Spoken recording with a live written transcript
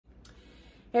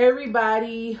Hey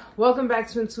everybody, welcome back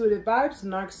to Intuitive Vibes,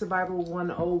 Narc Survival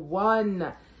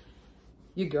 101.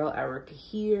 Your girl Erica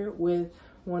here with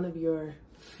one of your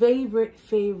favorite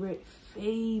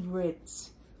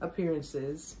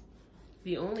appearances.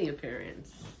 The only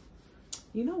appearance.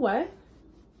 You know what?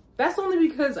 That's only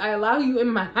because I allow you in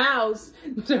my house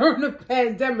during the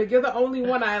pandemic. You're the only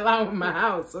one I allow in my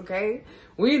house, okay?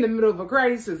 We're in the middle of a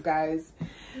crisis, guys.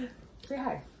 Say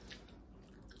hi.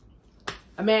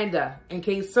 Amanda, in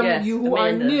case some of you who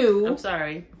Amanda. are new. I'm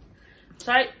sorry.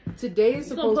 Sorry. Today is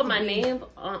supposed to put my be... name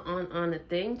on a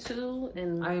thing too,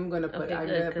 and I'm gonna put your name.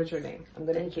 I'm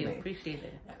gonna put your name. Appreciate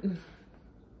it.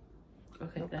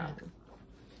 Okay, no go ahead.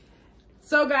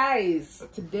 So guys,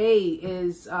 today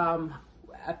is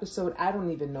episode, I don't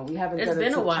even know. We haven't It's done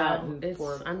been it a while.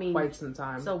 for quite some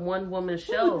time. It's a one-woman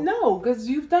show. No, because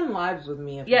you've done lives with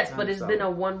me. Yes, but it's been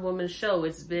a one-woman show.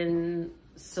 It's been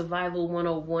Survival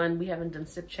 101. We haven't done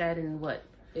Sip Chat in what?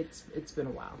 It's been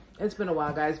a while. It's been a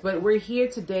while, guys. But we're here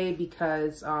today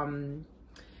because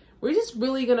we're just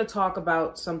really gonna talk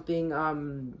about something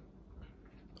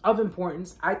of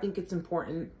importance. I think it's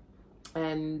important,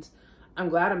 and I'm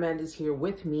glad Amanda's here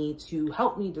with me to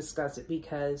help me discuss it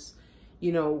because,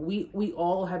 you know, we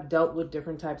all have dealt with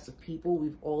different types of people.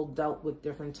 We've all dealt with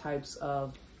different types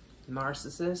of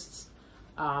narcissists.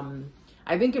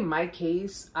 I think in my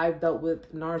case, I've dealt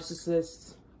with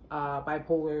narcissists,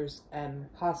 bipolars,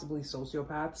 and possibly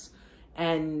sociopaths.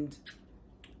 And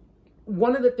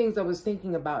one of the things I was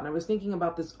thinking about, and I was thinking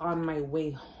about this on my way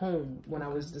home when I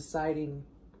was deciding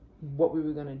what we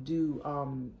were going to do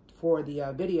for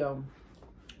the video,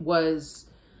 was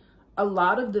a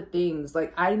lot of the things,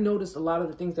 like I noticed a lot of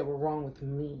the things that were wrong with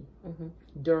me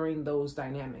during those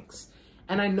dynamics.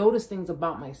 And I noticed things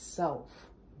about myself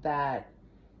that,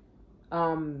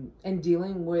 and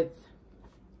dealing with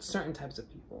certain types of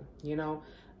people, you know,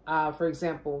 for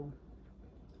example,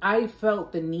 I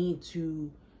felt the need to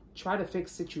try to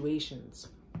fix situations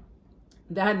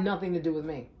that had nothing to do with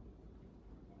me.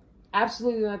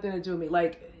 Absolutely nothing to do with me.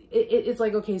 Like, it's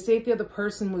like, okay, say if the other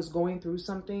person was going through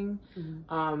something,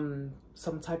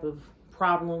 some type of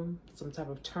problem, some type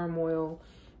of turmoil,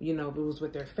 you know, if it was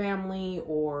with their family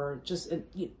or just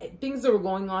things that were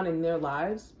going on in their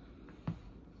lives,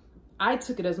 I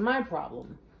took it as my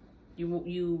problem.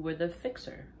 You were the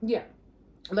fixer. Yeah.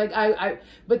 Like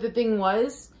but the thing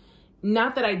was,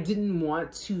 not that I didn't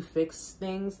want to fix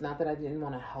things, not that I didn't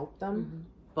want to help them,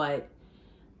 but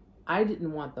I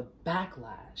didn't want the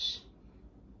backlash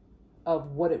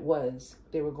of what it was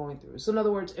they were going through. So in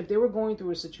other words, if they were going through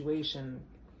a situation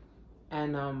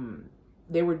and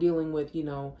they were dealing with, you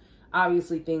know,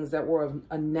 obviously things that were of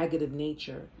a negative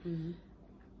nature,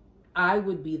 I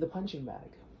would be the punching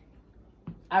bag.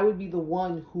 I would be the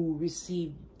one who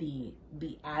received the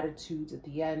attitudes at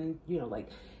the end, you know,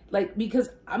 like because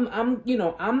I'm you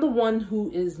know, I'm the one who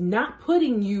is not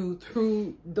putting you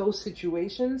through those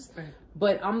situations,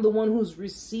 but I'm the one who's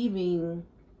receiving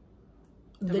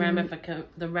the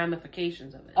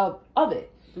ramifications of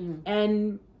it.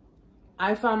 And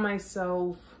I found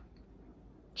myself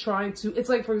trying to, it's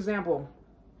like, for example,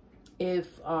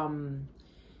 if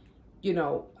you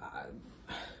know,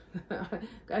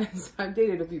 guys, I've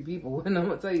dated a few people, and I'm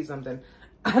gonna tell you something.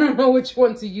 I don't know which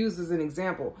one to use as an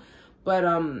example, but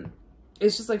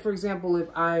it's just like, for example, if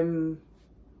I'm,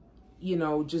 you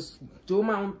know, just doing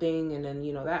my own thing, and then,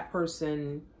 you know, that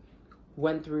person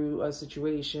went through a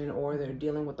situation, or they're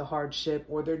dealing with a hardship,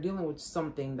 or they're dealing with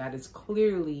something that has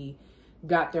clearly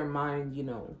got their mind, you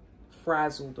know,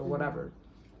 frazzled or whatever,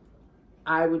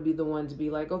 I would be the one to be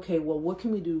like, okay, well, what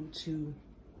can we do to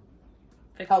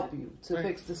help you to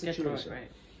fix the situation?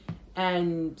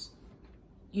 And,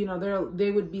 you know, they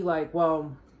would be like,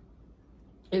 well,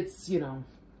 it's, you know,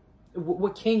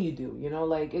 what can you do? You know,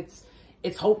 like,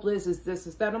 it's hopeless, it's this,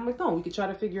 it's that. I'm like, no, we could try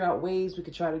to figure out ways, we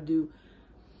could try to do.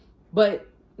 But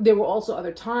there were also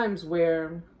other times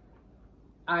where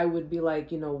I would be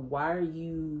like, you know, why are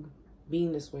you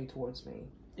being this way towards me?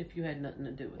 If you had nothing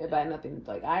to do with it. If I had nothing,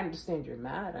 like, I understand you're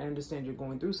mad, I understand you're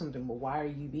going through something, but why are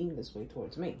you being this way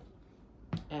towards me?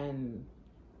 And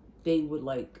they would,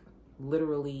 like,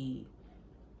 literally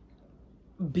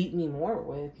beat me more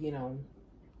with, you know,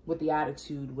 with the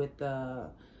attitude, with the,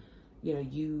 you know,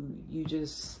 you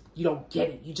don't get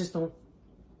it. You just don't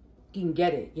fucking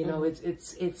get it. You know,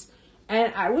 it's,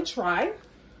 and I would try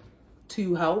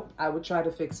to help. I would try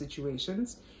to fix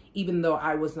situations, even though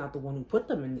I was not the one who put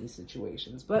them in these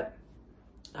situations, but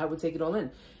I would take it all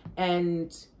in.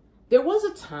 And there was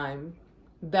a time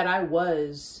that I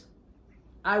was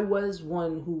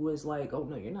one who was like, oh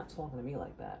no, you're not talking to me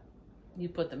like that. You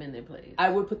put them in their place. I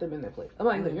would put them in their place. I'm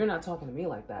like, you're not talking to me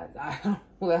like that. I don't know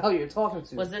who the hell you're talking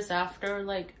to. Was this after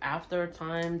a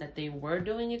time that they were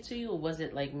doing it to you, or was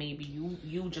it like maybe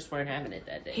you just weren't having it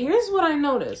that day? Here's what I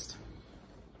noticed.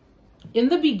 In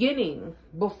the beginning,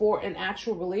 before an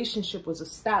actual relationship was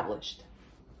established,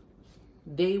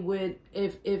 they would,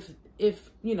 if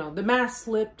you know, the mask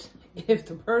slipped, if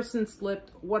the person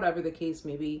slipped, whatever the case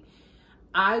may be,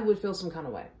 I would feel some kind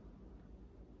of way.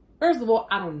 First of all,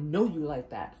 I don't know you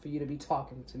like that for you to be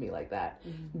talking to me like that.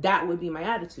 That would be my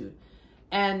attitude.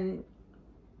 And,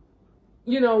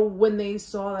 you know, when they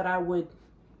saw that I would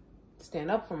stand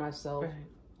up for myself,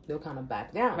 they'll kind of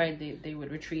back down. Right. They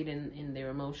would retreat in their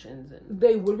emotions. And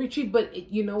they would retreat.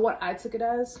 But you know what I took it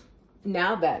as?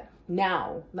 Now that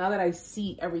I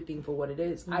see everything for what it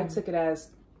is, I took it as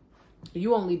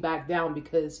you only back down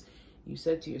because you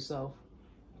said to yourself,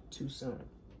 too soon.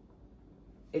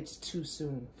 It's too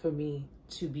soon for me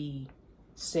to be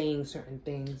saying certain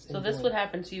things. So this would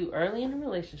happen to you early in a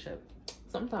relationship?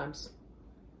 Sometimes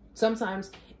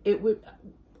it would,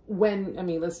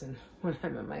 listen, when I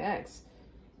met my ex,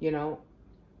 you know,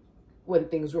 when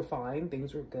things were fine,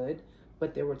 things were good,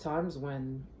 but there were times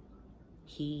when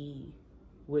he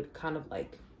would kind of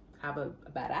like have a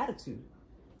bad attitude.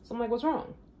 So I'm like, what's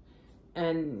wrong?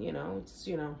 And, you know, it's,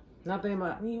 you know, nothing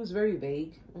about, he was very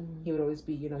vague. He would always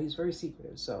be, you know, he's very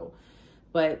secretive. So,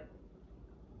 but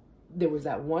there was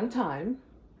that one time.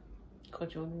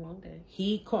 Caught you on the wrong day.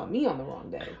 He caught me on the wrong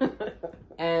day.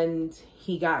 And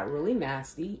he got really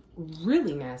nasty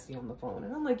on the phone.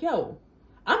 And I'm like, yo,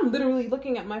 I'm literally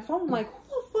looking at my phone like, who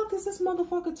the fuck is this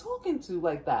motherfucker talking to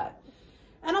like that?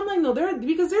 And I'm like, no,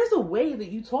 because there's a way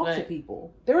that you talk to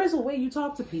people. There is a way you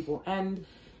talk to people. And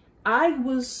I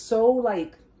was so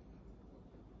like,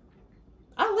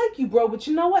 I like you, bro, but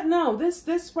you know what? No,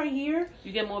 this right here.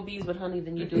 You get more bees with honey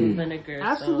than you do with vinegar.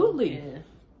 Absolutely. So,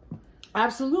 yeah.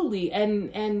 Absolutely.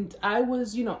 And I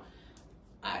was, you know,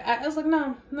 I was like,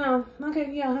 no,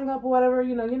 okay, yeah, hung up or whatever,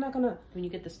 you know, you're not gonna. When you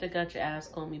get the stick out your ass,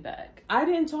 call me back. I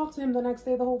didn't talk to him the next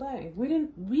day the whole day. He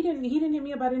didn't hit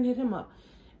me up, I didn't hit him up.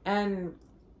 And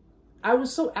I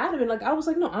was so adamant, like, I was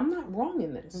like, no, I'm not wrong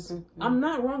in this. I'm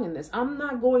not wrong in this. I'm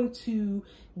not going to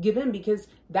give in, because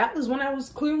that was when I was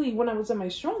at my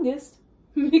strongest,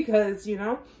 because, you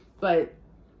know, but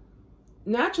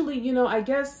naturally, you know, I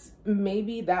guess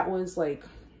maybe that was like,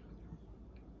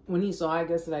 when he saw, I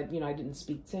guess that I didn't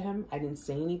speak to him. I didn't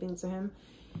say anything to him.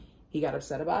 He got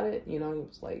upset about it. You know, he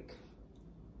was like,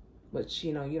 which,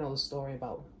 you know the story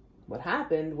about what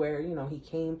happened where, you know, he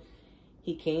came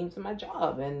to my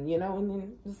job and, you know,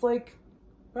 and it's like,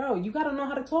 bro, you got to know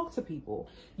how to talk to people.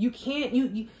 You can't,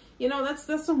 you know, that's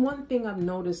the one thing I've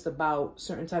noticed about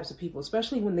certain types of people,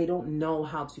 especially when they don't know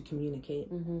how to communicate.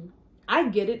 I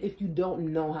get it if you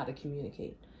don't know how to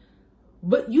communicate,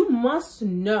 but you must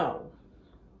know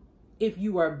if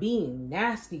you are being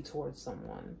nasty towards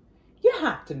someone. You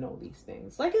have to know these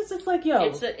things. Like, it's like,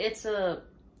 yo,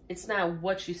 it's not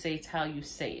what you say, it's how you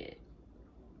say it.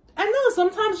 I know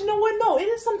sometimes, you know what? No, it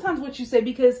is sometimes what you say,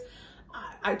 because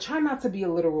I try not to be a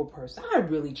literal person. I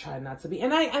really try not to be.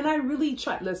 And I really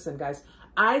try. Listen, guys,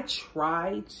 I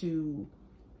try to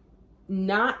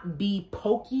not be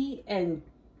pokey and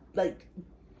like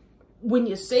when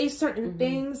you say certain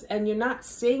things and you're not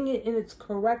saying it and it's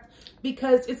correct,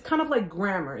 because it's kind of like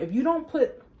grammar. If you don't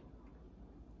put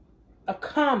a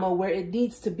comma where it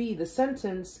needs to be, the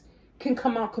sentence can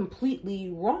come out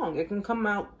completely wrong. It can come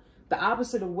out the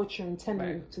opposite of what you're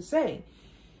intending to say.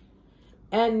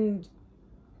 And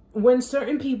when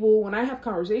I have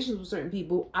conversations with certain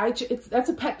people, that's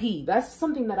a pet peeve. That's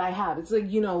something that I have. It's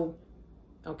like, you know,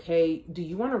 okay, do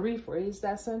you want to rephrase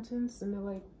that sentence? And they're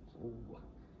like,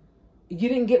 you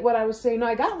didn't get what I was saying. No,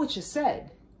 I got what you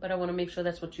said. But I want to make sure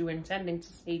that's what you were intending to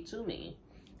say to me.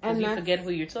 And you forget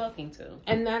who you're talking to.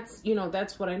 And that's, you know,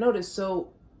 that's what I noticed. So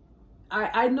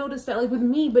I noticed that, like, with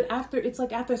me, but after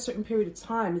a certain period of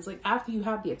time, it's like after you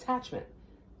have the attachment,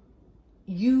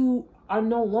 you are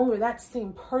no longer that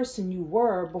same person you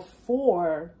were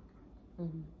before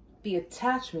the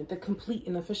attachment, the complete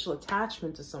and official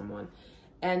attachment to someone.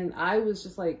 And I was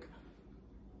just like,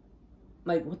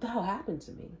 what the hell happened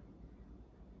to me?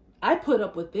 I put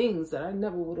up with things that I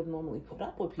never would have normally put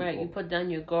up with people. Right, you put down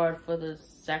your guard for the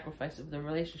sacrifice of the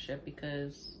relationship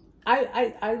because...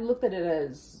 I looked at it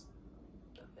as,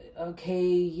 okay,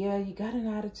 yeah, you got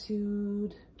an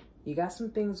attitude. You got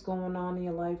some things going on in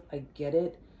your life. I get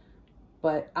it.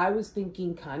 But I was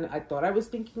thinking I thought I was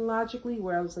thinking logically,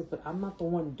 where I was like, but I'm not the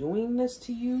one doing this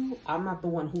to you. I'm not the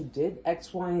one who did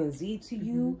X, Y, and Z to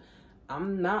you.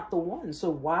 I'm not the one. So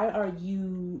why are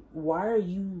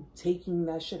you taking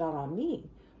that shit out on me?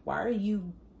 Why are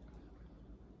you,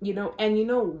 you know, and you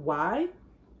know why,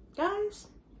 guys?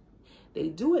 They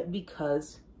do it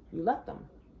because you let them.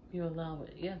 You allow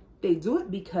it, yeah. They do it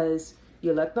because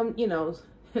you let them, you know,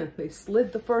 they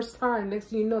slid the first time. Next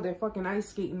thing you know, they're fucking ice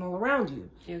skating all around you.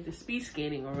 Yeah, they're speed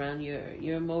skating around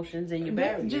your emotions and your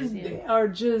barriers. They are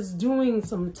just doing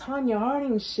some Tanya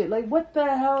Harding shit. Like, what the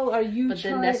hell are you But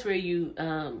then that's where you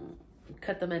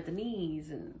cut them at the knees,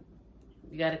 and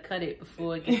you got to cut it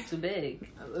before it gets too big.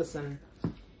 Listen,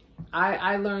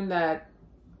 I learned that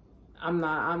I'm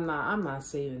not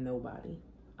saving nobody.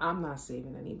 I'm not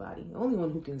saving anybody. The only one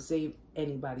who can save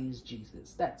anybody is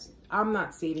Jesus. That's it. I'm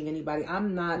not saving anybody.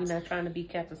 I'm not. You're not trying to be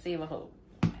Captain Save-A-Ho.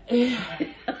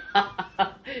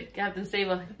 Captain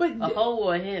Save-A-Ho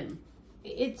or him.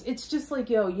 It's just like,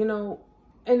 yo, you know,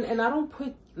 and I don't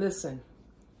put, listen,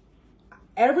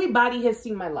 everybody has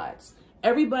seen my lives.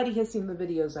 Everybody has seen the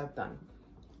videos I've done.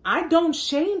 I don't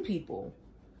shame people.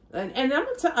 And I'm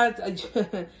going to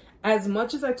tell, as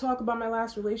much as I talk about my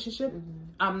last relationship,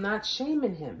 I'm not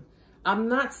shaming him. I'm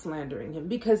not slandering him,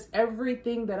 because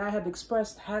everything that I have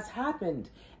expressed has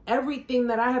happened. Everything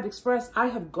that I have expressed, I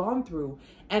have gone through,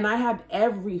 and I have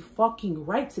every fucking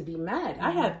right to be mad.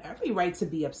 I have every right to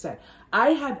be upset. I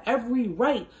have every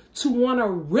right to want to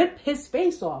rip his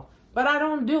face off, but I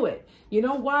don't do it. You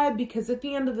know why? Because at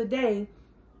the end of the day,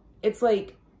 it's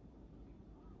like,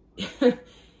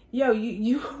 yo,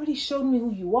 you already showed me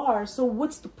who you are. So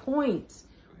what's the point?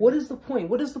 What is the point?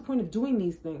 What is the point of doing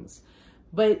these things?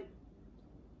 But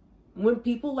when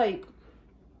people like,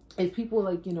 if people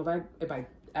like, you know, if I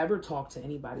ever talk to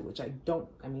anybody, which I don't,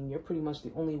 I mean, you're pretty much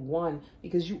the only one,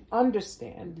 because you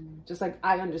understand, just like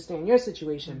I understand your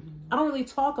situation. I don't really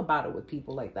talk about it with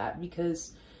people like that,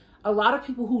 because a lot of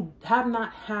people who have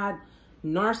not had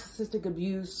narcissistic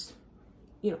abuse,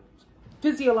 you know,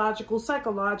 physiological,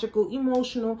 psychological,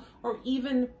 emotional, or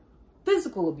even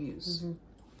physical abuse,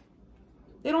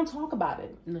 they don't talk about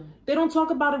it. No. They don't talk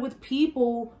about it with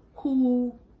people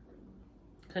who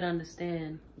could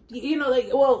understand. You know, like,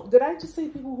 well, did I just say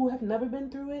people who have never been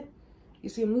through it? You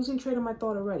see, I'm losing train of my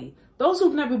thought already. Those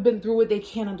who've never been through it, they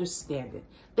can't understand it.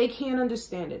 They can't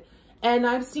understand it. And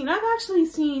I've actually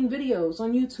seen videos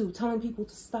on YouTube telling people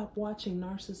to stop watching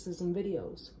narcissism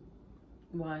videos.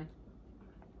 Why?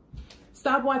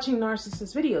 Stop watching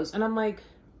narcissist videos. And I'm like,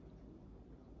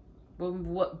 but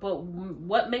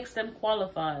what makes them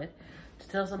qualified to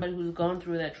tell somebody who's gone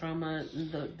through that trauma,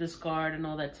 the discard and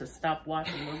all that, to stop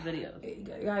watching those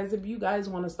videos? Guys, if you guys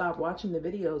want to stop watching the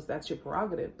videos, that's your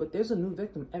prerogative. But there's a new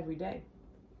victim every day.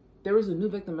 There is a new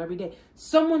victim every day.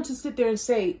 Someone to sit there and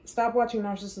say, stop watching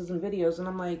narcissism videos. And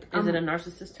I'm like, is it a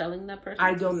narcissist telling that person?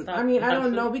 I don't, I mean, I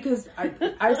don't know, because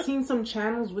I've seen some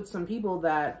channels with some people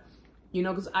that, you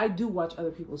know, because I do watch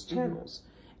other people's channels.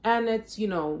 And it's, you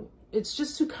know, it's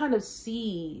just to kind of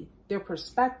see their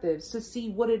perspectives, to see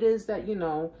what it is that, you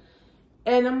know,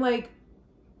 and I'm like,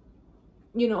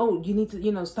 you know, oh, you need to,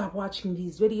 you know, stop watching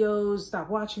these videos, stop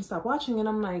watching. And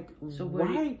I'm like, so where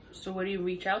do you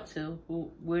reach out to?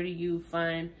 Where do you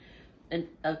find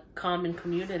a common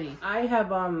community? I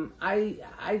have,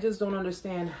 I just don't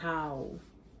understand how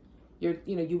you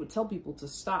would tell people to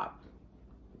stop.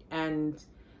 And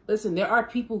listen, there are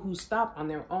people who stop on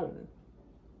their own.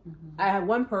 I had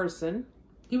one person,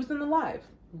 he was in the live.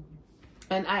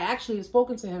 And I actually have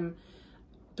spoken to him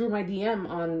through my DM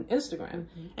on Instagram.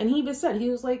 And he even said, he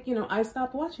was like, you know, I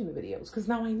stopped watching the videos because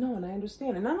now I know and I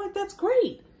understand. And I'm like, that's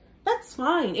great. That's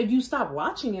fine. If you stop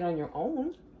watching it on your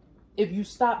own, if you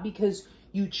stop because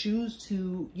you choose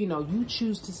to, you know, you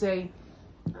choose to say,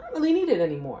 I don't really need it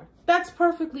anymore. That's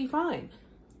perfectly fine.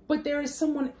 But there is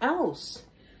someone else.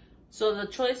 So the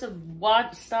choice of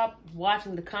stop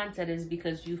watching the content is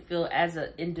because you feel as an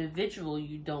individual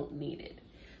you don't need it.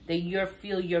 That you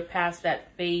feel you're past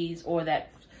that phase, or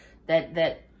that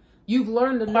you've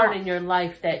learned enough part in your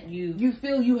life that you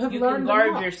feel you have learned can guard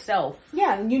enough. yourself.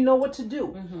 Yeah, and you know what to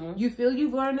do. You feel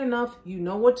you've learned enough. You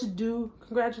know what to do.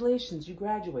 Congratulations, you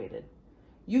graduated.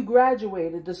 You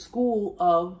graduated the school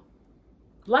of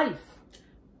life.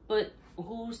 But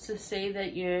who's to say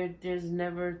that there's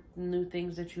never new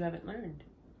things that you haven't learned?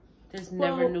 There's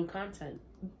never new content.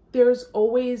 There's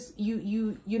always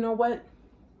you know what?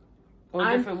 Or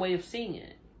a different way of seeing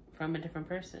it from a different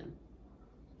person.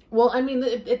 Well, I mean,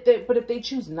 if they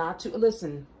choose not to,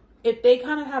 listen, if they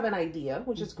kind of have an idea,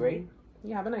 which is great,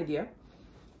 you have an idea,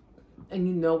 and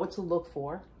you know what to look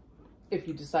for, if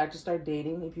you decide to start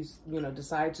dating, if you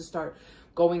decide to start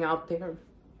going out there,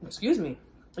 if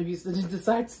you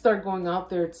decide to start going out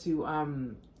there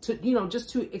to just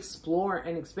to explore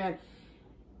and expand,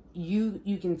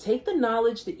 you can take the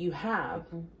knowledge that you have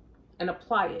and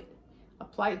apply it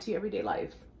apply it to your everyday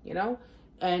life, you know,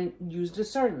 and use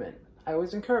discernment. I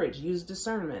always encourage, use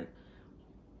discernment.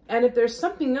 And if there's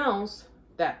something else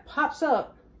that pops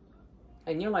up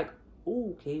and you're like,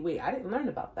 "Ooh, okay, wait, I didn't learn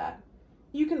about that,"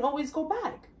 you can always go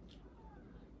back.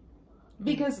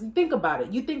 Because think about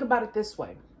it. You think about it this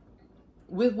way.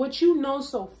 With what you know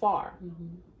so far,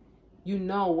 you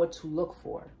know what to look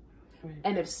for. Right.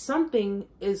 And if something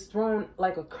is thrown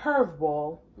like a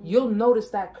curveball, you'll notice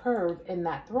that curve in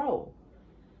that throw.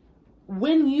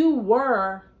 When you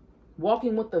were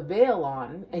walking with the veil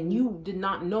on and you did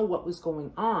not know what was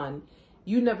going on,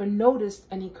 you never noticed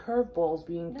any curveballs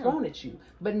being thrown at you.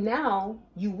 But now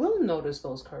you will notice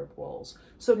those curveballs.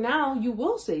 So now you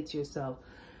will say to yourself,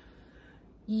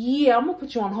 yeah, I'm going to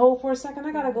put you on hold for a second.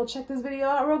 I got to go check this video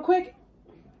out real quick.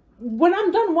 When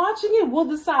I'm done watching it, we'll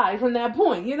decide from that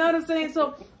point. You know what I'm saying?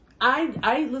 So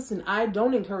listen, I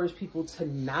don't encourage people to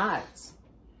not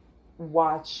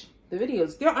watch the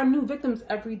videos. There are new victims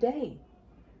every day.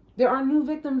 There are new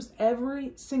victims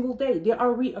every single day. There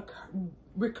are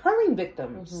recurring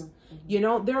victims. You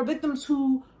know, there are victims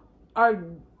who are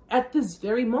at this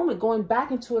very moment going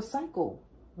back into a cycle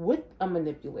with a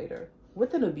manipulator,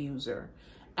 with an abuser.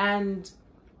 And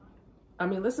I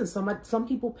mean, listen, some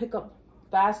people pick up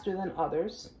faster than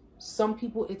others. Some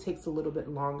people, it takes a little bit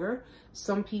longer.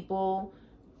 Some people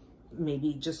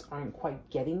maybe just aren't quite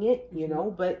getting it, you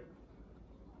know, but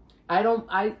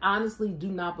I honestly do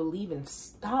not believe in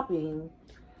stopping.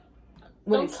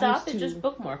 Don't stop it, just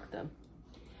bookmark them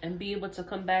and be able to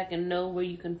come back and know where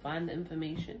you can find the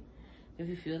information if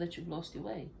you feel that you've lost your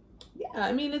way. Yeah,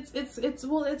 I mean, it's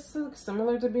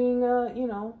similar to being you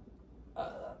know,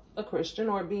 a Christian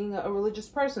or being a religious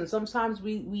person. Sometimes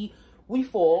we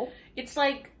fall. It's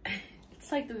like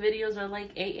the videos are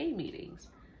like AA meetings.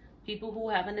 People who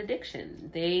have an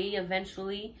addiction, they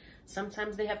eventually,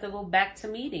 sometimes they have to go back to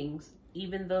meetings,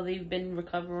 even though they've been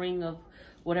recovering of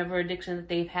whatever addiction that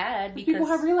they've had. Because people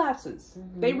have relapses.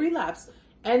 They relapse.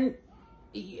 And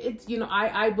it's, you know,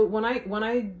 but when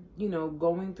I, you know,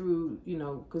 going through, you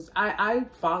know, cause I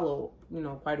follow, you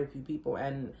know, quite a few people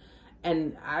and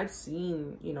I've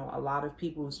seen, you know, a lot of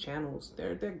people's channels,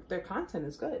 their content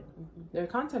is good. Their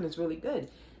content is really good.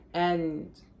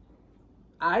 And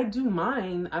I do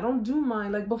mine. I don't do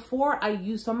mine. Like before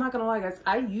so I'm not going to lie, guys,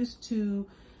 I used to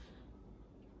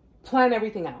plan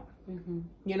everything out,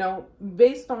 you know,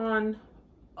 based on,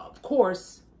 of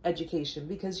course, education,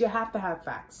 because you have to have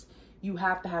facts. You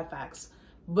have to have facts.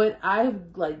 But I've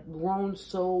like grown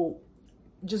so,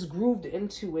 just grooved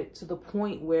into it to the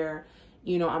point where,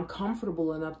 you know, I'm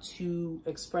comfortable enough to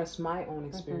express my own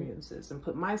experiences and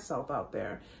put myself out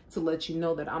there to let you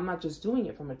know that I'm not just doing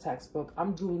it from a textbook.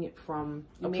 I'm doing it from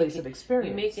a place of experience.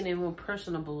 You're making it more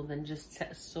personable than just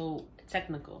so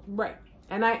technical. Right.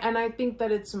 And I think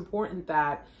that it's important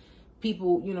that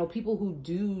people, you know, people who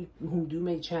do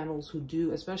make channels, who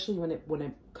do, especially when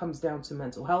it comes down to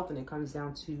mental health and it comes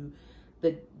down to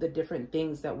the different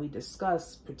things that we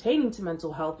discuss pertaining to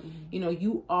mental health, you know,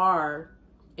 you are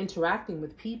interacting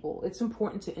with people. It's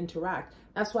important to interact.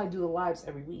 That's why I do the lives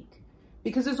every week,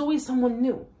 because there's always someone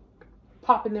new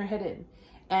popping their head in.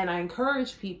 And I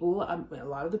encourage people, a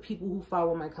lot of the people who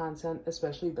follow my content,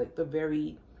 especially like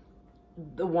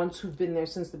the ones who've been there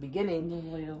since the beginning,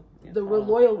 the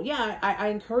loyal. Yeah, I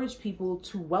encourage people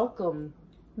to welcome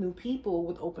new people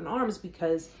with open arms,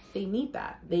 because they need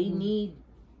that. They need,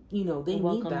 you know, they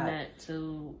need that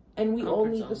to, and we all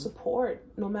need the support.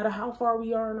 No matter how far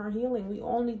we are in our healing, we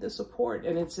all need the support,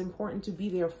 and it's important to be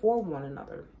there for one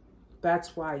another.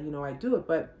 That's why, you know, I do it.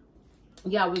 But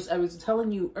yeah, I was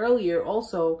telling you earlier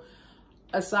also,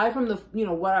 aside from the, you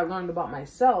know, what I learned about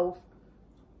myself,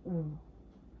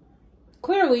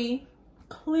 clearly,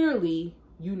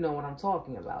 you know what I'm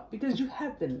talking about, because you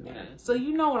have been there. So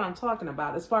you know what I'm talking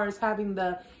about as far as having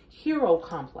the hero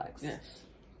complex. Yes.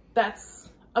 That's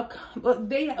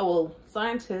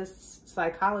scientists,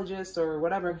 psychologists, or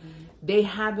whatever, they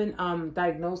haven't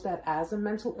diagnosed that as a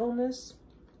mental illness.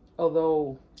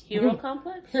 Although hero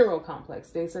complex,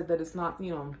 they said that it's not,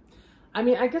 you know, I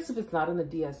mean, I guess if it's not in the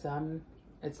DSM,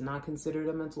 it's not considered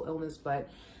a mental illness. But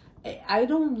I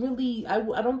don't really, I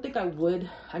don't think I would.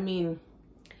 I mean,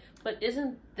 but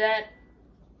isn't that,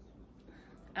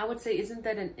 I would say, isn't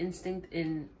that an instinct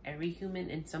in every human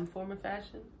in some form or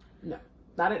fashion? No,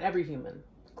 not in every human.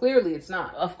 Clearly it's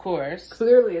not. Of course.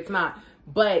 Clearly it's not.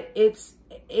 But it's,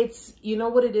 you know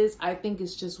what it is? I think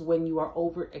it's just when you are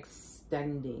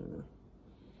overextending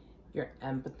your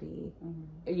empathy.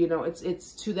 You know,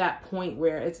 it's to that point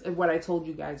where it's what I told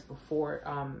you guys before,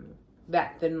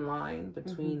 that thin line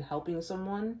between helping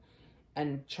someone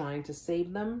and trying to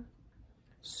save them.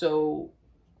 So,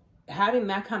 having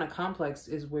that kind of complex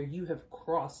is where you have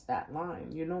crossed that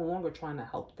line. You're no longer trying to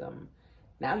help them.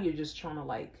 Now you're just trying to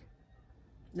like,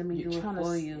 let me do it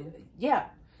for you. Yeah.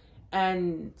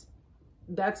 And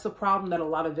that's the problem that a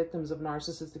lot of victims of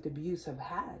narcissistic abuse have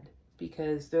had,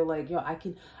 because they're like, yo, I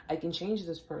can change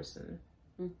this person.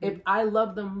 Mm-hmm. If I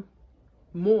love them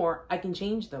more, I can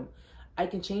change them. I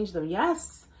can change them.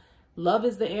 Yes. Love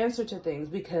is the answer to things,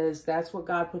 because that's what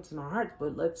God puts in our hearts.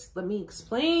 But let me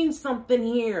explain something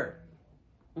here.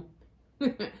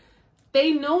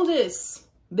 They know this.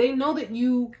 They know that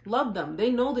you love them. They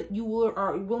know that you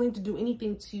are willing to do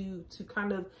anything to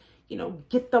kind of, you know,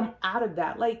 get them out of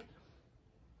that. Like,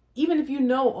 even if you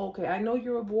know, okay, I know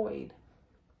you're a void.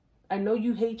 I know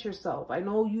you hate yourself. I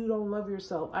know you don't love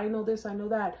yourself. I know this, I know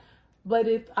that. But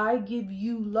if I give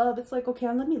you love, it's like, okay,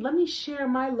 let me share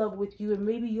my love with you, and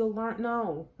maybe you'll learn.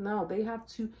 No, they have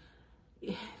to,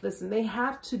 listen,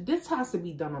 this has to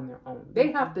be done on their own.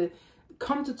 They have to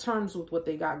come to terms with what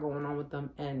they got going on with them.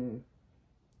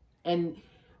 And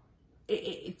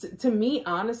to me,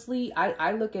 honestly,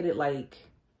 I look at it like,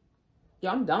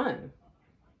 yeah, I'm done.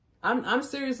 I'm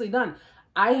seriously done.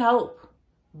 I help.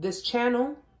 This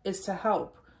channel is to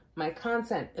help. My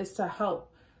content is to help.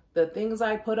 The things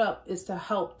I put up is to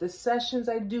help. The sessions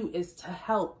I do is to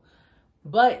help.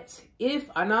 But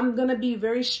and I'm going to be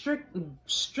very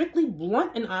strictly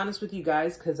blunt and honest with you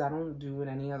guys, because I don't do it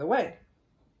any other way.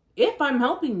 If I'm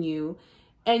helping you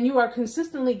and you are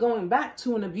consistently going back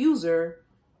to an abuser,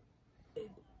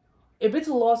 if it's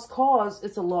a lost cause,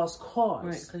 it's a lost cause.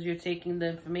 Right, because you're taking the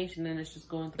information and it's just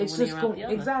going through one ear out the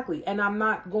other. Exactly. And I'm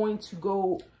not going to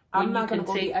go... I'm not going to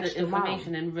go the extra mile.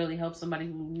 Information and really help somebody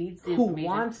who needs the information,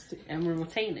 wants to, and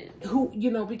retain it.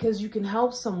 You know, because you can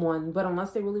help someone, but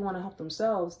unless they really want to help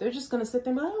themselves, they're just going to sit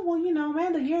there and be like, oh, well, you know,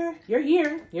 Amanda, you're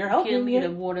here. You're helping. You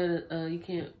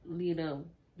can't lead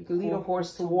a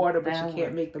horse to water, but you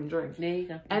can't make them drink. There you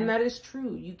go. And that is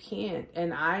true. You can't.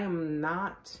 And I am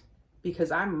not,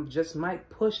 because might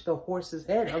push the horse's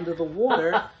head under the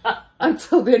water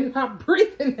until they're not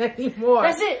breathing anymore.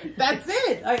 That's it. That's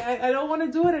it. I don't want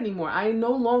to do it anymore. I no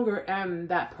longer am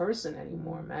that person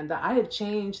anymore, man. I have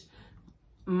changed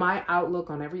my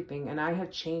outlook on everything, and I have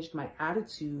changed my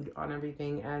attitude on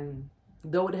everything. And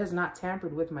though it has not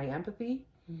tampered with my empathy,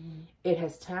 it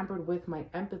has tampered with my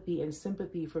empathy and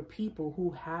sympathy for people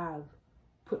who have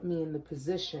put me in the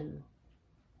position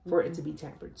for it to be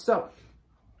tampered. So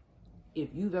if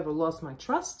you've ever lost my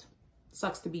trust,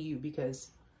 sucks to be you, because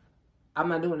I'm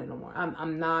not doing it no more.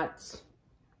 I'm not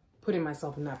putting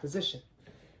myself in that position.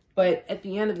 But at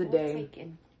the end of the day,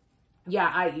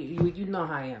 yeah, you know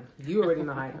how I am. You already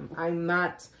know how I am.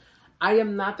 I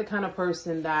am not the kind of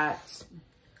person that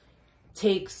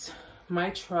takes my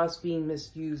trust being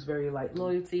misused very lightly.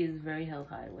 Loyalty is very held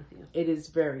high with you. It is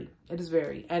very.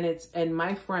 And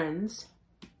my friends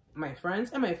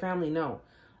and my family know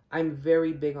I'm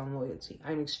very big on loyalty.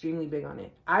 I'm extremely big on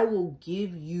it. I will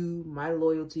give you my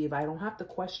loyalty. If I don't have to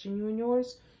question you and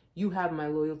yours, you have my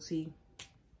loyalty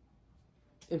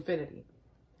infinity.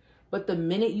 But the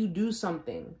minute you do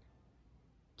something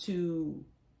to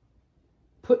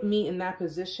put me in that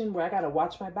position where I got to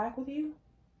watch my back with you,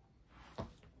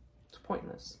 it's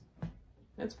pointless.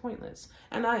 It's pointless.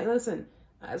 And listen,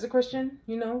 as a Christian,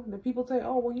 you know, the people say,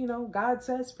 oh, well, you know, God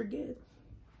says forgive.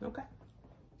 Okay.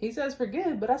 He says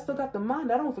forgive, but I still got the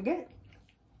mind. I don't forget.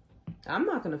 I'm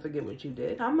not going to forget what you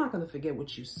did. I'm not going to forget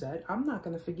what you said. I'm not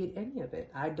going to forget any of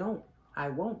it. I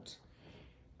won't.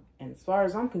 And as far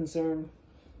as I'm concerned,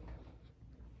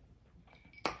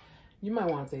 you might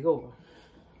want to take over.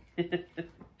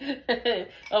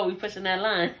 Oh, we pushing that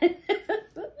line.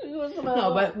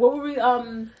 No, but what were we,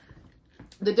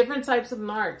 the different types of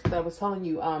narcs that I was telling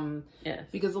you, yes.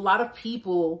 Because a lot of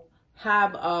people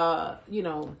have, you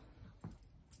know,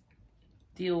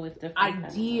 deal with different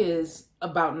ideas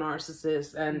about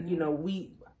narcissists, and you know,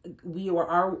 we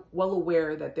are well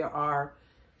aware that there are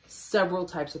several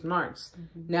types of narcs.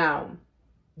 Now,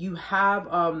 you have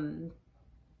I'm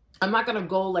not gonna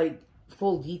go like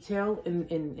full detail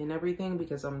in everything,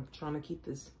 because I'm trying to keep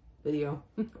this video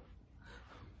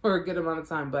for a good amount of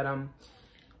time, but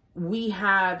we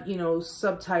have, you know,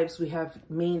 subtypes, we have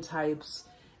main types,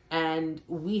 and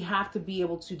we have to be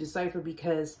able to decipher,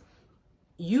 because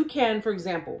you can, for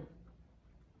example,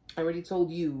 I already told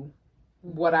you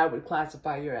what I would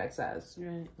classify your ex as.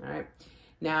 Right. All right.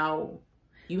 Now,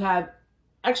 you have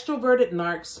extroverted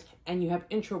narcs and you have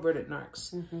introverted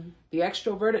narcs. The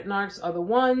extroverted narcs are the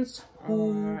ones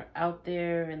who are out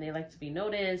there and they like to be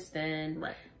noticed and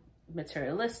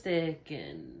materialistic,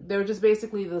 and they're just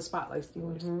basically the spotlight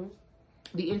stealers.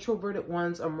 The introverted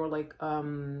ones are more like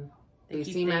they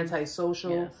seem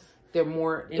antisocial. They're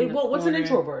more, In the what's an corner.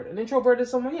 introvert? An introvert is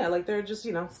someone, yeah, like they're just,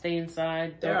 Stay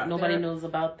inside. They're- Nobody they're- knows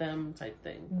about them type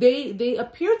thing. They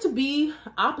appear to be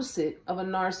opposite of a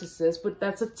narcissist, but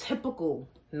that's a typical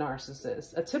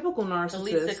narcissist. A typical narcissist. The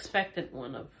least expected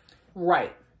one of.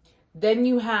 Right. Then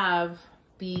you have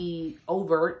the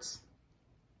overt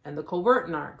and the covert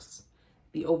narcs.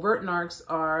 The overt narcs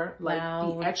are like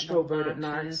Loud, the extroverted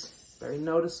obnoxious. narcs. Very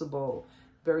noticeable,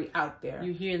 very out there.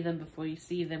 You hear them before you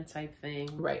see them type thing.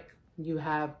 Right. You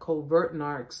have covert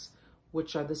narcs,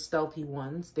 which are the stealthy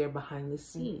ones. They're behind the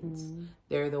scenes. Mm-hmm.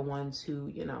 They're the ones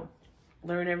who,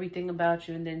 Learn everything about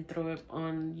you and then throw it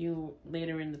on you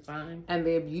later in the time. and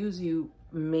they abuse you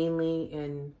mainly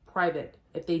in private.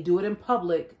 If they do it in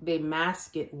public, they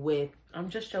mask it with, I'm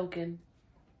just joking.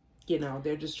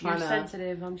 they're just trying You're to...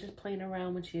 sensitive. I'm just playing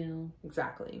around with you.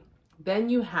 Exactly. Then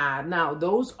you have, now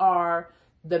those are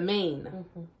the main.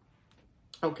 Mm-hmm.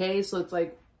 Okay, so it's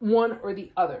like one or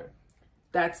the other.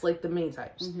 That's like the main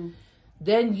types. Mm-hmm.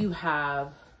 Then you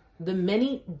have the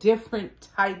many different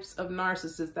types of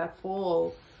narcissists that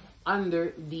fall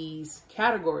under these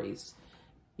categories.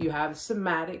 You have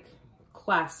somatic,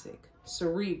 classic,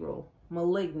 cerebral,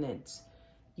 malignant,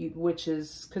 which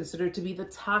is considered to be the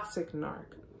toxic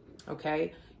narc.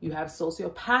 Okay, you have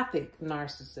sociopathic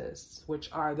narcissists, which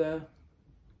are the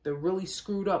really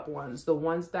screwed up ones, the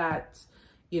ones that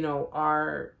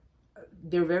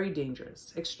they're very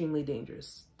dangerous, extremely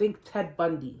dangerous. Think Ted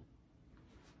Bundy.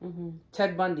 Mm-hmm.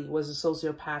 Ted Bundy was a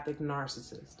sociopathic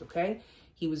narcissist. Okay,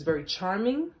 he was very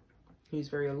charming, he was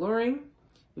very alluring,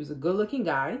 he was a good-looking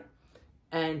guy,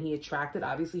 and he attracted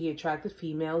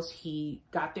females. He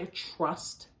got their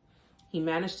trust. He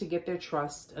managed to get their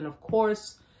trust, and of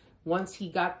course, once he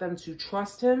got them to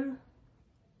trust him,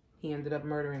 he ended up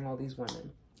murdering all these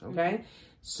women. Okay? Mm-hmm.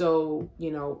 So,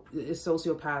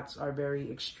 sociopaths are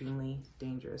very extremely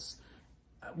dangerous.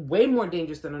 Way more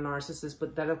dangerous than a narcissist,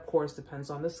 but that, of course,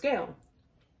 depends on the scale.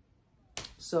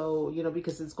 So,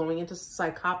 because it's going into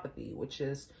psychopathy, which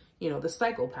is, the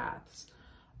psychopaths.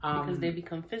 Because they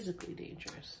become physically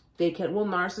dangerous.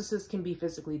 Narcissists can be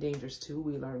physically dangerous too.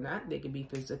 We learned that. They can be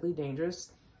physically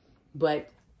dangerous.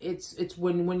 But it's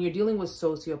when you're dealing with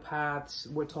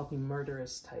sociopaths, we're talking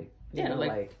murderous type.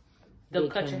 Like they'll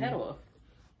cut your head off.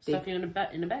 Stuff you in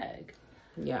a bag.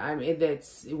 Yeah, I mean,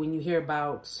 that's when you hear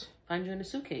about... Find you in a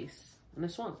suitcase in the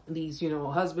swamp. These,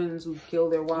 husbands who kill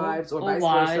their wives or vice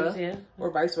versa. Yeah. Or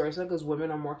vice versa, because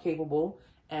women are more capable.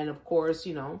 And of course,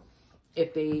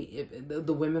 if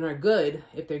the women are good,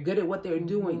 if they're good at what they're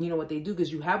doing, what they do,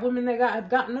 because you have women that have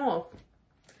gotten off,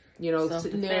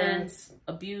 sitting there,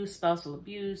 abuse, spousal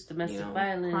abuse, domestic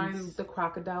violence, crying the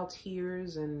crocodile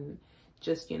tears, and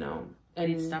just and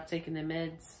they stop taking their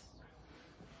meds.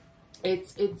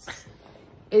 It's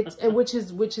and which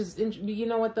is what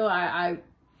though I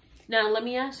now let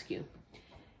me ask you,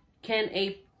 can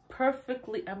a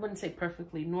I wouldn't say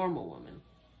perfectly normal woman,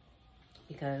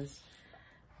 because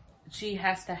she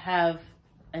has to have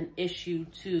an issue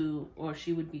too, or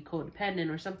she would be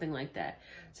codependent or something like that,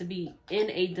 to be in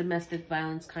a domestic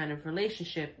violence kind of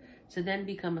relationship, to then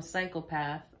become a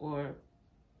psychopath or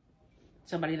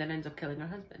somebody that ends up killing her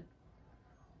husband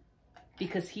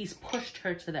because he's pushed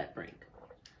her to that brink.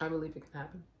 I believe it can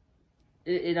happen.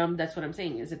 That's what I'm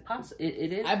saying. Is it possible?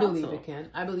 It is. I believe it can.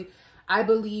 I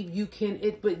believe you can.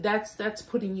 But that's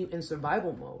putting you in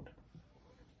survival mode.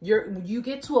 You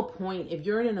get to a point, if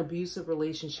you're in an abusive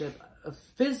relationship, a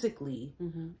physically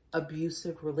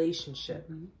abusive relationship,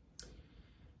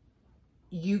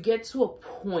 you get to a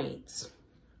point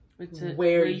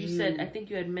where you said, I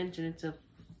think you had mentioned it's a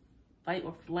fight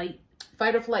or flight.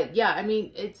 Fight or flight. Yeah, I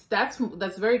mean, that's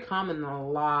very common in a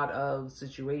lot of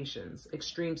situations,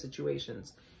 extreme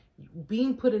situations.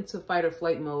 Being put into fight or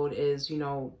flight mode is,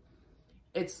 and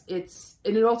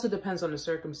it also depends on the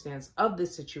circumstance of the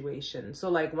situation. So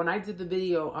like when I did the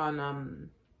video on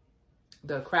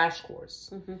the crash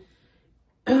course,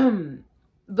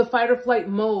 the fight or flight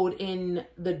mode in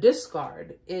the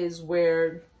discard is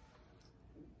where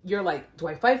you're like, do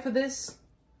I fight for this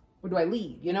or do I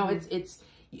leave?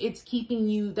 It's keeping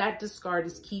you, that discard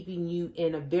is keeping you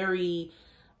in a very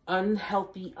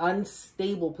unhealthy,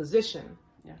 unstable position.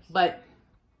 Yes. But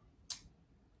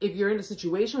if you're in a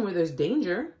situation where there's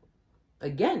danger,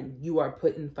 again, you are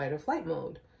put in fight or flight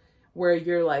mode, where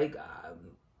you're like,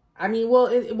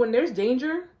 when there's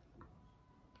danger,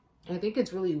 I think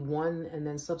it's really one and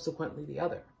then subsequently the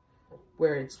other,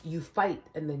 where it's you fight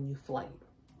and then you flight.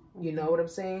 You know what I'm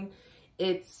saying?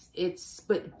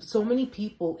 But so many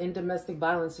people in domestic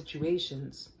violence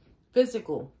situations,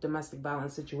 physical domestic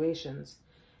violence situations,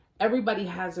 everybody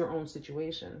has their own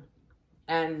situation.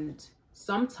 And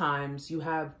sometimes you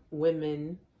have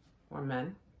women or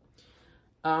men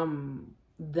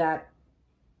that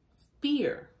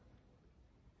fear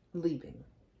leaving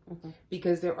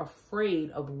because they're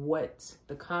afraid of what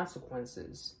the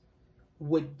consequences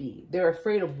would be. They're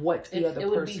afraid of what the other person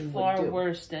would do. It would be far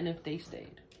worse than if they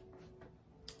stayed.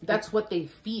 That's what they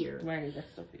fear. Right,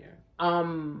 that's the fear.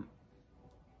 And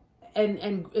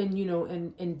you know,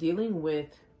 and dealing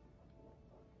with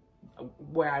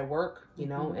where I work, you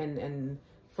know, and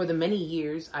for the many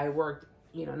years I worked,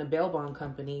 you know, in a bail bond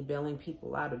company, bailing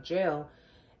people out of jail,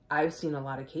 I've seen a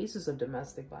lot of cases of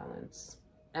domestic violence.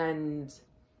 And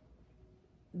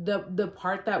the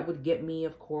part that would get me,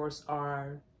 of course,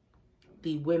 are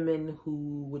the women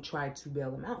who would try to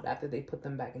bail them out after they put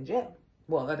them back in jail.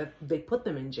 Well, they put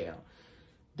them in jail,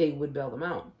 they would bail them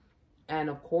out. And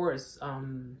of course,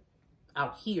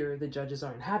 out here, the judges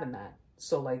aren't having that.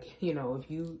 So like, you know,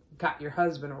 if you got your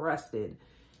husband arrested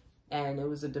and it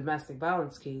was a domestic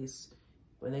violence case,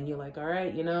 but then you're like, all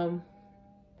right, you know,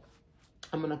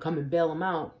 I'm going to come and bail him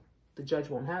out, the judge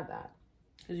won't have that.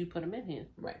 Because you put him in here.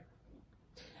 Right.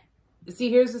 See,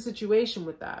 here's the situation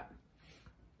with that.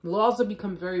 Laws have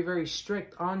become very, very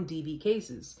strict on DV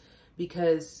cases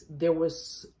because there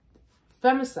was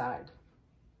femicide.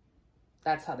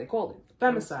 That's how they called it.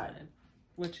 Femicide.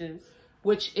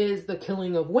 Which is the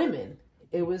killing of women.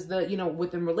 It was the, you know,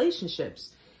 within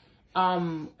relationships.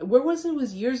 Where was it? It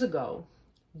was years ago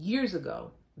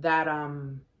that,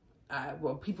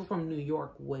 well, people from New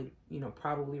York would, you know,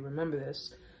 probably remember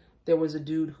this. There was a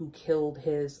dude who killed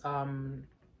his,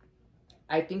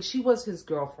 I think she was his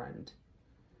girlfriend,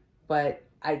 but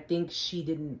I think she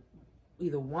didn't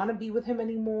either want to be with him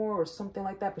anymore or something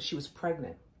like that, but she was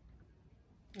pregnant.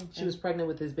 Okay. She was pregnant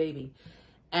with his baby.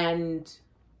 And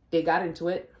they got into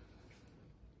it,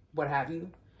 what have you,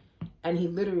 and he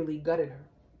literally gutted her.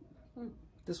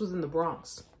 This was in the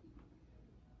Bronx.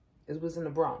 It was in the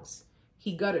Bronx.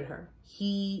 He gutted her.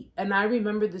 And I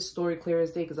remember this story clear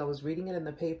as day because I was reading it in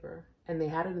the paper and they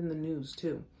had it in the news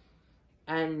too.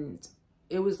 And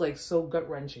it was like so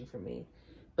gut-wrenching for me.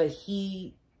 But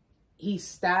he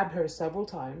stabbed her several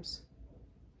times.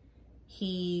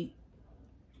 I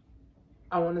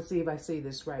want to see if I say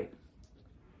this right.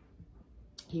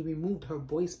 He removed her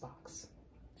voice box.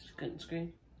 She couldn't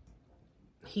scream.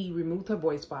 He removed her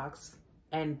voice box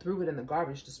and threw it in the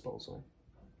garbage disposal.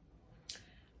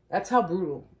 That's how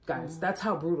brutal, guys. That's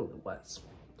how brutal it was.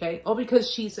 Okay? All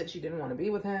because she said she didn't want to be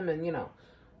with him and, you know,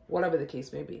 whatever the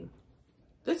case may be.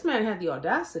 This man had the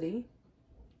audacity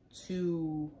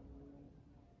to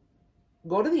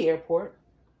go to the airport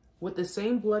with the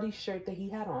same bloody shirt that he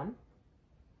had on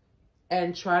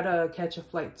and try to catch a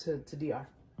flight to DR.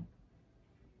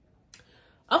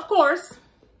 Of course,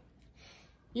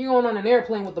 you're going on an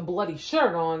airplane with a bloody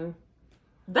shirt on.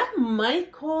 That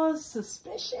might cause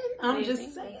suspicion. I'm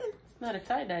just saying. It's not a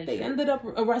tie-dye shirt. They ended up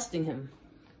arresting him.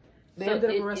 They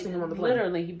ended up arresting him on the plane.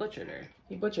 Literally, he butchered her.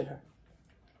 He butchered her.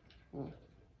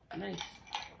 Nice.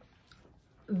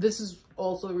 This is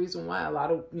also the reason why a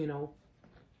lot of, you know,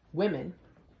 women,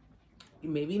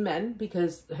 maybe men,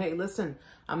 because, hey, listen,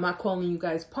 I'm not calling you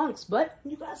guys punks, but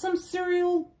you got some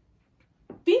serial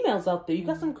females out there. You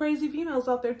got some crazy females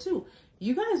out there too.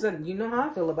 You guys, you know how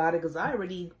I feel about it because I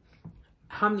already,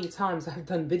 how many times I've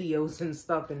done videos and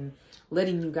stuff and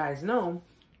letting you guys know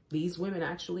these women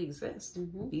actually exist.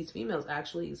 These females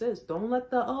actually exist. Don't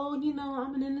let the, oh, you know,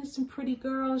 I'm an innocent pretty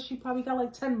girl. She probably got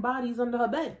like 10 bodies under her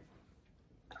bed.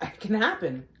 It can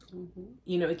happen.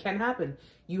 You know, it can happen.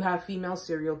 You have female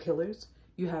serial killers.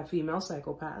 You have female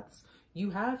psychopaths.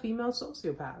 You have female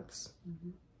sociopaths.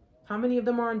 How many of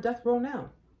them are on death row now?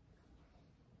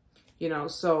 You know,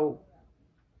 so.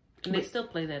 And they still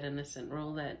play that innocent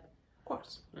role that. Of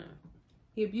course. Yeah.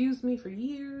 He abused me for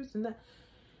years and that.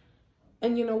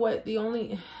 And you know what?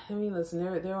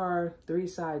 Listen, there are 3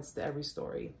 sides to every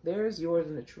story. There's yours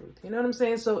and the truth. You know what I'm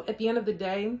saying? So at the end of the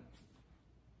day,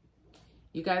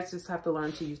 you guys just have to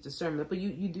learn to use discernment. But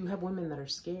you do have women that are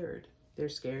scared. They're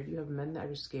scared. You have men that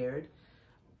are scared.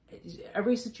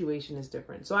 Every situation is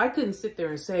different. So I couldn't sit there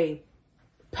and say,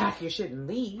 pack your shit and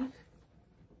leave.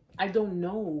 I don't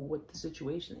know what the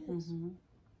situation is.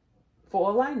 For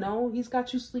all I know, he's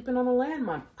got you sleeping on a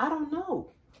landmine. I don't know.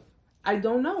 I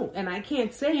don't know. And I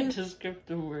can't say in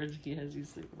descriptive words, he has you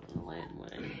sleeping on a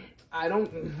landmine. I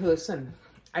don't, listen,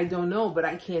 I don't know, but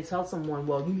I can't tell someone,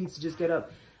 well, you need to just get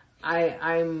up.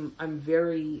 I'm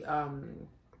very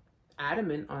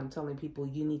adamant on telling people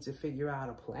you need to figure out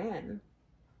a plan.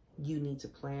 You need to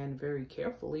plan very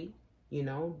carefully, you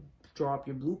know, draw up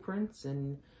your blueprints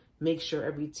and make sure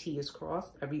every T is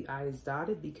crossed, every I is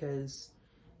dotted, because,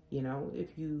 you know,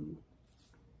 if you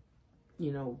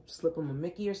you know, slip them a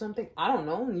Mickey or something. I don't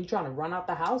know. And you're trying to run out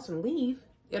the house and leave,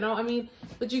 you know, I mean,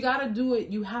 but you got to do it.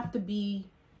 You have to be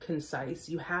concise.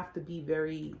 You have to be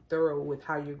very thorough with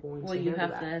how you're going to handle that. Well, you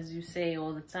have to, as you say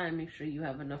all the time, make sure you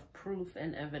have enough proof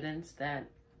and evidence that.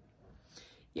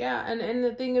 Yeah, and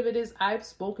the thing of it is, I've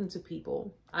spoken to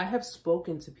people. I have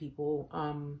spoken to people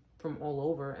from all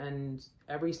over, and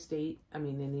every state, I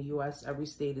mean, in the U.S., every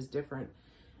state is different.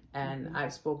 And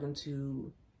I've spoken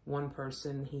to one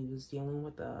person. He was dealing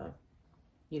with a,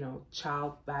 you know,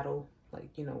 child battle,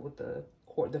 like, you know, with the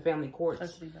court, the family courts.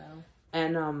 Custody battle.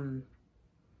 And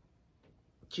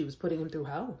she was putting him through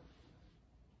hell.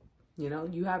 You know,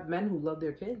 you have men who love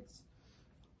their kids.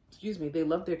 Excuse me, they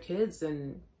love their kids,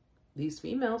 and these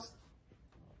females,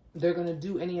 they're going to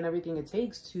do any and everything it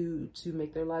takes to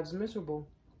make their lives miserable,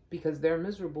 because they're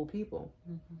miserable people.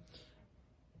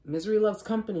 Misery loves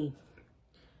company.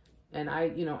 And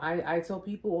I tell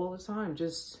people all the time,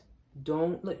 just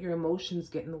don't let your emotions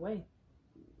get in the way.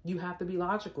 You have to be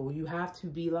logical. You have to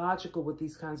be logical with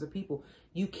these kinds of people.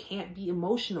 You can't be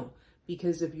emotional,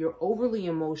 because if you're overly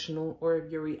emotional or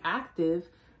if you're reactive,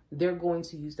 they're going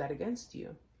to use that against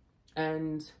you.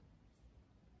 And,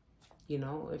 you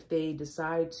know, if they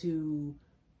decide to,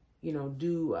 you know,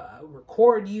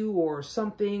 record you or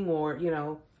something, or, you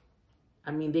know,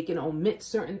 I mean, they can omit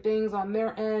certain things on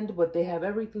their end, but they have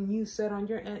everything you said on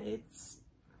your end.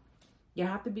 You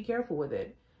have to be careful with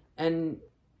it. And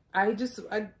I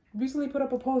recently put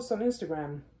up a post on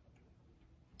Instagram,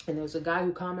 and there's a guy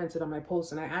who commented on my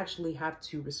post, and I actually have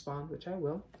to respond, which I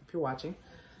will, if you're watching.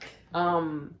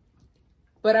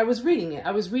 But I was reading it. I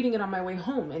was reading it on my way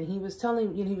home, and he was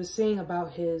telling, you know, he was saying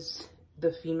about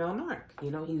the female narc.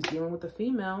 You know, he was dealing with a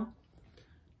female,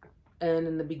 and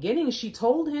in the beginning, she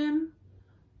told him,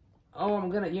 "Oh,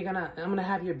 I'm gonna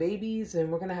have your babies,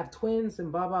 and we're gonna have twins,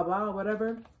 and blah blah blah,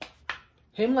 whatever."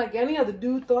 Him, like any other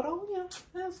dude, thought, "Oh yeah,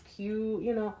 that's cute,"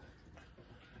 you know.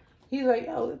 He's like,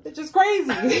 "Yo, it's just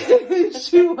crazy."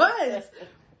 She was.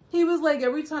 He was like,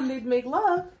 every time they'd make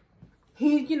love,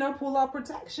 he'd, you know, pull out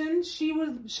protection.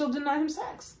 She'll deny him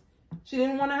sex. She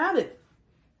didn't want to have it.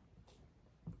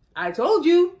 I told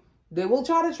you, they will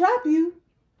try to trap you.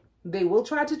 They will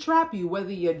try to trap you,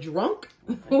 whether you're drunk,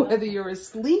 whether you're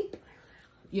asleep.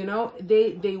 You know,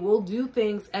 they will do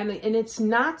things, and it's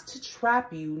not to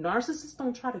trap you. Narcissists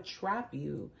don't try to trap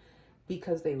you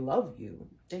because they love you.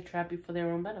 They trap you for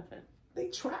their own benefit. They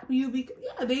trap you because,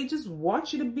 yeah, they just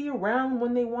want you to be around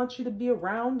when they want you to be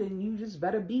around, and you just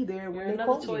better be there when they call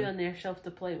you. Another toy on their shelf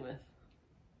to play with.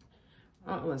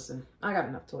 Listen, I got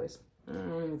enough toys. All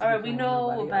right, we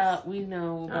know about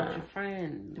your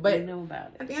friend. But we know about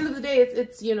it. At the end of the day,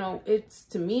 it's you know, it's,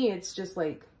 to me, it's just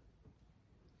like,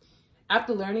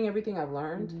 after learning everything I've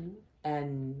learned,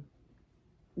 and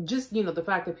just, you know, the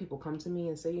fact that people come to me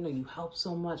and say, you know, you help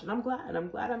so much, and I'm glad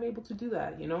I'm able to do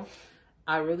that. You know,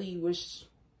 I really wish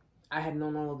I had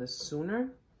known all of this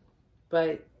sooner,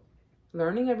 but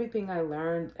learning everything I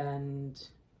learned and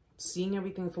seeing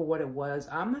everything for what it was,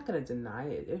 I'm not going to deny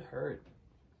it. It hurt.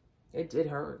 It did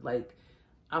hurt. Like,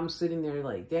 I'm sitting there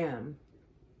like, damn,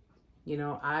 you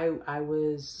know, I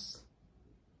was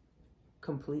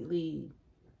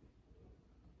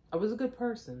I was a good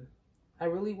person. I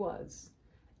really was.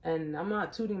 And I'm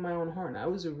not tooting my own horn. I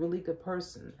was a really good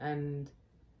person. And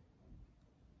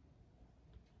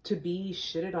to be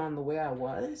shitted on the way I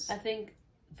was. I think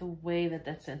the way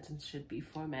that sentence should be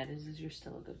formatted is you're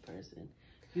still a good person.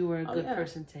 You were a good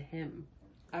person to him.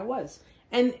 I was.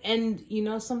 And you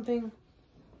know something?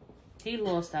 He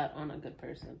lost out on a good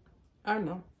person. I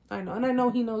know. And I know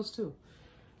he knows too.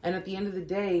 And at the end of the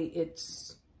day,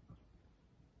 it's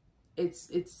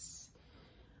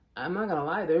I'm not gonna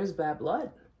lie, there is bad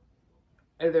blood.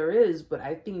 There is, but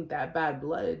I think that bad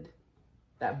blood,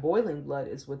 that boiling blood,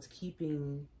 is what's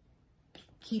keeping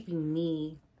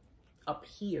me up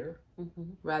here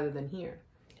rather than here.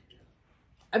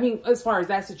 I mean, as far as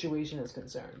that situation is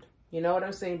concerned, you know what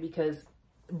I'm saying? Because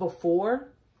before,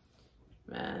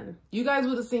 man, you guys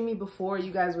would have seen me before.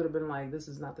 You guys would have been like, this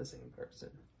is not the same person.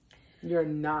 You're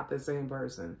not the same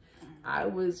person. I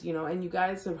was, you know, and you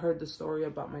guys have heard the story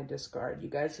about my discard. You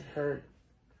guys have heard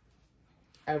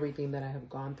everything that I have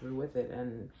gone through with it.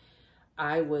 And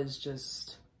I was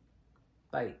just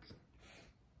like,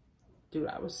 dude,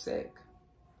 I was sick.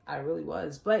 I really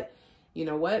was. But you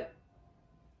know what?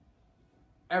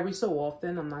 Every so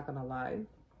often, I'm not going to lie,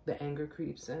 the anger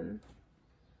creeps in,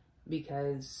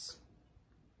 because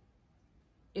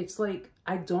it's like,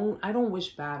 I don't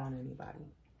wish bad on anybody.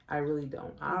 I really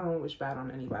don't. I don't wish bad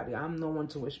on anybody. I'm no one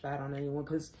to wish bad on anyone,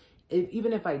 because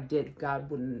even if I did, God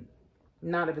wouldn't,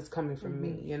 not if it's coming from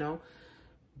me, you know?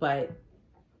 But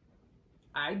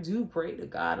I do pray to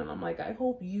God, and I'm like, I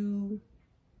hope your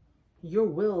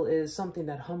will is something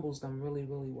that humbles them really,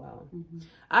 really well.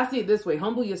 I see it this way: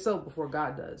 humble yourself before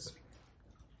God does.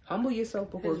 Humble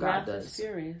yourself before God does. His wrath is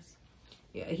furious.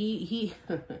 Yeah, he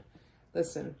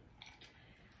listen.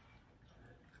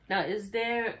 Now,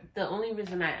 the only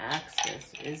reason I ask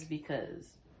this is because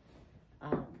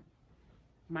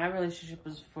my relationship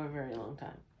was for a very long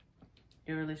time.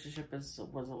 Your relationship was a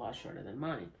lot shorter than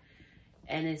mine.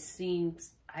 And it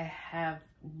seems I have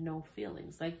no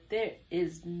feelings. Like, there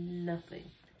is nothing.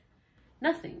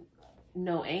 Nothing.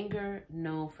 No anger,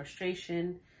 no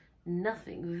frustration,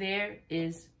 nothing. There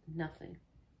is nothing.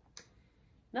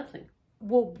 Nothing.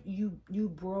 Well, you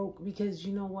broke, because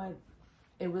you know what?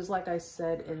 It was like I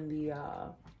said in the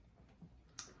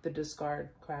discard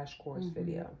crash course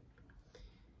video.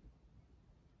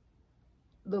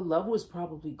 The love was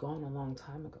probably gone a long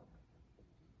time ago.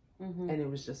 And it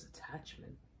was just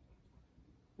attachment.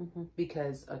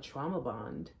 Because a trauma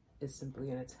bond is simply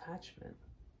an attachment.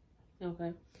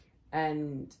 Okay.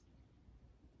 And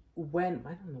when,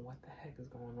 I don't know what the heck is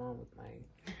going on with my...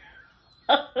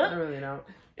 I don't really know.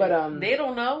 But they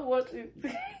don't know what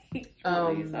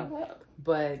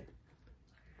but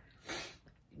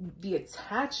the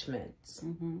attachments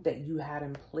that you had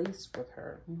in place with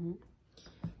her,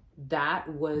 that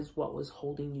was what was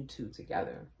holding you two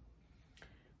together.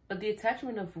 But the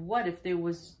attachment of what? If there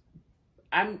was,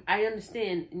 I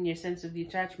understand in your sense of the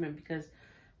attachment, because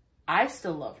I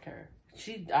still loved her.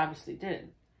 She obviously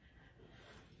didn't.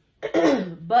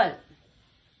 But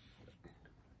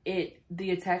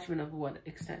the attachment of what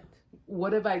extent?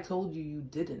 What if I told you you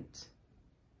didn't?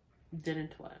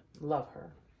 Didn't what? Love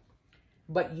her.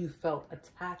 But you felt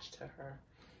attached to her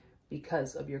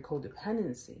because of your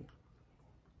codependency.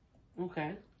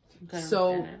 Okay.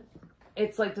 So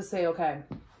it's like to say, okay,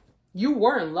 you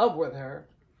were in love with her,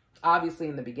 obviously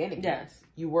in the beginning. Yes.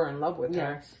 You were in love with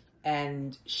her.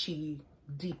 And she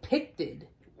depicted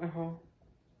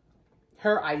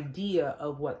her idea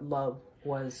of what love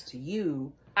was to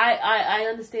you. I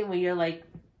understand when you're like,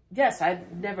 yes, I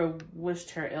never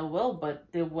wished her ill will, but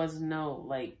there was no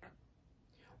like.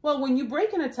 Well, when you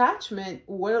break an attachment,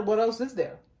 what else is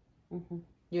there?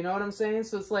 You know what I'm saying?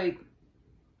 So it's like,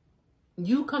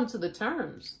 you come to the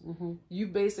terms. You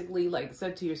basically like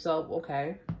said to yourself,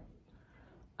 okay,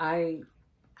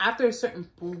 after a certain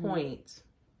point,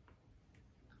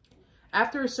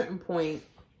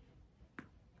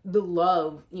 the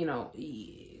love, you know,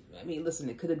 I mean, listen,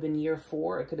 it could have been year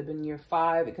 4, it could have been year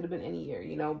 5, it could have been any year,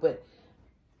 you know, but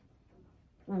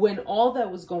when all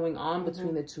that was going on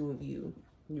between the two of you,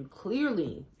 you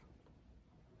clearly,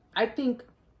 I think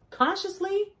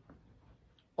consciously,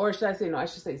 or should I say, no, I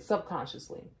should say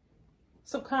subconsciously,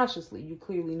 you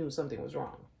clearly knew something was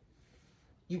wrong.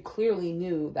 You clearly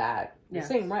knew that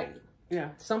this ain't right.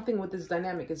 Yeah. Something with this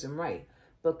dynamic isn't right.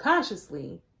 But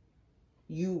consciously,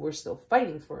 you were still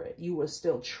fighting for it. You were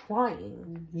still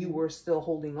trying. You were still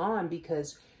holding on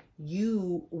because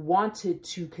you wanted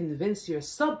to convince your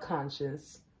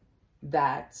subconscious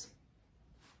that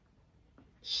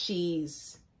she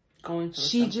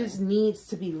just needs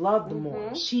to be loved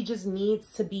more. She just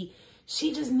needs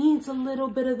a little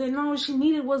bit of it. No, she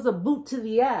needed was a boot to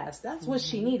the ass. That's what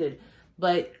she needed.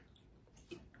 But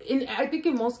I think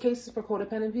in most cases for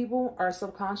codependent people, our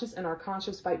subconscious and our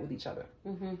conscious fight with each other.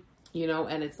 You know,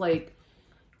 and it's like,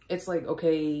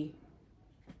 okay,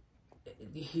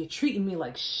 you're treating me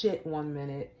like shit one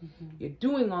minute. You're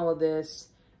doing all of this.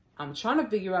 I'm trying to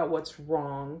figure out what's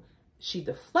wrong. She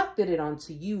deflected it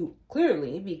onto you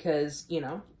clearly because, you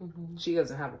know, she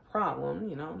doesn't have a problem.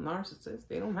 You know, narcissists,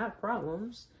 they don't have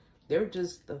problems. They're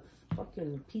just the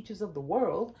fucking peaches of the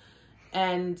world.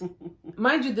 And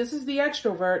mind you, this is the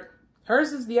extrovert.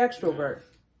 Hers is the extrovert.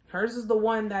 Hers is the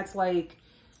one that's like,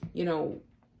 you know,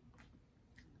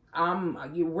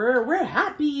 we're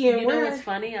happy. And you know what's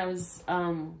funny? I was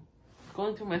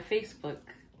going through my Facebook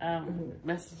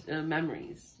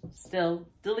memories, still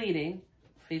deleting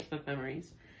Facebook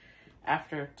memories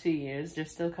after 2 years. They're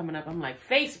still coming up. I'm like,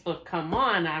 Facebook, come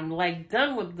on! I'm like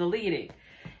done with deleting.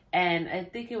 And I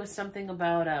think it was something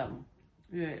about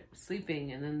we were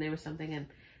sleeping, and then there was something, and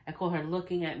I called her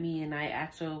looking at me, and I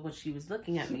asked her what she was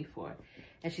looking at me for.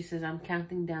 And she says, I'm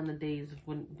counting down the days of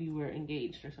when we were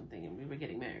engaged or something, and we were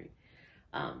getting married.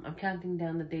 I'm counting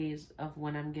down the days of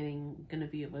when I'm gonna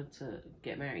be able to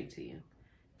get married to you.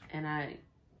 And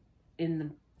in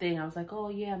the thing, I was like, oh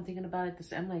yeah, I'm thinking about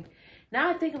it. I'm like, now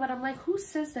I think about it, I'm like, who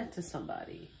says that to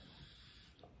somebody?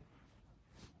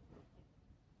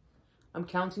 I'm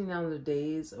counting down the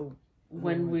days of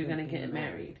when we're gonna get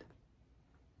married.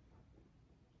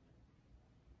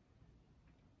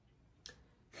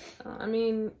 I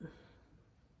mean,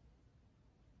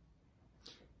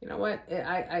 you know what?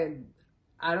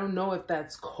 I don't know if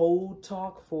that's code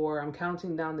talk for I'm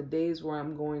counting down the days where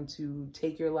I'm going to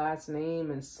take your last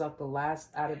name and suck the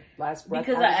last breath.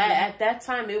 Because at that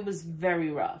time it was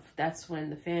very rough. That's when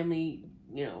the family,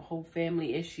 whole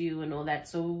family issue and all that.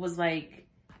 So it was like.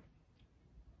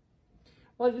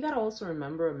 Well, you got to also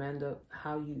remember, Amanda,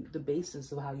 the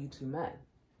basis of how you two met.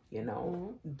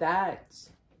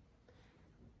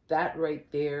 That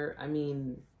right there. I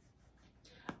mean,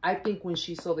 I think when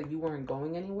she saw that you weren't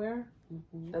going anywhere.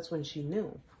 That's when she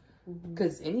knew.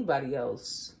 Because anybody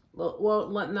else, well,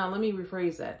 now let me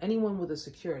rephrase that. Anyone with a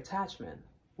secure attachment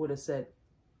would have said,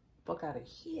 fuck out of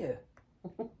here.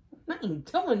 I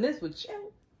ain't doing this with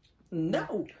you.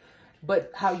 No.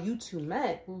 But how you two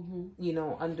met,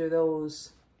 under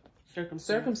those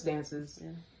circumstances yeah.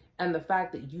 And the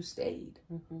fact that you stayed,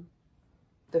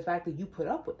 the fact that you put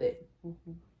up with it. I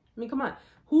mean, come on.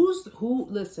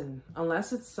 Listen,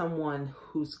 unless it's someone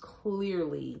who's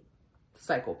clearly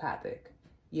psychopathic,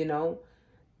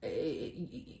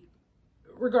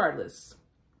 regardless,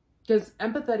 because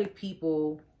empathetic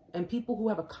people and people who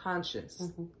have a conscience,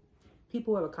 well,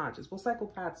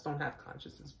 psychopaths don't have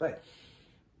consciences, but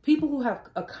people who have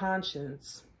a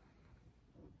conscience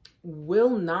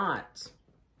will not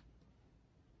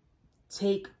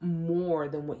take more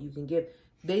than what you can give.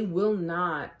 They will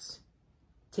not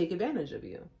take advantage of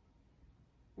you.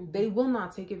 They will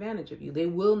not take advantage of you. They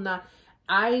will not.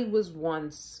 I was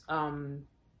once,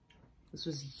 this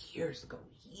was years ago,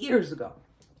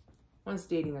 once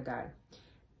dating a guy.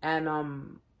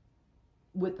 And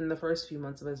within the first few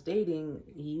months of us dating,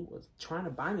 he was trying to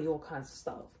buy me all kinds of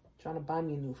stuff. Trying to buy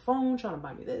me a new phone, trying to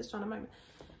buy me this, trying to buy me.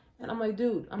 And I'm like,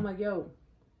 dude, yo,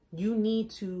 you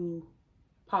need to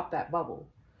pop that bubble.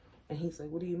 And he's like,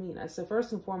 what do you mean? I said,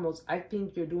 first and foremost, I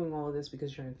think you're doing all of this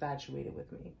because you're infatuated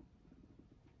with me.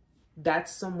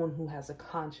 That's someone who has a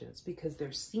conscience because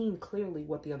they're seeing clearly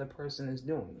what the other person is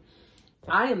doing.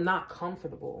 I am not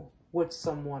comfortable with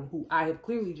someone who I have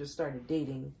clearly just started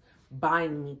dating,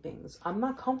 buying me things. I'm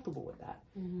not comfortable with that.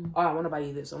 Oh, I want to buy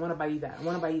you this. I want to buy you that. I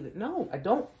want to buy you that. No, I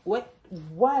don't. What?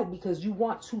 Why? Because you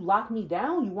want to lock me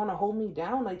down? You want to hold me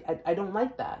down? Like, I don't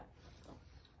like that.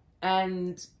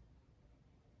 And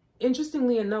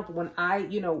interestingly enough, when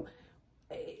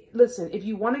listen, if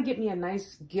you want to get me a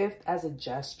nice gift as a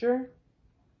gesture,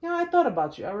 I thought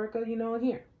about you, Erica,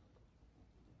 here.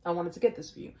 I wanted to get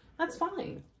this for you. That's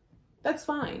fine. That's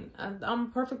fine.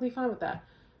 I'm perfectly fine with that.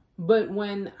 But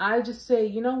when I just say,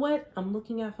 you know what? I'm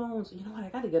looking at phones. You know what? I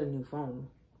got to get a new phone.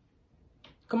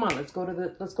 Come on, let's go to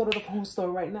the phone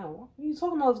store right now. What are you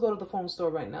talking about? Let's go to the phone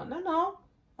store right now. No.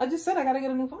 I just said I got to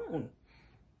get a new phone.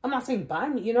 I'm not saying buy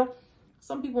me,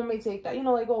 Some people may take that,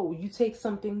 like, oh, you take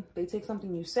something, they take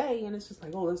something you say, and it's just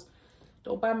like, oh,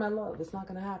 don't buy my love. It's not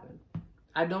gonna happen.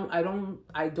 I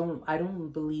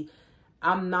don't believe.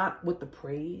 I'm not with the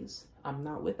praise. I'm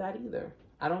not with that either.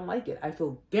 I don't like it. I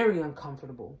feel very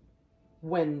uncomfortable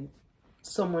when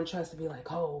someone tries to be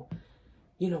like, oh,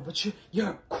 but you're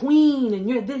a queen and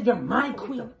you're my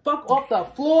queen. Fuck off the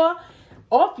floor,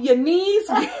 off your knees,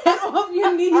 get off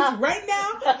your knees right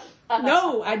now.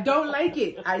 No, I don't like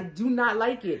it. I do not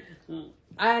like it.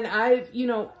 And at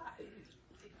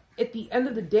the end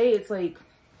of the day, it's like,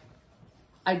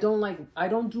 I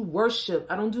don't do worship.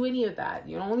 I don't do any of that.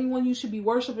 The only one you should be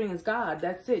worshiping is God.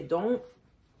 That's it. Don't.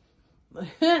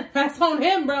 That's on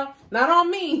him, bro. Not on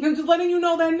me. I'm just letting you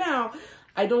know that now.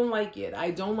 I don't like it.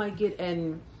 I don't like it.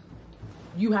 And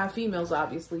you have females,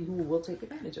 obviously, who will take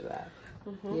advantage of that.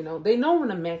 They know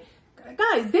when a man,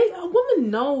 guys, a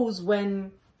woman knows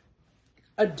when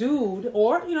a dude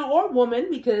or woman,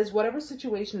 because whatever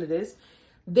situation it is,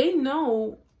 they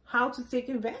know how to take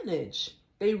advantage.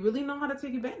 They really know how to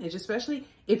take advantage, especially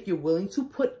if you're willing to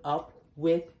put up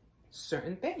with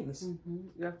certain things.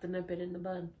 You have to nip it in the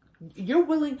bud. You're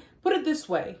willing, put it this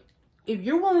way, if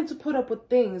you're willing to put up with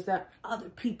things that other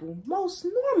people, most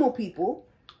normal people,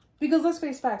 because let's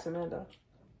face facts, Amanda,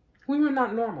 we were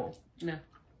not normal. No.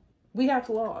 We have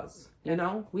flaws,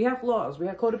 we have flaws. We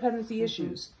have codependency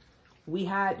issues. We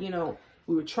had,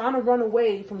 we were trying to run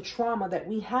away from trauma that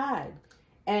we had.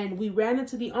 And we ran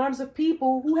into the arms of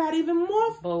people who had even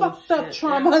more fucked up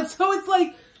trauma. Yeah. So it's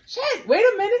like, shit, wait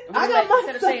a minute. I got my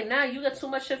stuff. Say, now you got too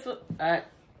much shit for... I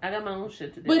got my own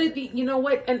shit to do. But you know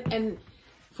what? And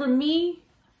for me,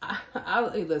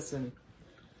 listen.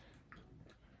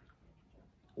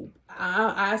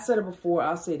 I said it before.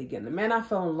 I'll say it again. The man I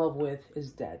fell in love with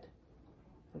is dead.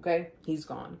 Okay? He's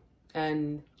gone.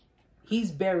 And he's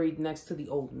buried next to the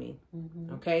old me.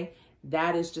 Okay?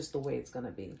 That is just the way it's going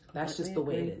to be. That's just the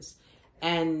way it is.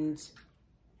 And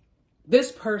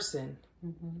this person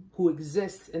who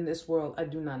exists in this world, I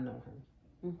do not know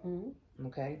him.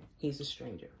 Okay? He's a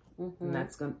stranger. And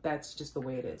that's just the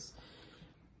way it is.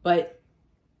 But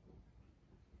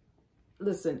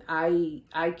listen, I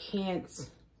can't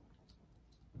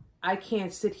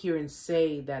sit here and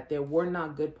say that there were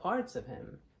not good parts of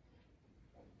him.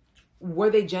 Were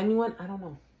they genuine? I don't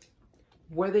know.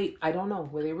 Were they? I don't know.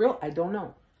 Were they real? I don't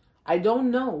know. I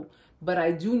don't know. But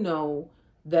I do know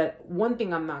that one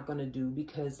thing I'm not going to do,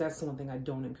 because that's the one thing I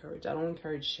don't encourage. I don't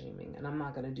encourage shaming, and I'm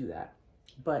not going to do that.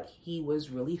 But he was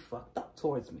really fucked up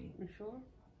towards me. You sure?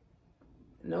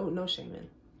 No shaming.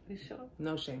 You sure?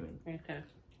 No shaming.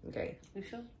 Okay. You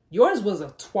sure? Yours was a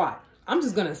twat. I'm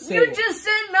just going to say You just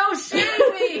said no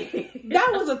shaming.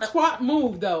 That was a twat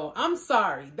move, though. I'm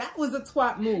sorry. That was a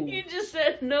twat move. You just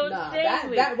said no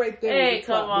shaming. That right there was a twat move. Hey,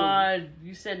 come on.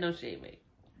 You said no shaming.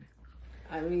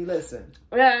 I mean, listen.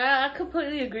 Yeah, I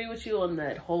completely agree with you on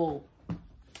that whole,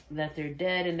 that they're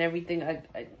dead and everything.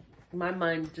 My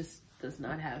mind just does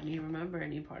not have me remember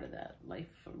any part of that life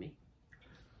for me.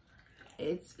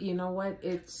 It's, you know what?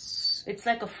 It's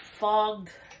like a fogged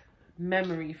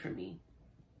memory for me.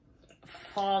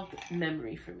 Fogged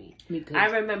memory for me. I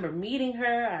remember meeting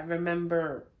her. I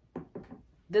remember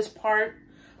this part.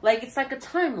 Like, it's like a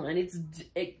timeline. It's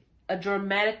a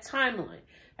dramatic timeline.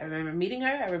 I remember meeting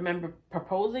her. I remember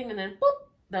proposing, and then boop,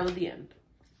 that was the end.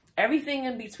 Everything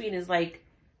in between is like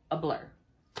a blur.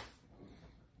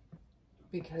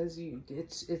 Because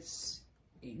it's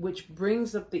which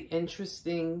brings up the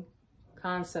interesting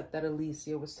concept that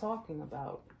Alicia was talking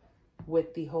about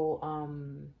with the whole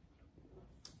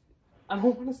I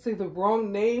don't want to say the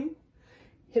wrong name.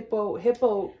 The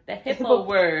hippo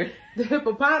word. The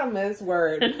hippopotamus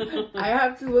word. I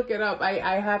have to look it up.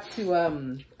 I have to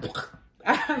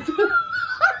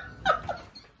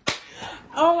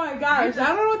oh my gosh. I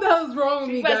don't know what the hell's wrong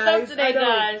with me, guys. Today,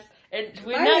 guys. And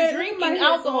we're not drinking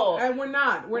alcohol. And we're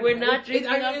not. We're not drinking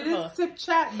alcohol. It is sip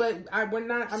chat, but we're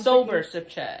not. Sober sip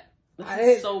chat.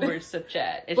 This is sober sip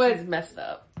chat. It's messed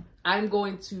up. I'm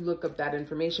going to look up that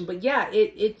information. But yeah,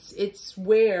 it's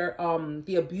where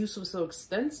the abuse was so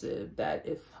extensive that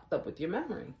it fucked up with your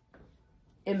memory.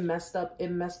 It messed up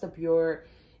your,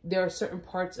 there are certain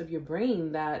parts of your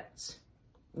brain that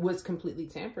was completely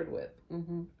tampered with.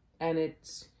 And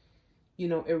it's, you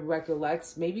know, it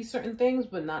recollects maybe certain things,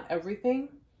 but not everything.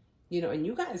 You know, and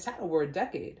you guys had over a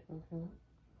decade.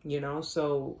 You know,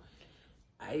 so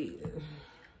I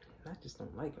just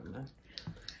don't like him, man.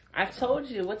 I told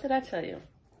you. What did I tell you?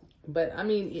 But I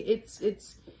mean, it's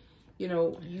you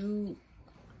know,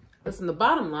 listen, the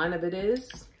bottom line of it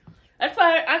is, that's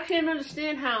why I can't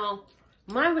understand how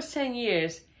mine was 10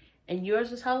 years and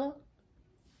yours was how long?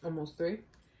 Almost 3.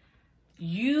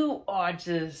 You are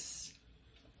just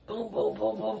boom, boom,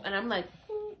 boom, boom, and I'm like,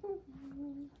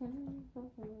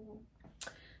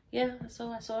 yeah.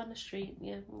 So I saw in the street.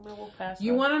 Yeah, I walked past.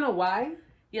 You want to know why?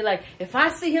 You're like, if I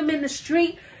see him in the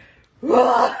street.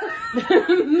 No,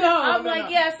 I'm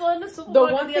like, yeah, I saw in the supermarket.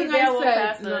 The one thing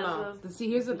I said, no. See,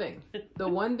 here's the thing. The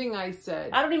one thing I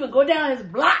said, I don't even go down his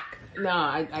block. No,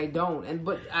 I don't.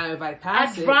 But if I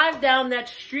pass I drive down that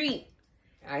street.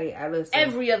 I listen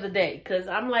every other day because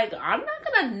I'm like, I'm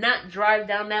not gonna not drive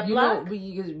down that block.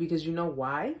 Because you know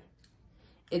why?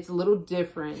 It's a little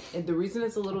different, and the reason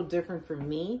it's a little different for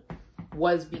me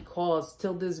was because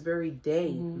till this very day,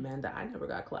 Amanda, I never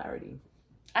got clarity.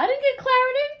 I didn't get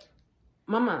clarity.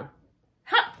 Mama,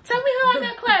 tell me how I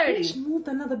got clarity. Bitch moved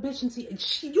another bitch into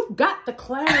you got the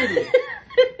clarity.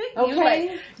 Okay,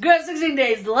 like, girl, 16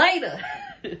 days later.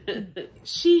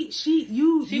 you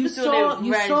saw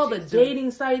the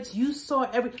dating sites. You saw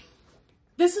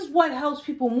This is what helps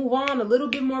people move on a little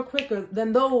bit more quicker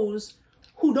than those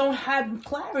who don't have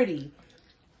clarity.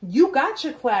 You got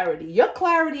your clarity. Your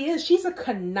clarity is she's a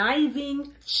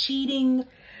conniving, cheating.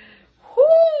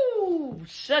 Whoo!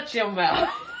 Shut your mouth.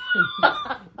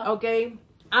 Okay.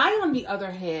 I, on the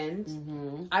other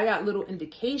hand, I got little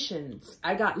indications.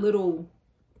 I got little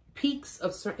peaks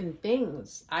of certain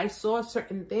things. I saw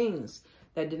certain things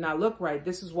that did not look right.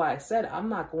 This is why I said I'm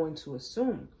not going to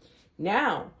assume.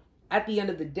 Now, at the end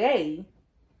of the day,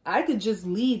 I could just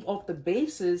leave off the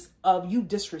basis of you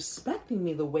disrespecting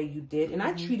me the way you did. And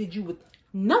I treated you with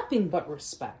nothing but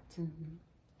respect.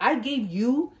 I gave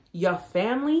you, your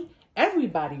family,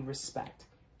 everybody respect.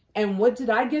 And what did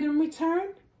I get in return?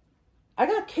 I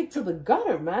got kicked to the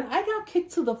gutter, man. I got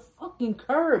kicked to the fucking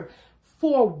curb.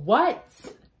 For what?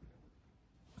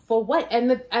 For what?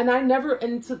 And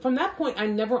from that point, I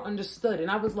never understood. And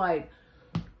I was like,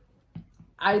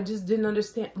 I just didn't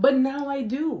understand. But now I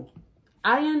do.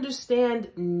 I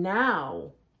understand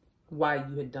now why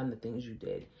you had done the things you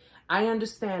did. I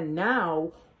understand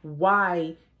now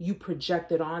why you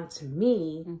projected onto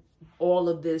me all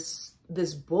of this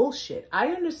bullshit. I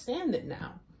understand it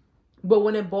now. But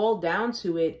when it boiled down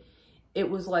to it, it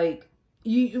was like,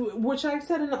 which I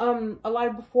said in a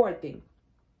live before, I think.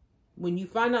 When you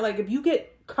find out, like, if you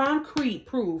get concrete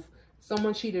proof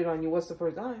someone cheated on you, what's the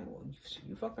first time? Well,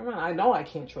 you fucked around. I know I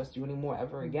can't trust you anymore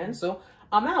ever again. So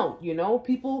I'm out, you know?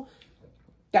 People,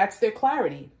 that's their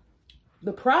clarity.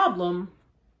 The problem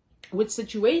with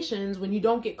situations when you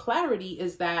don't get clarity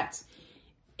is that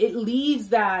it leaves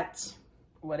that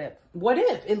what if?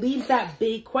 It leaves that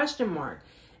big question mark.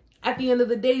 At the end of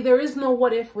the day, there is no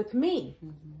what if with me.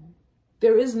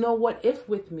 There is no what if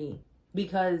with me,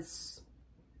 because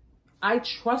I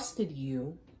trusted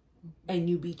you and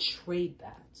you betrayed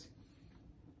that.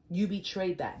 You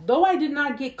betrayed that. Though I did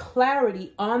not get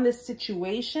clarity on this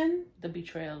situation, the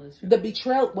betrayal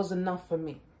was enough for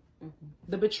me.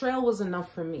 The betrayal was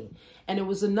enough for me. And it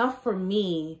was enough for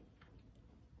me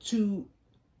to,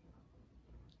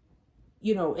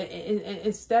 you know,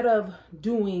 instead of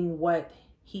doing what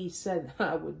he said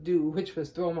I would do, which was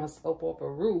throw myself off a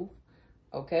roof,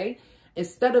 okay?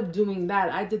 Instead of doing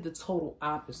that, I did the total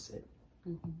opposite.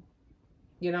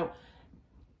 You know,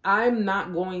 I'm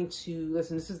not going to,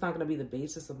 listen, this is not going to be the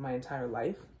basis of my entire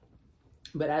life.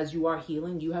 But as you are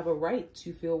healing, you have a right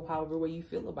to feel however way you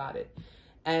feel about it.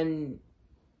 And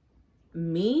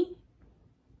me,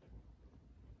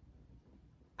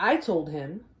 I told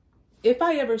him, if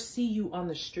I ever see you on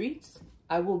the streets,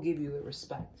 I will give you the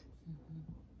respect.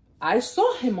 I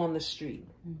saw him on the street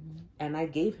and I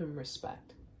gave him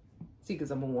respect. See,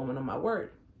 because I'm a woman of my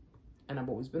word. And I've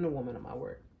always been a woman of my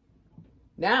word.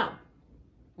 Now,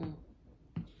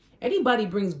 anybody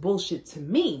brings bullshit to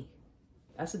me,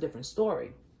 that's a different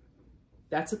story.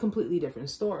 That's a completely different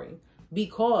story.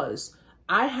 Because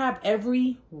I have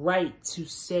every right to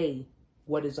say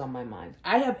what is on my mind.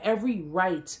 I have every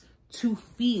right to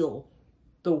feel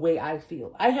the way I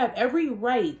feel. I have every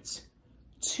right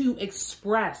to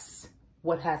express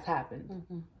what has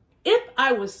happened. If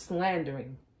I was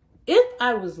slandering, if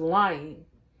I was lying,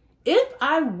 if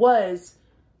I was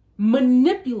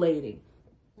manipulating,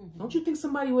 don't you think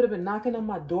somebody would have been knocking on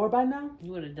my door by now?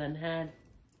 You would have had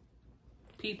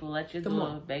people at your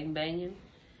door banging.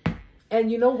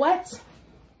 And you know what?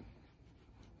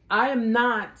 I am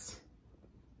not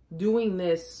doing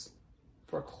this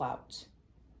for clout.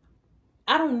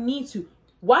 I don't need to.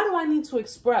 Why do I need to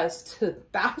express to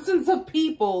thousands of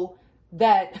people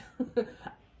that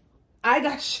I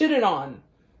got shitted on?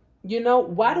 You know,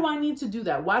 why do I need to do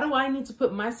that? Why do I need to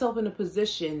put myself in a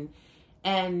position,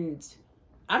 and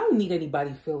I don't need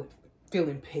anybody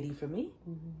feeling pity for me.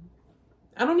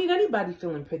 I don't need anybody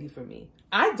feeling pity for me.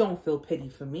 I don't feel pity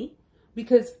for me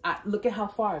because look at how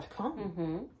far I've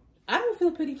come. I don't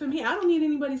feel pity for me. I don't need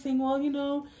anybody saying, well, you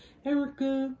know,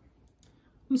 Erica,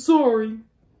 I'm sorry.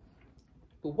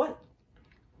 For what?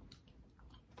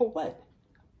 For what?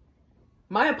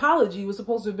 My apology was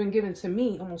supposed to have been given to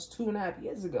me almost 2.5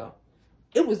 years ago.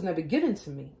 It was never given to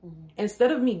me.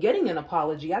 Instead of me getting an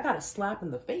apology, I got a slap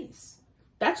in the face.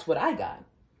 That's what I got.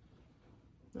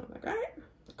 I'm like, all right,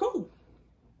 cool.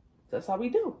 That's how we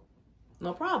do.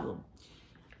 No problem.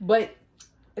 But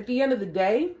at the end of the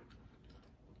day,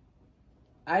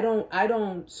 I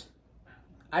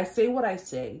say what I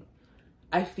say.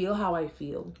 I feel how I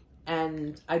feel.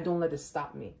 And I don't let it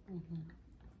stop me.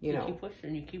 You know, keep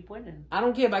pushing, you keep winning. I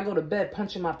don't care if I go to bed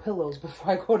punching my pillows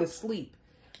before I go to sleep.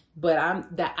 But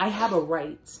I have a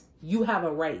right. You have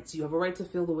a right. You have a right to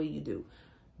feel the way you do.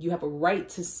 You have a right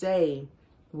to say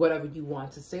whatever you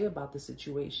want to say about the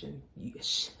situation.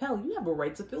 Hell, you have a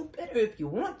right to feel bitter if you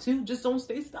want to. Just don't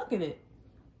stay stuck in it.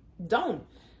 Don't.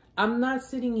 I'm not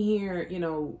sitting here, you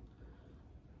know,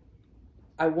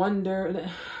 I wonder.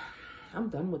 I'm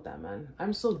done with that, man.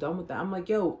 I'm so done with that. I'm like,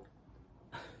 yo,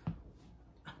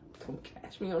 don't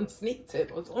catch me on a sneak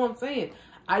tip. That's all I'm saying.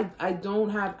 I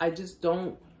just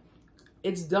don't.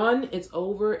 It's done. It's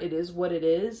over. It is what it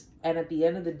is. And at the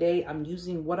end of the day, I'm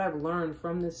using what I've learned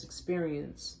from this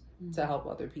experience to help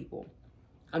other people.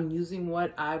 I'm using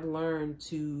what I've learned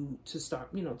to start,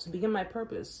 you know, to begin my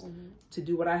purpose, to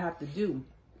do what I have to do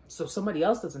so somebody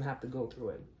else doesn't have to go through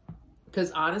it.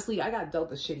 Because honestly, I got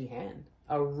dealt a shitty hand,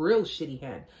 a real shitty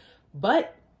hand.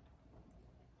 But,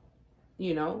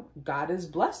 you know, God has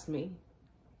blessed me.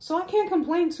 So I can't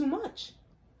complain too much.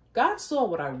 God saw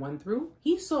what I went through.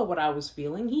 He saw what I was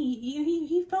feeling.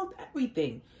 He felt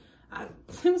everything.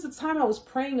 There was a time I was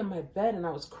praying in my bed and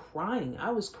I was crying.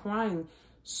 I was crying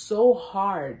so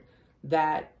hard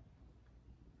that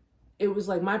it was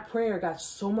like my prayer got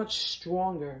so much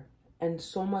stronger and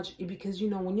so much, because, you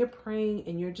know, when you're praying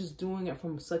and you're just doing it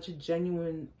from such a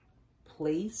genuine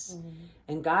place,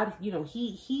 and God, you know,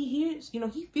 he hears, you know,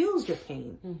 he feels your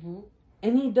pain,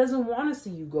 and he doesn't want to see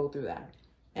you go through that.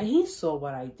 And he saw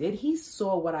what I did. He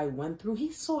saw what I went through.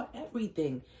 He saw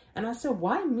everything. And I said,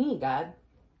 why me, God?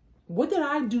 What did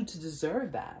I do to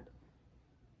deserve that?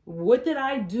 What did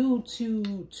I do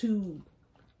to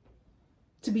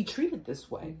be treated this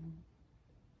way?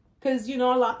 Because, you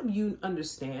know, a lot of you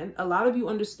understand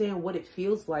what it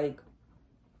feels like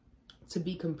to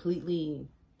be completely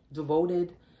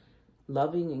devoted,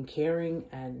 loving, and caring.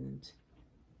 And,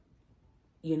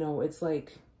 you know, it's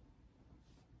like,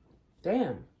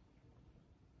 damn,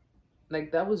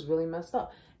 like, that was really messed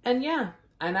up. And yeah,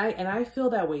 and I feel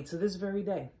that way to this very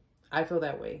day. I feel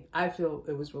that way. I feel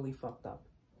it was really fucked up.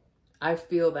 I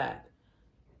feel that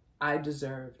I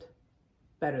deserved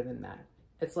better than that.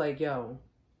 It's like, yo,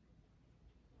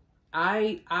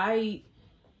 like I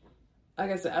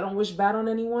said, I don't wish bad on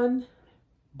anyone,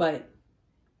 but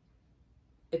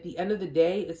at the end of the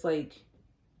day, it's like,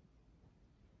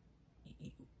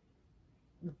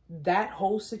 that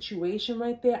whole situation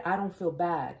right there, I don't feel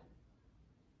bad.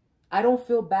 I don't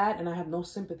feel bad, and I have no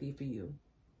sympathy for you.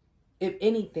 If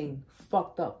anything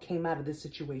fucked up came out of this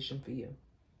situation for you,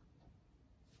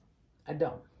 I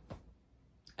don't.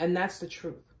 And that's the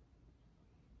truth.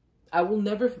 I will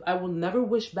never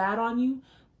wish bad on you,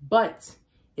 but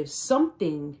if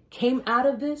something came out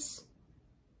of this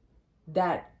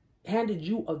that handed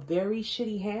you a very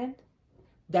shitty hand,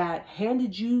 that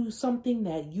handed you something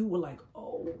that you were like,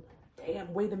 oh,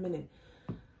 damn, wait a minute,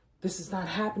 this is not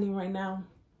happening right now,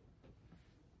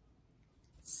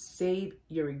 save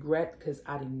your regret, because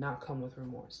I did not come with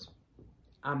remorse.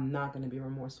 I'm not going to be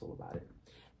remorseful about it.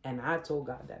 And I told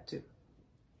God that too.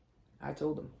 I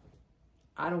told him,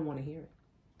 I don't want to hear it.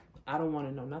 I don't want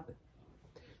to know nothing.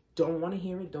 Don't want to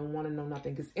hear it. Don't want to know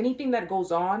nothing. Because anything that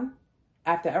goes on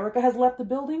after Erica has left the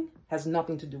building has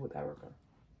nothing to do with Erica.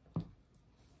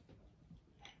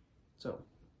 So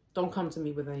don't come to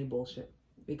me with any bullshit,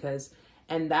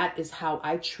 and that is how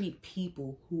I treat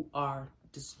people who are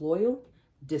disloyal,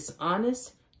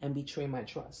 dishonest, and betray my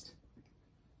trust.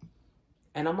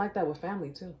 And I'm like that with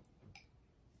family too.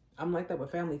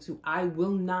 I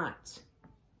will not.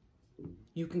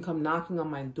 You can come knocking on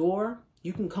my door.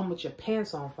 You can come with your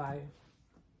pants on fire.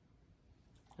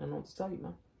 I don't know what to tell you,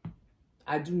 man.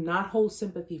 I do not hold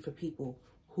sympathy for people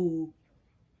who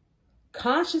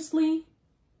consciously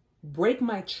break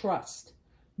my trust,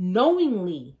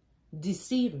 knowingly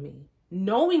deceive me,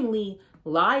 knowingly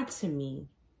lie to me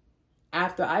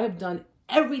after I have done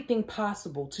everything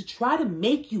possible to try to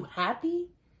make you happy,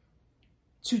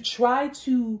 to try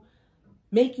to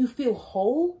make you feel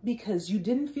whole because you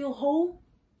didn't feel whole.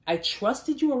 I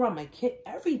trusted you around my kid,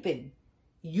 everything.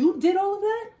 You did all of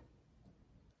that?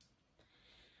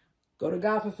 Go to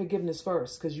God for forgiveness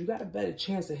first, because you got a better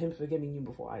chance of him forgiving you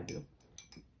before I do.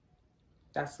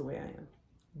 That's the way I am.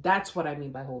 That's what I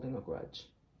mean by holding a grudge.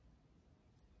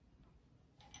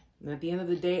 And at the end of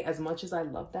the day, as much as I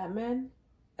love that man,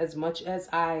 as much as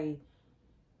I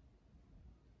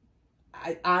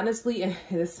honestly, and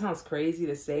this sounds crazy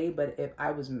to say, but if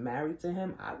I was married to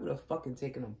him, I would have fucking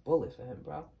taken a bullet for him,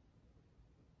 bro.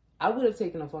 I would have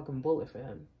taken a fucking bullet for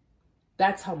him.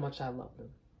 That's how much I love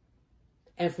him.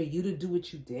 And for you to do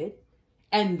what you did,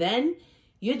 and then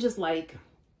you're just like,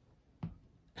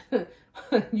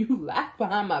 you laugh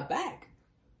behind my back.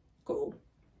 Cool.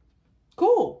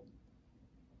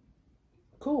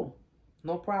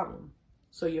 No problem.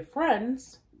 So your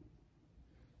friends,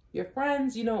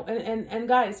 you know, and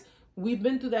guys, we've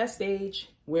been through that stage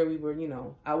where we were, you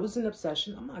know, I was in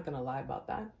obsession. I'm not going to lie about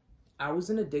that. I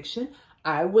was in addiction.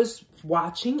 I was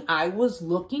watching. I was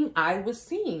looking. I was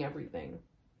seeing everything.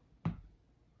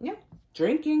 Yeah.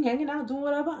 Drinking, hanging out, doing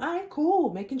whatever. All right,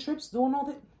 cool. Making trips, doing all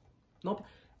that. Nope.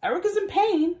 Erica's in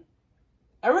pain.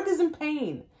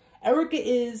 Erica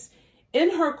is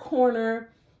in her corner,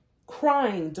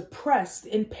 crying, depressed,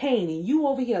 in pain. And you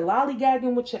over here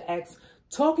lollygagging with your ex,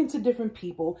 talking to different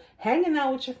people, hanging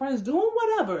out with your friends, doing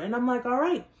whatever. And I'm like, all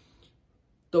right,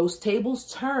 those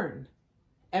tables turn.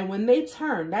 And when they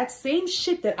turn, that same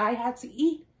shit that I had to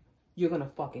eat, you're going to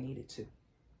fucking eat it too.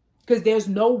 Because there's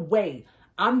no way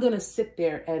I'm going to sit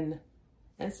there and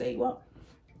say, well,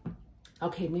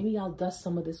 okay, maybe I'll dust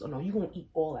some of this. Or no, you're going to eat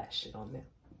all that shit on there.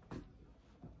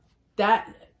 That,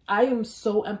 I am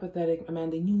so empathetic,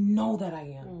 Amanda. You know that I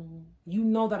am. Mm-hmm. You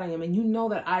know that I am. And you know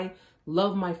that I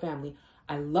love my family.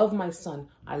 I love my son.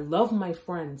 I love my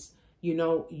friends. You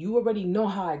know, you already know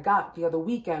how I got the other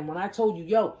weekend when I told you,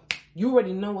 yo, you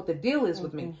already know what the deal is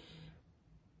with me.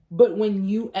 But when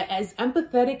you, as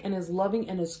empathetic and as loving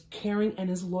and as caring and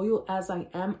as loyal as I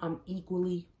am, I'm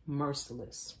equally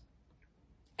merciless.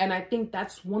 And I think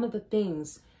that's one of the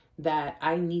things that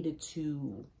I needed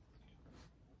to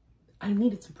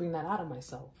bring that out of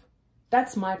myself.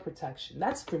 That's my protection.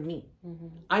 That's for me. Mm-hmm.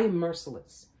 I am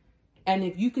merciless. And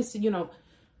if you could see,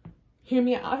 hear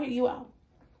me out, I'll hear you out.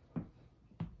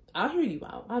 I'll hear you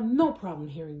out. I have no problem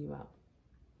hearing you out.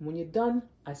 When you're done,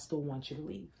 I still want you to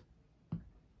leave.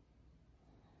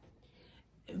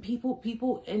 And people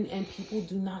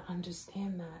do not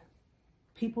understand that.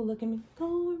 People look at me,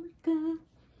 oh my God,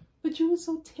 but you were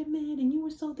so timid and you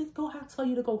were so this. Go, I'll tell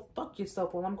you to go fuck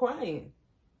yourself while I'm crying.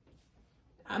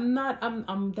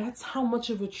 That's how much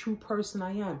of a true person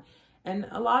I am. And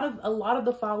a lot of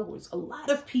the followers, a lot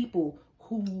of people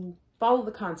who follow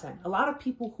the content, a lot of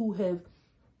people who have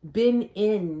been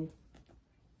in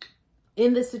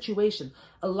this situation,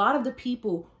 a lot of the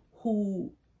people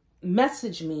who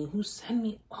message me, who send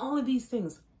me all of these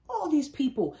things, all these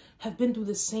people have been through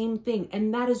the same thing.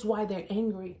 And that is why they're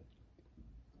angry.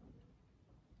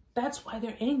 That's why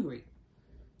they're angry.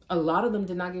 A lot of them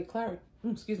did not get clarity.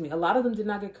 A lot of them did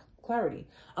not get clarity.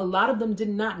 A lot of them did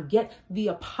not get the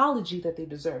apology that they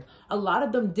deserve. A lot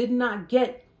of them did not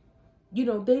get,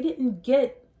 they didn't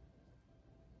get,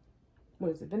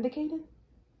 vindicated?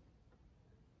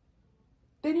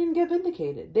 They didn't get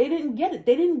vindicated. They didn't get it.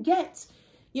 They didn't get,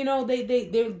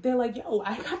 they're like, yo,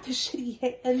 I got this shitty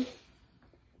hit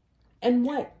and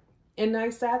what? And I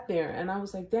sat there and I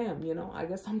was like, damn, I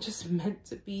guess I'm just meant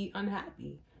to be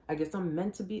unhappy. I guess I'm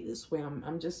meant to be this way.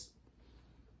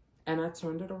 And I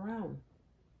turned it around.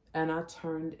 And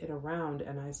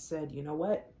I said, you know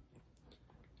what?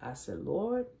 I said,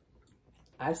 Lord,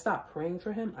 I stopped praying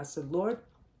for him. I said, Lord,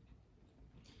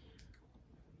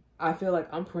 I feel like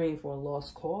I'm praying for a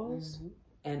lost cause,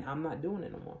 and I'm not doing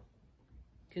it no more.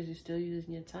 Because you're still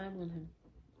using your time on him.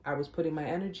 I was putting my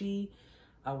energy.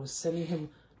 I was sending him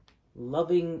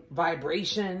loving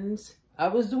vibrations. I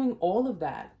was doing all of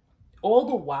that. All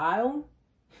the while,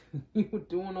 you were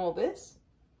doing all this.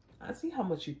 I see how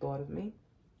much you thought of me.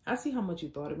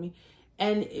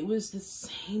 And it was the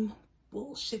same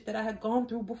bullshit that I had gone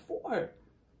through before.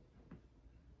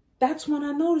 That's when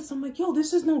I noticed. I'm like, yo,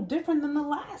 this is no different than the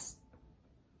last.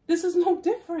 This is no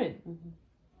different.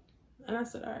 And I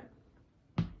said, all right.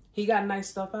 He got nice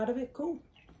stuff out of it. Cool.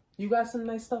 You got some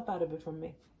nice stuff out of it from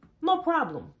me. No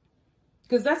problem.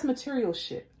 Because that's material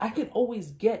shit. I can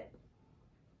always get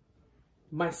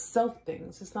myself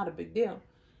things. It's not a big deal.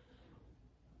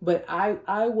 But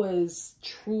I was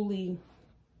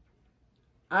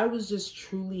just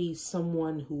truly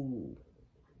someone who,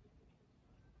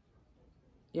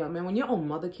 man, when your own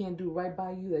mother can't do right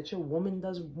by you, that your woman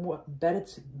does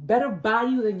better by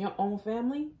you than your own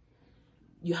family,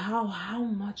 how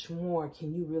much more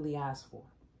can you really ask for?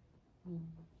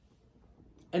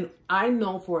 And I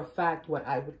know for a fact what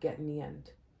I would get in the end.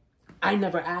 I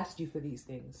never asked you for these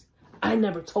things. I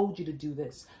never told you to do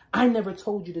this. I never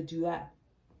told you to do that.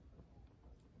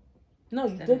 No,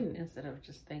 you didn't. Instead of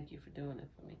just thank you for doing it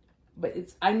for me. But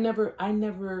I never,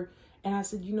 and I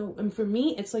said, and for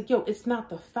me, it's like, yo, it's not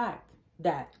the fact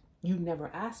that you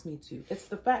never asked me to. It's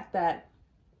the fact that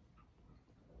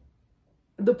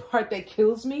the part that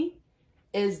kills me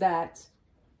is that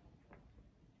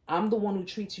I'm the one who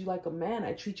treats you like a man.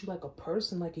 I treat you like a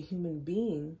person, like a human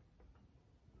being.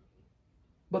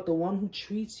 But the one who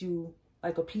treats you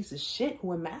like a piece of shit,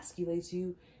 who emasculates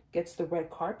you, gets the red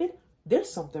carpet. There's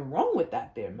something wrong with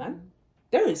that there, man.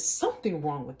 There is something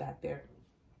wrong with that there.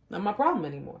 Not my problem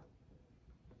anymore.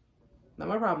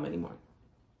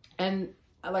 And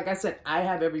like I said, I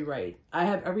have every right. I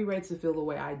have every right to feel the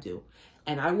way I do.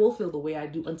 And I will feel the way I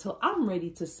do until I'm ready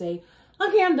to say,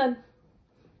 okay, I'm done.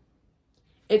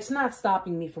 It's not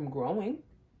stopping me from growing.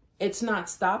 It's not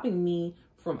stopping me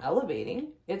from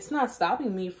elevating. It's not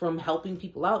stopping me from helping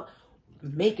people out,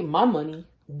 making my money,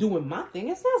 doing my thing.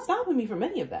 It's not stopping me from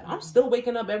any of that. I'm still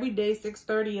waking up every day,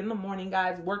 6:30 in the morning,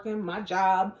 guys, working my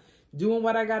job, doing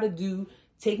what I got to do,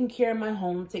 taking care of my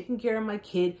home, taking care of my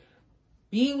kid,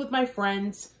 being with my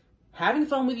friends, having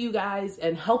fun with you guys,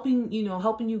 and helping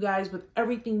you guys with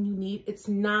everything you need. It's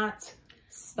not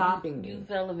stopping me.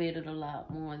 You've elevated a lot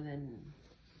more than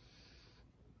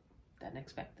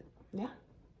expected. Yeah.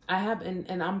 I have,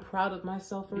 and I'm proud of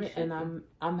myself for it, and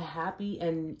I'm happy,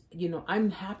 and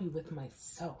I'm happy with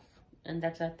myself. And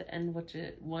that's at the end what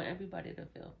you want everybody to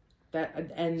feel.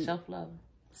 That and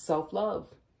self-love.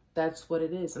 That's what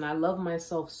it is. And I love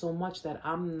myself so much that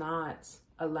I'm not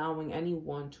allowing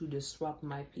anyone to disrupt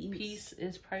my peace. Peace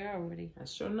is priority. That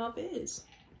sure enough is.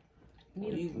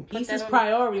 Peace is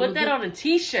priority. Put that on a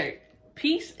t-shirt.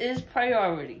 Peace is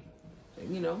priority.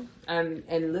 You know, and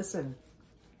listen,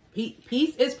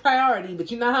 peace is priority, but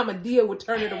you know how Medea would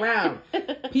turn it around.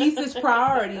 Peace is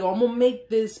priority, or I'm going to make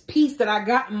this peace that I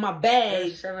got in my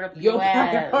bag your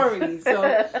priority.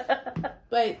 So,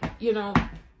 but, you know,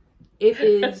 it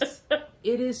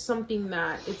is something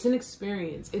that, it's an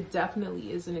experience. It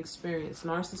definitely is an experience.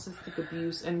 Narcissistic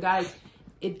abuse. And guys,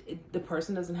 the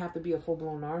person doesn't have to be a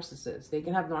full-blown narcissist. They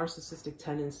can have narcissistic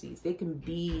tendencies. They can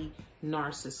be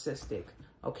narcissistic.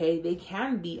 Okay? They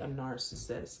can be a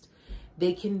narcissist.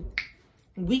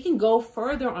 We can go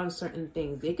further on certain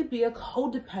things. They could be a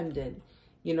codependent.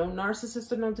 You know,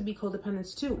 narcissists are known to be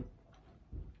codependents too.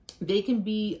 They can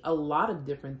be a lot of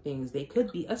different things. They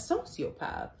could be a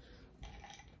sociopath.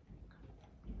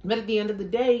 But at the end of the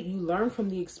day, you learn from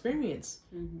the experience.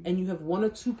 And you have one or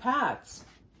two paths.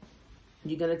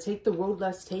 You're going to take the road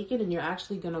less taken, and you're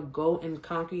actually going to go and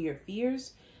conquer your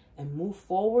fears and move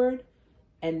forward.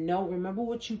 And know, remember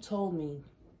what you told me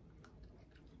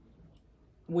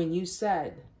when you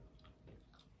said,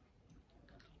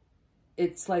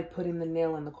 it's like putting the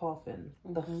nail in the coffin,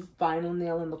 the final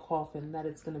nail in the coffin, that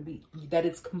it's going to be, that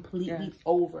it's completely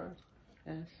over.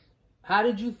 Yes. How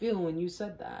did you feel when you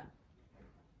said that?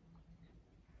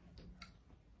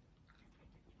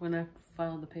 When I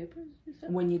filed the papers, you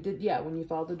said? When you did, yeah, when you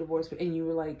filed the divorce, and you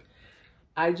were like,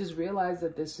 I just realized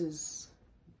that this is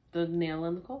the nail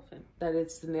in the coffin. That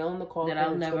it's the nail in the coffin. That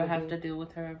I'll never have to deal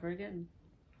with her ever again.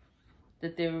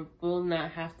 That there will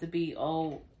not have to be,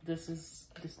 oh, this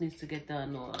needs to get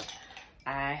done, or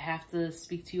I have to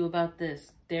speak to you about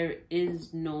this. There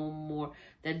is no more.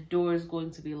 That door is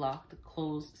going to be locked,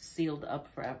 closed, sealed up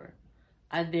forever.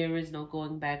 There is no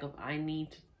going back of, I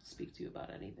need to speak to you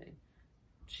about anything.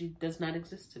 She does not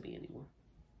exist to me anymore.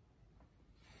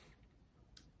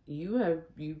 You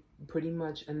pretty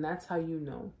much, and that's how you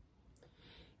know.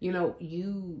 You know,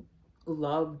 you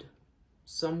loved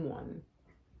someone.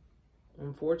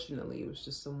 Unfortunately, it was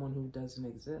just someone who doesn't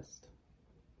exist.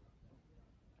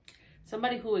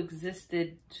 Somebody who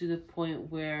existed to the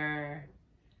point where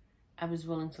I was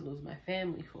willing to lose my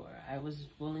family for. I was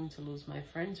willing to lose my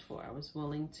friends for. I was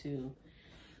willing to...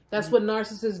 That's what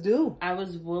narcissists do. I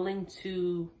was willing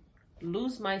to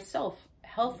lose myself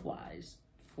health-wise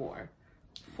for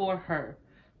her,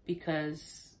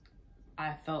 because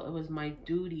I felt it was my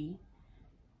duty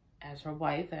as her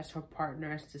wife, as her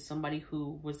partner, as to somebody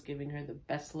who was giving her the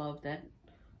best love that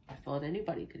I felt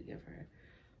anybody could give her,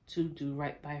 to do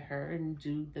right by her and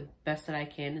do the best that I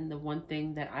can. And the one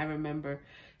thing that I remember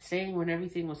saying when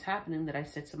everything was happening that I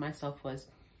said to myself was,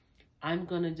 I'm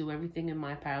going to do everything in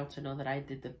my power to know that I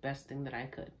did the best thing that I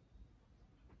could.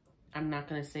 I'm not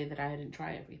going to say that I didn't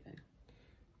try everything.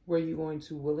 Were you going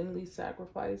to willingly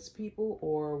sacrifice people,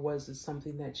 or was it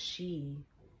something that she,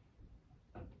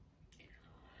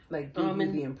 like, gave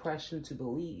you the impression to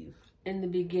believe? In the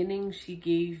beginning, she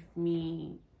gave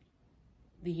me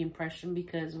the impression,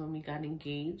 because when we got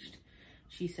engaged,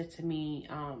 she said to me,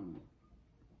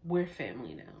 we're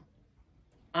family now.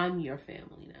 I'm your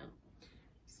family now.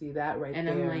 See, that right there. And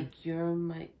I'm like, you're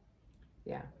my...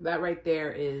 Yeah, that right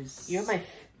there is... You're my...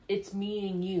 It's me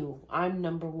and you. I'm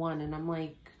number one. And I'm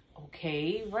like,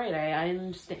 okay, right, I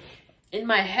understand. In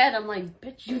my head, I'm like,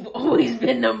 bitch, you've always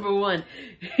been number one.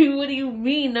 What do you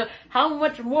mean? How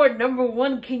much more number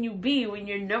one can you be when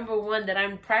you're number one, that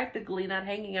I'm practically not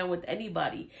hanging out with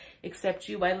anybody except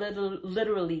you? I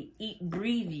literally eat,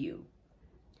 breathe you.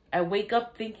 I wake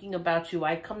up thinking about you.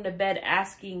 I come to bed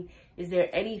asking, is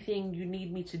there anything you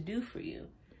need me to do for you?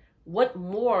 What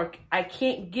more? I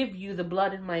can't give you the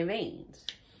blood in my veins.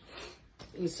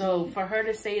 So for her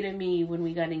to say to me when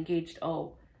we got engaged,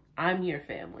 oh, I'm your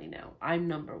family now. I'm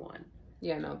number one.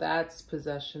 Yeah, no, that's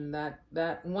possession.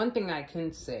 That one thing I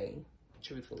can say,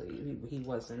 truthfully, he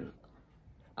wasn't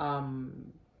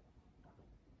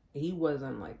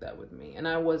like that with me. And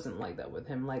I wasn't like that with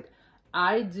him. Like,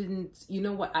 I didn't, you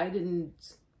know what? I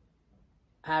didn't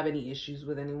have any issues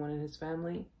with anyone in his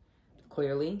family,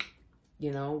 clearly.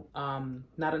 You know,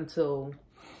 not until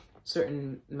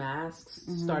certain masks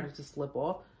started to slip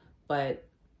off. But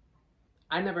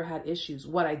I never had issues.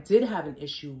 What I did have an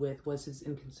issue with was his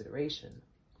inconsideration.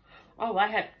 Oh, I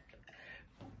had,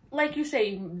 like you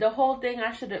say, the whole thing.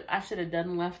 I should have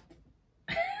done left.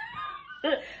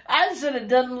 I should have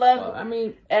done left. Well, I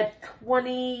mean, at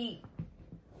 25.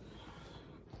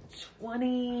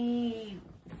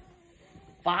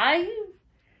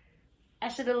 I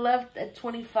should have left at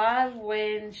 25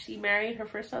 when she married her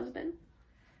first husband.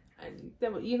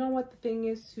 You know what the thing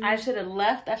is, too? I should have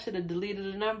left. I should have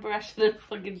deleted the number. I should have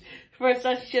fucking First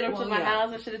I shit up to my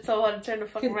house. I should have told her to turn the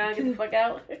fuck around, get the fuck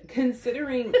out.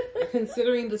 Considering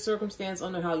the circumstance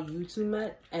under how you two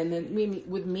met, and then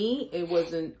with me, it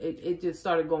wasn't. It just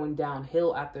started going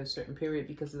downhill after a certain period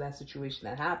because of that situation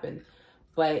that happened.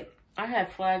 But I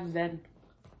had flags then.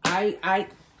 I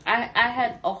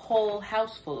had a whole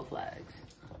house full of flags.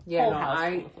 Yeah,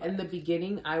 no, in the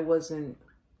beginning, I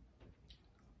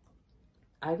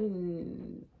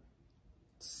didn't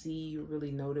see, really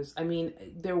notice. I mean,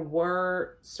 there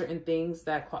were certain things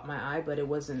that caught my eye, but it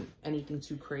wasn't anything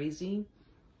too crazy.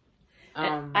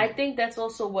 I think that's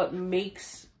also what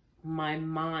makes my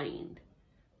mind,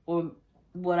 or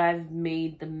what I've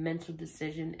made the mental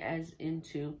decision as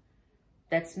into,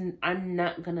 I'm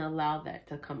not going to allow that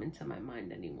to come into my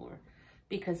mind anymore.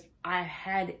 Because I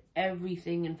had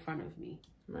everything in front of me.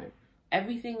 Right.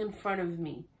 Everything in front of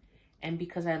me. And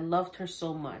because I loved her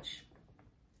so much,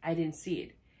 I didn't see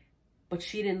it. But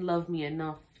she didn't love me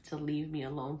enough to leave me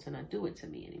alone, to not do it to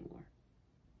me anymore.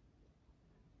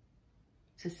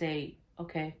 To say,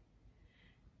 okay,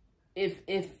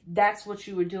 if that's what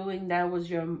you were doing, that was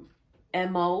your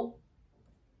MO,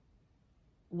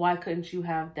 why couldn't you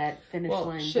have that finish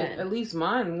line then? At least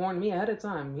mine warned me ahead of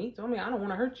time. He told me, I don't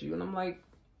want to hurt you. And I'm like,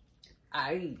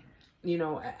 I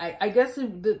guess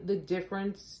the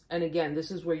difference, and again,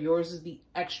 this is where yours is the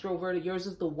extroverted. Yours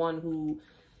is the one who,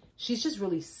 she's just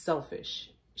really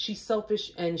selfish. She's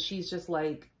selfish, and she's just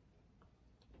like,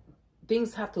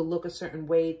 things have to look a certain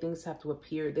way. Things have to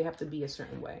appear. They have to be a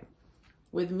certain way.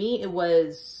 With me, it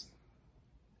was,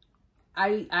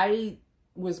 I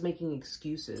was making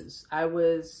excuses. I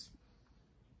was,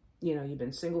 you've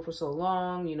been single for so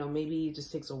long, maybe it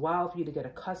just takes a while for you to get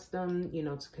accustomed,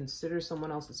 to consider someone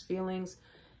else's feelings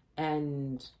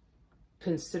and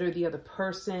consider the other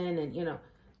person and,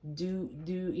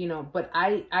 but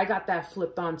I got that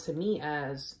flipped on to me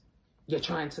as, you're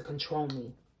trying to control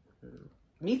me.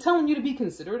 Me telling you to be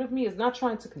considerate of me is not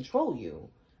trying to control you.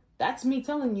 That's me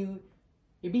telling you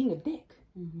you're being a dick.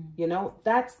 Mm-hmm.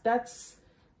 That's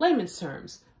layman's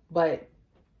terms. But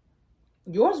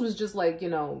yours was just like,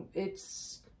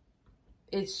 it's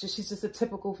just, she's just a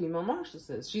typical female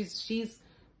narcissist. She's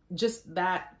just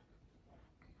that,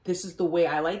 this is the way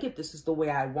I like it. This is the way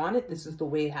I want it. This is the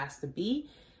way it has to be,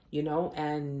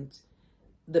 and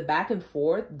the back and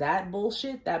forth, that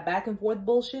back and forth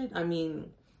bullshit. I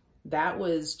mean, that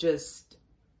was just,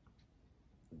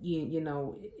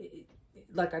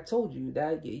 like I told you,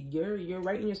 that you're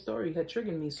writing your story had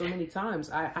triggered me so many times.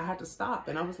 I had to stop,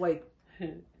 and I was like,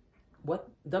 what?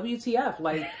 WTF?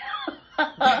 Like,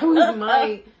 that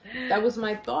was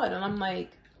my thought. And I'm like,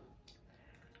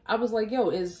 I was like,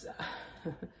 yo,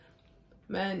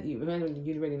 man, you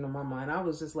already know my mind. I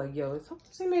was just like, yo,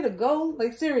 is he made a go?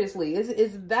 Like, seriously,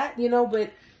 is that,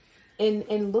 but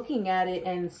in looking at it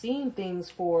and seeing things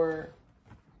for,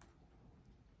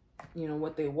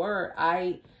 what they were,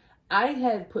 I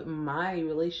had put my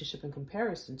relationship in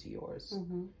comparison to yours.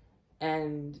 Mm-hmm.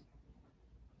 And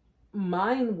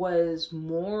mine was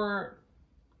more,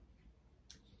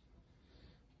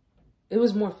 it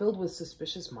was more filled with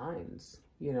suspicious minds.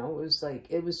 It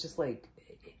was just like,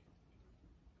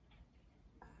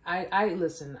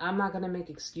 listen, I'm not going to make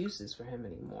excuses for him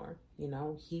anymore.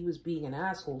 He was being an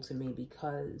asshole to me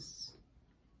because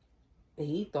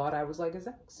he thought I was like his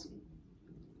ex.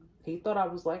 He thought I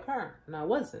was like her, and I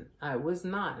wasn't. I was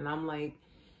not. And I'm like,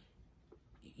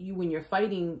 when you're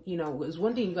fighting, it's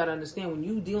one thing you got to understand. When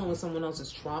you're dealing with someone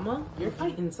else's trauma, you're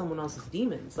fighting someone else's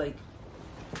demons. Like,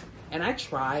 and I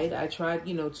tried,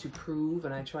 to prove,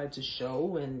 and I tried to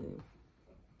show, and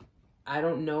I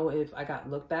don't know if I got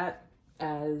looked at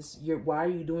as, why are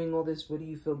you doing all this? What do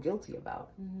you feel guilty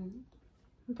about? Mm-hmm.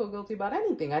 I don't feel guilty about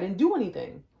anything. I didn't do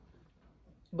anything.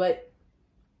 But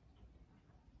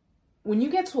when you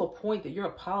get to a point that you're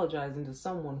apologizing to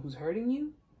someone who's hurting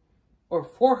you or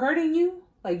for hurting you,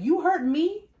 like, you hurt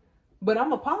me, but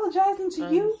I'm apologizing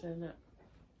to you.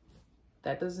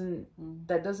 That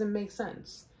doesn't make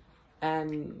sense.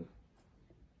 And,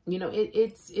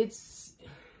 it's,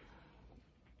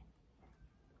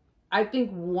 I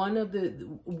think one of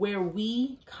where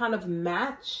we kind of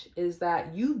match is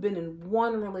that you've been in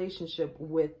one relationship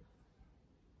with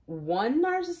one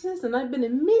narcissist, and I've been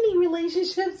in many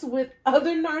relationships with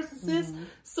other narcissists. Mm-hmm.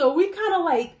 So we kind of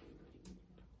like,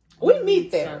 we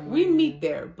meet there,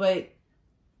 but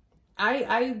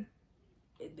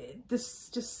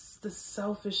just the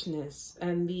selfishness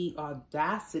and the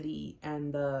audacity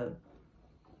and the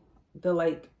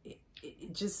like,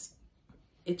 it just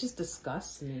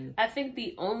disgusts me. I think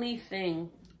the only thing,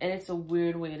 and it's a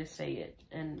weird way to say it,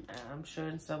 and I'm sure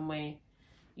in some way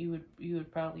you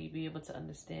would probably be able to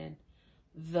understand.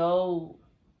 though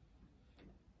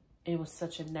it was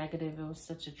such a negative, it was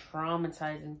such a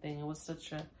traumatizing thing, it was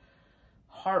such a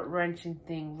heart-wrenching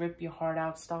thing, rip your heart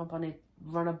out, stomp on it,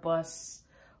 run a bus,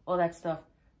 all that stuff.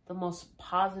 The most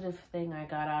positive thing I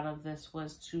got out of this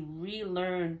was to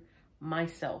relearn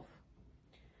myself,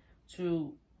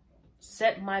 to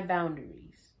set my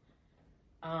boundaries,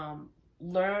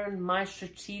 learn my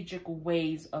strategic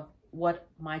ways of what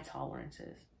my tolerance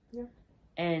is. Yeah.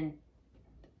 And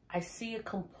I see a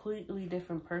completely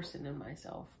different person in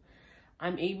myself.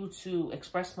 I'm able to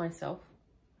express myself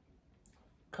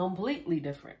completely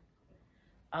different.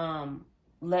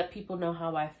 Let people know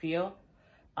how I feel.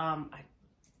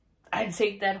 I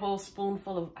take that whole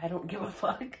spoonful of I don't give a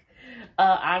fuck.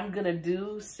 I'm gonna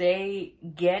do, say,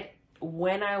 get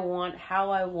when I want,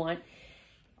 how I want.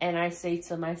 And I say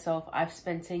to myself, I've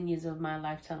spent 10 years of my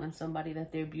life telling somebody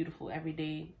that they're beautiful every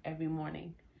day, every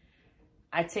morning.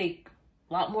 I take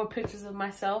a lot more pictures of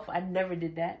myself. I never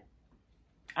did that.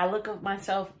 I look at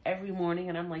myself every morning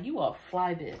and I'm like, you are a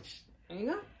fly bitch. There you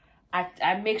go.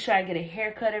 I make sure I get a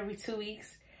haircut every 2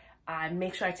 weeks. I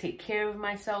make sure I take care of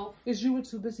myself. Because you were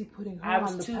too busy putting her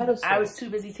on the pedestal. I was too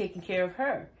busy taking care of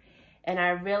her. And I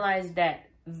realized that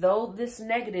though this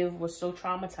negative was so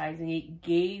traumatizing, it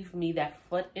gave me that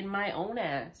foot in my own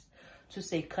ass to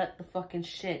say, cut the fucking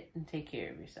shit and take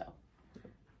care of yourself.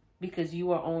 Because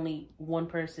you are only one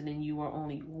person and you are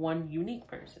only one unique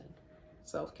person.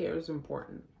 Self-care is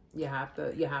important. You have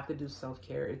to do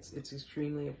self-care. It's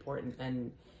extremely important.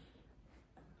 And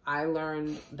I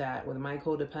learned that with my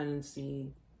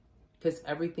codependency, because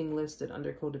everything listed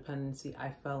under codependency,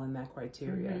 I fell in that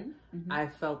criteria. Mm-hmm, mm-hmm. I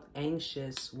felt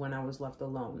anxious when I was left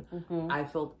alone. Mm-hmm. I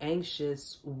felt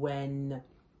anxious when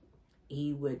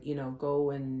he would,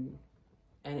 go and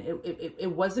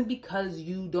it wasn't because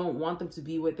you don't want them to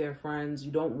be with their friends.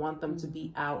 You don't want them to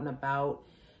be out and about.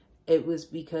 It was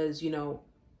because,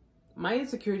 my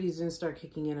insecurities didn't start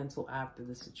kicking in until after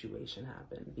the situation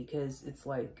happened, because it's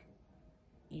like,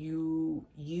 you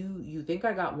think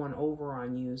I got one over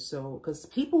on you. So, because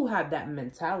people have that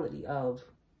mentality of,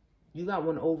 you got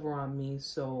one over on me,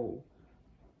 so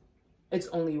it's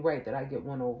only right that I get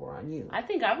one over on you. I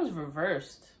think I was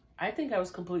reversed. I think I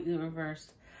was completely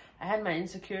reversed. I had my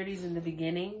insecurities in the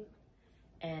beginning,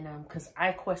 and because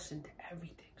I questioned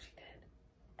everything she did.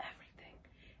 Everything.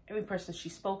 Every person she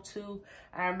spoke to.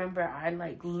 I remember I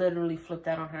literally flipped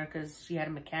out on her because she had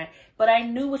a mechanic. But I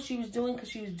knew what she was doing because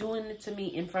she was doing it to me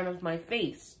in front of my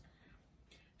face.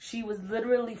 She was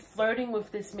literally flirting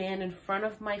with this man in front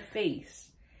of my face.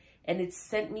 And it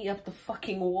sent me up the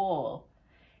fucking wall.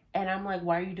 And I'm like,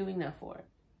 why are you doing that for?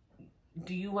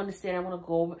 Do you understand? I want to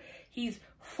go over. He's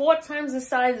 4 times the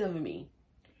size of me.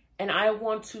 And I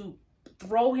want to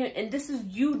throw him. And this is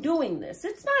you doing this.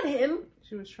 It's not him.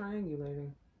 She was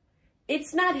triangulating.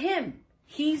 It's not him.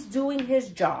 He's doing his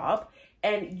job.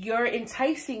 And you're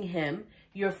enticing him.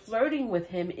 You're flirting with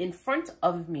him in front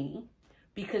of me.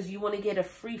 Because you want to get a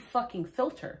free fucking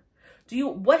filter.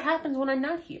 What happens when I'm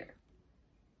not here?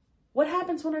 What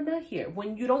happens when I'm not here?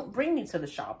 When you don't bring me to the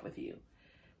shop with you?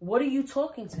 What are you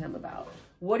talking to him about?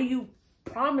 What are you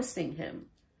promising him?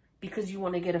 Because you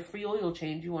want to get a free oil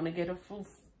change. You want to get a full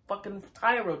fucking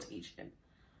tire rotation.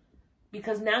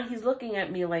 Because now he's looking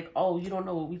at me like, oh, you don't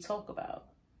know what we talk about.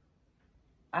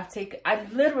 I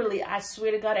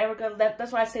swear to God, Erica,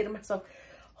 that's why I say to myself,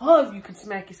 oh, if you could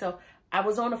smack yourself. I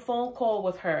was on a phone call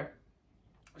with her.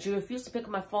 She refused to pick up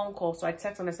my phone call. So I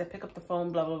texted her and I said, pick up the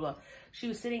phone, blah, blah, blah. She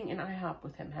was sitting in IHOP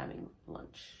with him having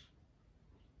lunch.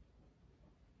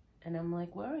 And I'm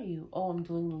like, where are you? Oh, I'm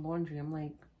doing the laundry. I'm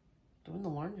like, doing the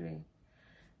laundry?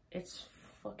 It's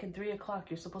fucking 3 o'clock.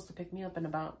 You're supposed to pick me up in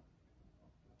about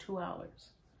 2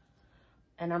 hours.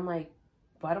 And I'm like,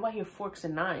 why do I hear forks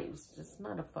and knives? It's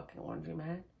not a fucking laundry,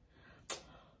 man.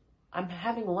 I'm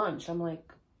having lunch. I'm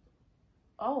like,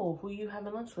 oh, who you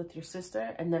having lunch with? Your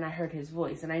sister? And then I heard his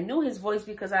voice. And I knew his voice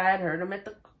because I had heard him at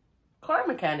the car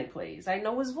mechanic place. I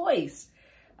know his voice.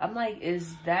 I'm like,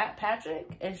 is that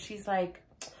Patrick? And she's like,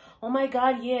 oh my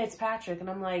God, yeah, it's Patrick. And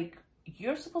I'm like,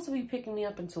 you're supposed to be picking me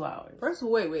up in 2 hours. First of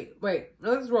all, wait.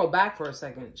 Let's roll back for a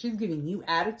second. She's giving you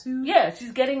attitude? Yeah,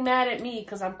 she's getting mad at me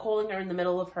because I'm calling her in the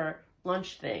middle of her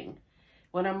lunch thing.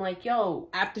 When I'm like, yo.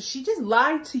 After she just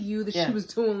lied to you that she was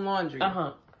doing laundry.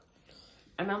 Uh-huh.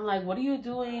 And I'm like, what are you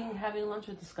doing having lunch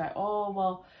with this guy? Oh,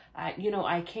 well,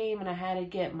 I came and I had to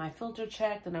get my filter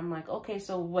checked. And I'm like, okay,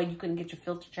 so what, you couldn't get your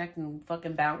filter checked and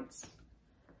fucking bounce?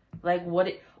 Like,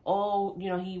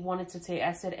 he wanted to take,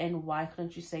 I said, and why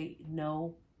couldn't you say,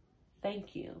 no,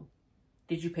 thank you?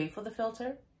 Did you pay for the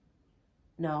filter?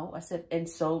 No. I said, and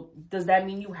so does that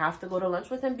mean you have to go to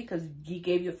lunch with him because he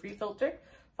gave you a free filter?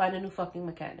 find a new fucking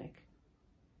mechanic.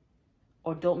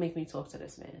 Or don't make me talk to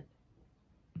this man.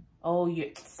 Oh,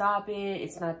 stop it.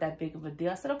 It's not that big of a deal.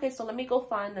 I said, okay, so let me go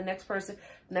find the next person,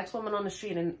 next woman on the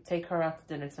street and take her out to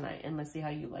dinner tonight. And let's see how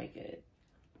you like it.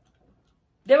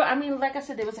 Like I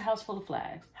said, there was a house full of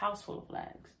flags.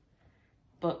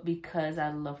 But because I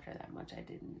loved her that much, I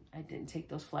didn't take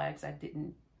those flags. I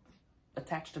didn't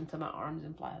attach them to my arms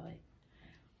and fly away.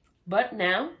 But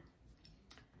now,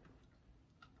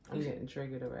 I'm getting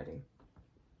triggered already.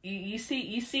 You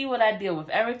see what I deal with.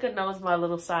 Erica knows my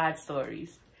little side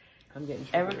stories. I'm getting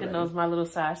triggered Erica already. knows my little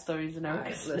side stories, and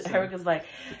Right, Erica's like,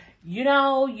 and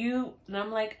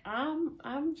I'm like,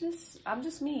 I'm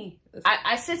just me.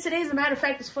 I said today, as a matter of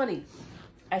fact, it's funny.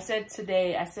 I said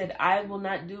I will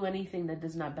not do anything that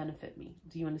does not benefit me.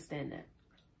 Do you understand that?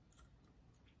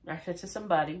 I said to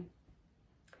somebody,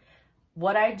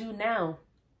 what I do now,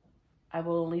 I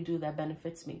will only do that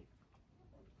benefits me.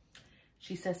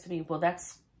 She says to me, well,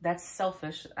 that's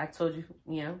selfish. I told you,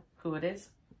 who it is.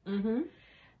 Mm-hmm.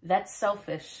 That's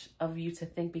selfish of you to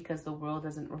think because the world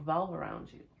doesn't revolve around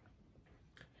you.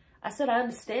 I said, I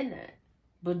understand that.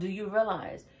 But do you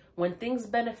realize when things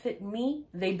benefit me,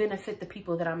 they benefit the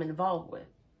people that I'm involved with.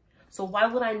 So why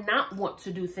would I not want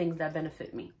to do things that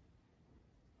benefit me?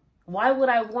 Why would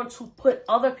I want to put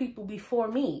other people before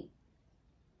me?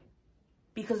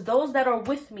 Because those that are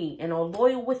with me and are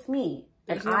loyal with me,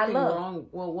 there's and I love. Wrong.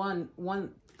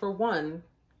 Well,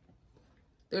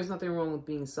 there's nothing wrong with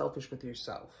being selfish with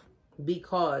yourself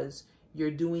because you're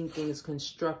doing things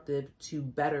constructive to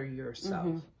better yourself.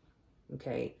 Mm-hmm.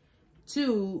 Okay.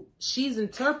 2, she's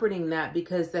interpreting that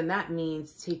because then that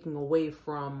means taking away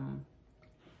from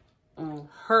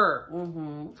her,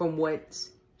 from what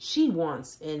she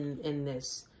wants in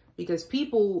this. Because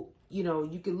people,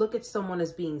 you can look at someone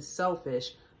as being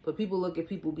selfish, but people look at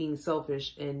people being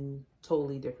selfish in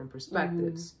totally different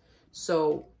perspectives.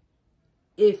 So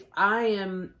if I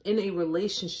am in a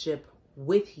relationship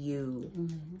with you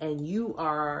and you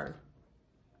are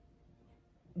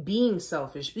being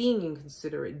selfish, being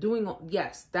inconsiderate,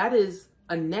 yes, that is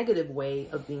a negative way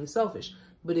of being selfish.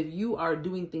 But if you are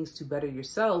doing things to better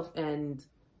yourself, and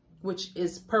which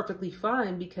is perfectly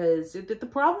fine, because the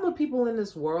problem with people in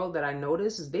this world that I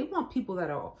notice is they want people that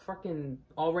are fucking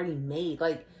already made.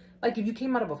 Like if you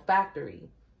came out of a factory,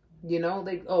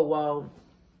 like, oh, well,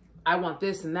 I want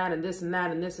this and that and this and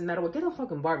that and this and that. Well, get a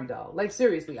fucking Barbie doll. Like,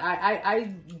 seriously,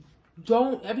 I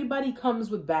don't, everybody comes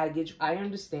with baggage. I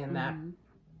understand that.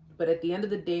 But at the end of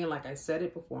the day, and like I said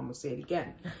it before, I'm going to say it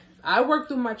again. I worked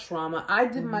through my trauma. I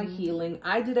did my healing.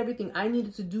 I did everything I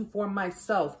needed to do for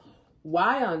myself.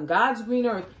 Why on God's green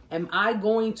earth am I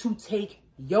going to take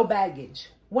your baggage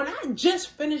when I just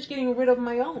finished getting rid of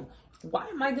my own? Why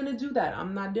am I going to do that?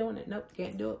 I'm not doing it. Nope,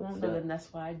 can't do it. Won't do it. Then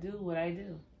that's why I do what I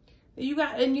do.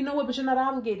 And you know what? But you're not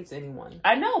obligated to anyone.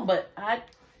 I know, but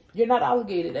you're not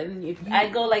obligated. And if I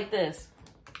go like this,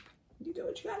 you do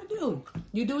what you gotta do.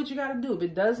 You do what you gotta do. If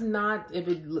it does not, if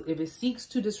it seeks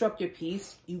to disrupt your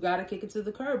peace, you gotta kick it to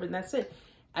the curb, and that's it.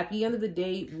 At the end of the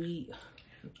day,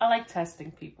 I like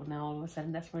testing people now. All of a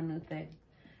sudden, that's my new thing.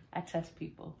 I test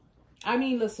people. I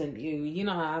mean, listen, you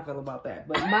know how I feel about that.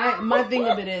 But my thing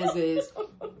of it is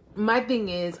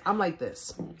I'm like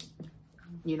this.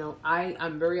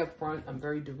 I'm very upfront. I'm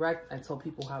very direct. I tell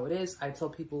people how it is. I tell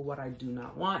people what I do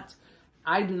not want.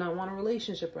 I do not want a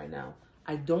relationship right now.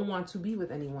 I don't want to be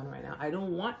with anyone right now. I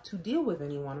don't want to deal with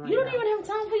anyone right now. You don't even have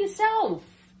time for yourself.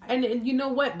 And you know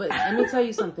what? But let me tell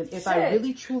you something. If I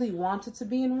really truly wanted to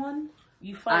be in one,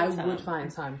 I would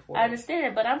find time for it. I understand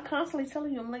it, but I'm constantly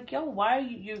telling you, I'm like, yo, why are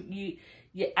you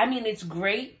I mean, it's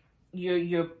great.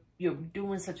 You're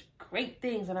doing such great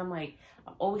things, and I'm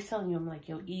always telling you, I'm like,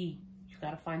 yo, E, you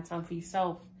gotta find time for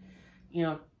yourself.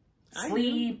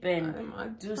 Sleep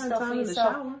and do stuff for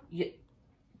yourself.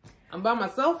 I'm by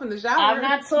myself in the shower. I'm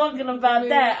not talking about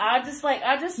that.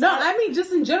 I mean,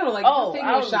 just in general, just taking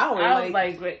a shower. I was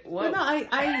like, great. What? But no,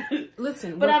 I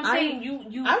listen. But I'm saying you.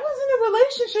 I was in a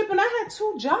relationship and I had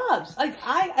 2 jobs.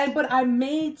 But I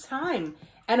made time,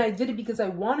 and I did it because I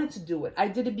wanted to do it. I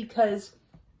did it because,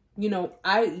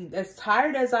 as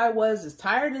tired as I was, as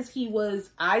tired as he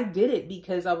was, I did it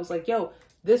because I was like, yo,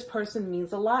 this person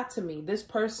means a lot to me. This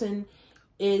person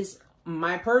is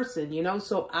my person,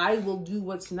 so I will do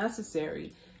what's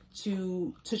necessary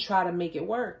to try to make it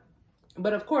work.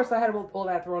 But of course I had all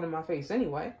that thrown in my face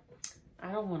anyway.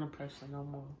 I don't want a person no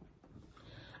more.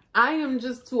 I am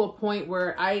just to a point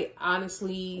where I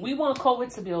honestly, we want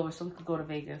COVID to be over so we could go to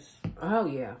Vegas. Oh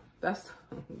yeah, that's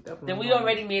definitely. Then we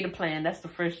already made a plan. That's the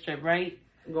first trip, right?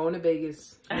 Going to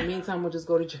Vegas. In the meantime, we'll just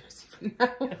go to Jersey for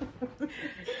now.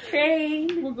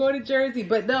 Train. We'll go to Jersey.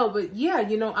 But yeah,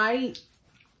 you know, I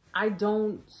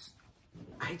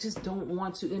just don't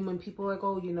want to. And when people are like,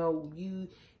 oh, you know,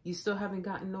 you still haven't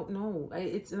gotten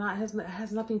it's not, it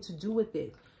has nothing to do with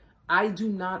it. I do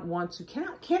not want to. Can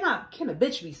a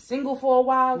bitch be single for a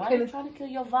while? Why are you trying to kill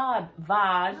your vibe?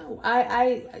 No,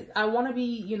 I want to be,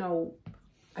 you know,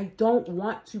 I don't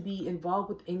want to be involved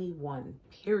with anyone,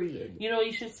 period. You know what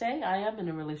you should say? I am in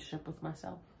a relationship with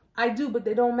myself. I do, but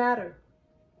they don't matter.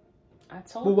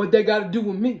 But what they got to do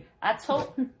with me? I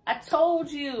told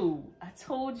you.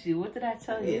 What did I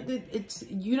tell you? It's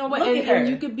you know what? Look at her. And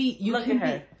you could be. You Look can at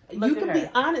her. be. Look You at can be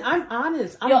her. honest. I'm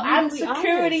honest. I'm really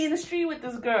security honest. in the street with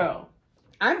this girl.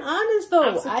 I'm honest though.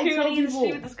 I'm security I tell in the street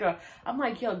people. with this girl. I'm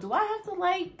like, yo, do I have to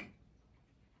like?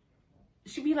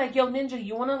 She'd be like, yo, Ninja,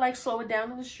 you want to like slow it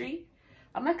down in the street?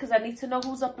 I'm like, because I need to know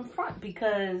who's up in front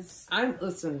because...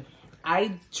 Listen,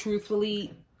 I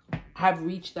truthfully have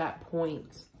reached that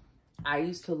point. I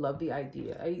used to love the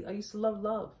idea. I used to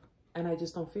love. And I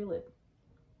just don't feel it.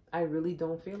 I really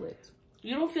don't feel it.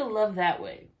 You don't feel love that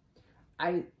way.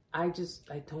 I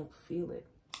don't feel it.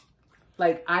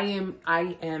 Like I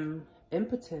am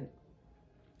impotent.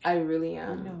 I really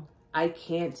am. No. I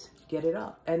can't get it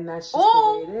up. And that's just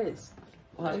the way it is.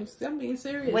 Well, I'm being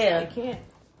serious. Where? I can't.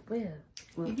 Where?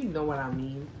 You know what I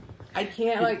mean. I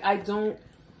can't, like, I don't.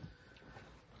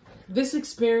 This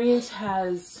experience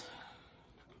has.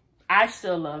 I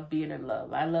still love being in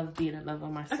love. I love being in love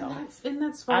with myself. And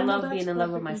that's fine. I love being in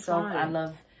love with myself. Fine. I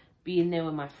love being there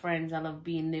with my friends. I love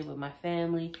being there with my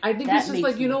family. I think it's just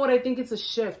like, you know what? I think it's a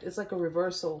shift. It's like a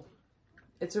reversal.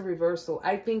 It's a reversal.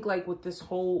 I think like with this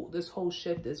whole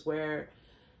shift is where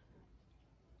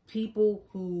people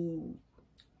who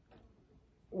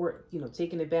were, you know,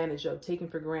 taken advantage of, taken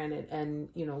for granted, and,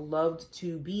 you know, loved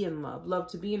to be in love, loved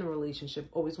to be in a relationship,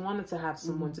 always wanted to have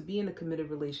someone to be in a committed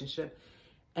relationship,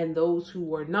 and those who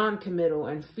were non-committal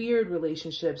and feared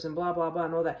relationships and blah, blah, blah,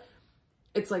 and all that.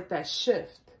 It's like that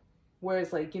shift where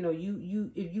it's like, you know,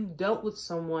 if you dealt with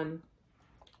someone,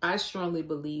 I strongly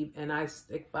believe, and I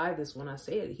stick by this when I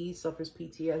say it, he suffers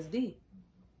PTSD.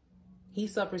 He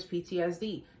suffers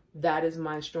PTSD. That is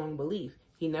my strong belief.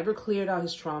 He never cleared out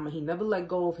his trauma. He never let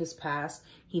go of his past.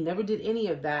 He never did any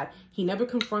of that. He never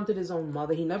confronted his own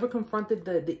mother. He never confronted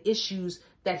the issues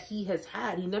that he has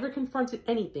had. He never confronted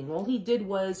anything. All he did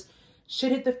was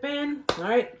shit hit the fan. All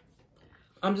right,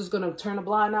 I'm just going to turn a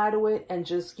blind eye to it and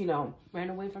just, you know. Ran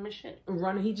away from his shit.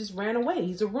 He just ran away.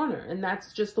 He's a runner. And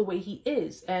that's just the way he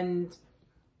is. And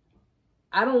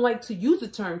I don't like to use the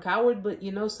term coward, but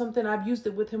you know something? I've used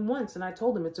it with him once. And I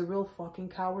told him it's a real fucking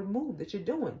coward move that you're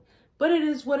doing. But it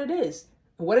is what it is.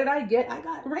 What did I get? I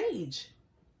got rage.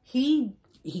 He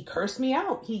cursed me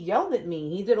out. He yelled at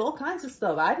me. He did all kinds of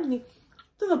stuff.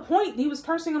 To the point he was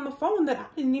cursing on the phone that I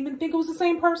didn't even think it was the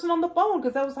same person on the phone,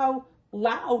 because that was how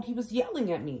loud he was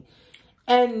yelling at me.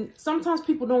 And sometimes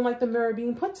people don't like the mirror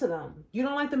being put to them. You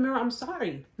don't like the mirror? I'm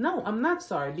sorry. No, I'm not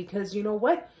sorry, because you know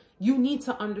what? You need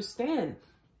to understand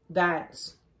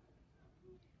that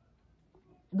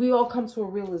we all come to a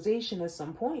realization at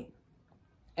some point.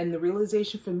 And the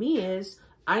realization for me is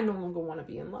I no longer want to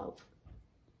be in love.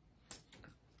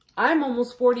 I'm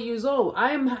almost 40 years old.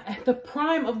 I am at the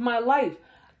prime of my life.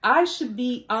 I should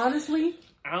be, honestly.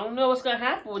 I don't know what's going to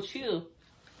happen with you.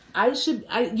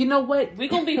 You know what? We're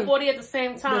going to be 40 at the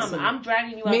same time. Listen, I'm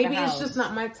dragging you out maybe the house. It's just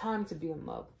not my time to be in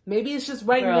love. Maybe it's just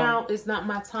right now, it's not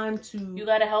my time to. You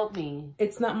got to help me.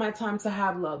 It's not my time to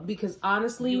have love, because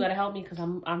honestly. You got to help me, because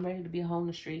I'm ready to be a hoe on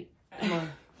the street. Come on.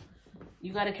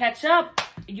 You got to catch up.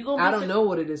 I don't know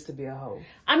what it is to be a hoe.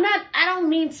 I don't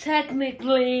mean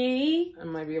technically. I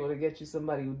might be able to get you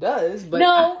somebody who does, but.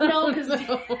 No, because.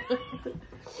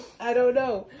 I don't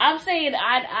know. I'm saying,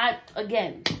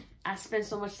 again, I spend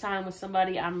so much time with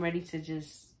somebody, I'm ready to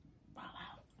just fall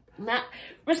out. Not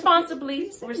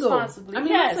responsibly. Responsibly. I mean,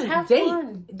 yes, listen, have date.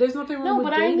 fun. There's nothing wrong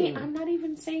with dating. I'm not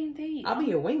even saying date. I'll be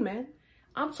your wingman.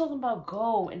 I'm talking about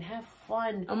go and have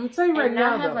fun. I'm gonna tell you right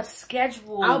now, and not have a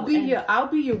schedule. I'll be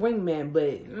your wingman, but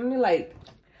I mean, like,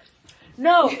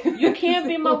 no, you can't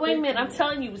be my wingman. I'm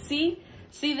telling you.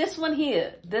 See this one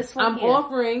here. This one. I'm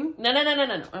offering. No.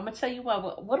 I'm gonna tell you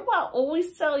what. What do I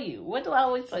always tell you? What do I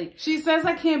always tell you? She says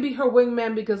I can't be her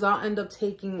wingman because I'll end up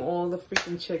taking all the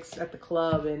freaking chicks at the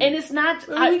club, and it's not.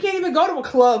 we can't even go to a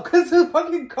club because of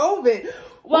fucking COVID.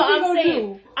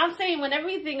 Well, I'm saying when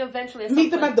everything eventually meet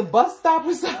them at the bus stop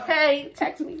or something. Hey,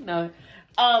 text me. No,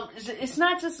 it's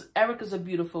not just Erica's a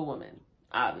beautiful woman.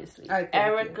 Obviously,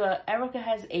 Erica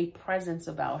has a presence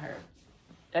about her.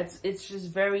 It's just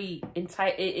very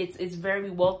it's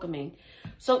very welcoming.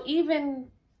 So even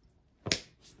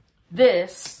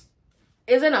this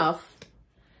is enough,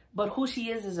 but who she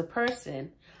is as a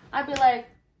person, I'd be like,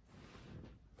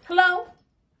 hello?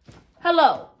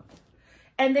 Hello?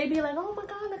 And they'd be like, oh my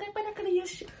God, look at your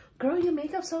shit. Girl, your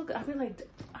makeup so good. I'd be like,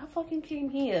 I fucking came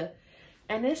here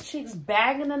and this chick's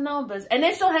bagging the numbers. And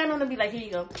then she'll hand on and be like, here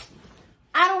you go.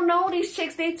 I don't know these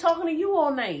chicks. They talking to you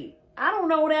all night. I don't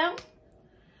know them.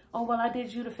 Oh, well, I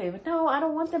did you the favor. No, I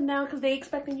don't want them now because they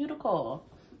expecting you to call.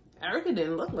 Erica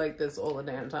didn't look like this all the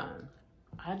damn time.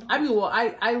 I know. I mean, well,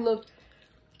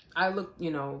 I look,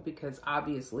 you know, because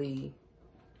obviously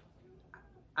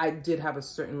I did have a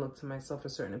certain look to myself, a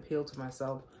certain appeal to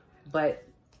myself, but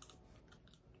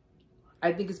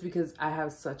I think it's because I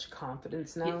have such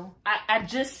confidence now. I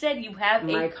just said you have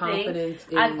my confidence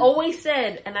is... I've always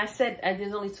said, and I said,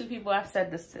 there's only 2 people I've said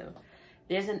this to.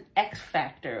 There's an X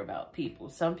factor about people.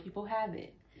 Some people have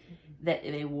it. That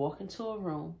they walk into a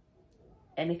room,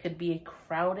 and it could be a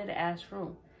crowded ass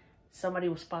room. Somebody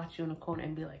will spot you in the corner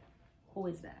and be like, who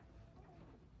is that?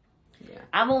 Yeah.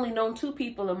 I've only known 2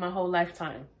 people in my whole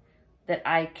lifetime that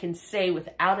I can say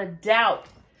without a doubt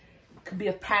could be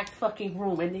a packed fucking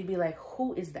room, and they'd be like,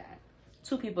 who is that?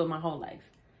 2 people in my whole life.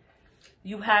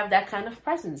 You have that kind of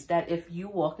presence that if you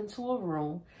walk into a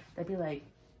room, they'd be like,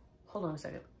 hold on a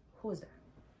second, who is that?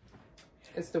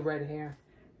 It's the red hair.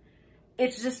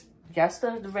 It's just, yes,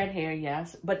 the red hair,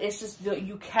 yes. But it's just,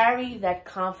 you carry that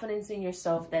confidence in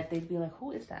yourself that they'd be like,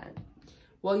 who is that?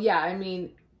 Well, yeah, I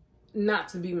mean, not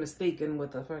to be mistaken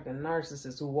with a fucking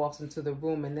narcissist who walks into the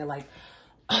room and they're like,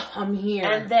 I'm here.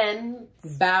 And then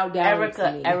bow down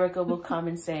to me. Erica will come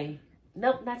and say,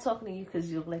 nope, not talking to you because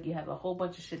you look like you have a whole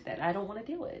bunch of shit that I don't want to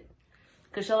deal with.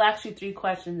 Because she'll ask you 3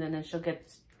 questions and then she'll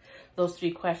get those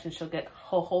 3 questions. She'll get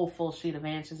a whole full sheet of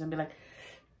answers and be like,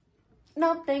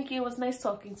 no, thank you. It was nice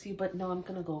talking to you, but no, I'm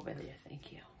going to go over there.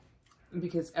 Thank you.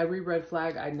 Because every red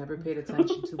flag I never paid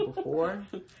attention to before.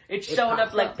 It's showing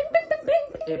up like, bing, bing, bing,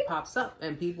 bing. It pops up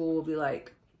and people will be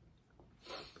like,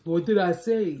 what did I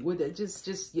say? You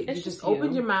just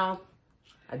opened your mouth.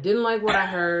 I didn't like what I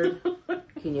heard.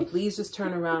 Can you please just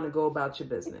turn around and go about your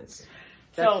business?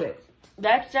 That's it.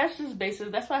 That's just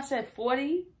basic. That's why I said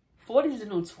 40. 40 is the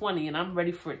new 20, and I'm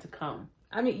ready for it to come.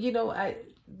 I mean, you know,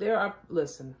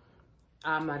 listen,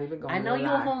 I'm not even going to I know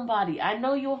you're a homebody. I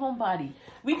know you're a homebody.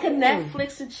 We can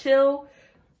Netflix and chill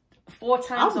 4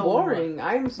 times I'm over. boring.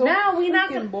 I'm so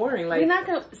boring. Like, we're not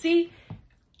gonna see.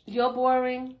 You're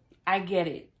boring. I get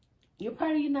it.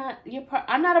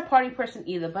 I'm not a party person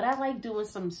either, but I like doing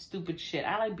some stupid shit.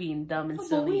 I like being dumb and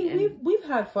silly. We've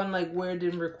had fun like where it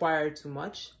didn't require too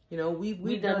much. You know,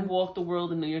 we done walked the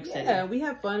world in New York City. Yeah, we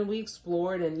had fun. We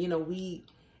explored, and you know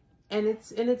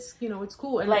it's you know it's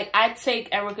cool. And like I'd take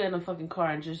Erica in a fucking car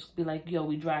and just be like, "Yo,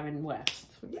 we driving west."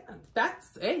 Yeah,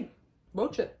 that's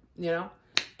road trip. You know,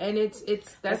 and let's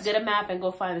get a map and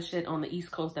go find the shit on the East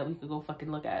Coast that we could go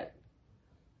fucking look at.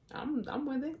 I'm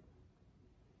with it.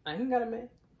 I ain't got a man.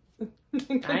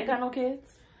 I ain't got no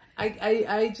kids.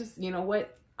 I just, you know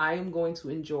what? I am going to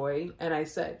enjoy. And I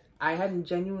said, I hadn't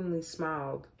genuinely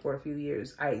smiled for a few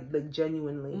years.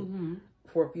 Genuinely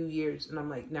for a few years. And I'm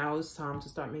like, now it's time to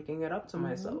start making it up to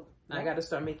myself. Yeah. I got to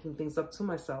start making things up to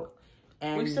myself.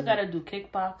 And we still got to do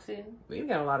kickboxing. We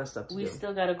got a lot of stuff to do. We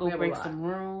still got to go break some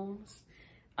rooms.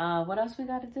 What else we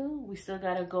got to do? We still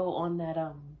got to go on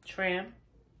that tram.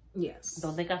 Yes.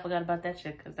 Don't think I forgot about that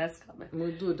shit because that's coming.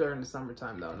 We'll do it during the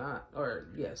summertime though,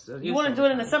 yes. You want to do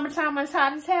it in the summertime when it's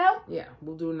hot as hell? Yeah,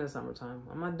 we'll do it in the summertime.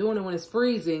 I'm not doing it when it's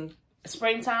freezing.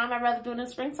 Springtime, I'd rather do it in the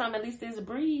springtime. At least there's a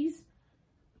breeze.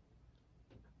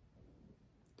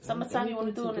 Summertime, you want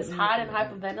to do it when it's hot and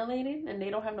hyperventilating and they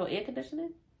don't have no air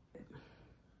conditioning?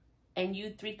 And you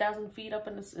 3,000 feet up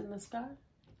in the sky?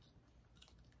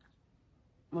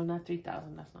 Well, not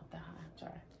 3,000. That's not that high. I'm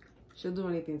sorry. She'll do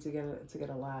anything to get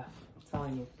a laugh. I'm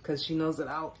telling you, because she knows that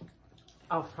I'll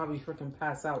probably freaking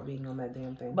pass out being on that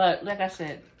damn thing. But like I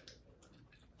said,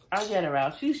 I'll get her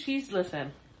out. She's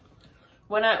listen.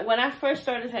 When I first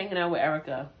started hanging out with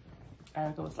Erica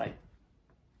was like,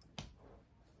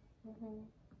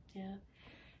 yeah.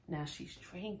 Now she's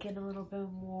drinking a little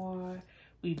bit more.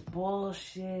 We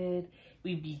bullshit.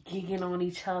 We be gigging on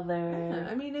each other. Yeah,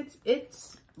 I mean,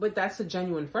 but that's a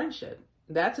genuine friendship.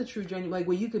 That's a true genuine, like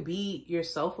where you could be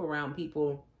yourself around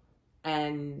people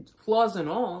and flaws and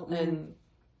all. And,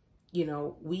 you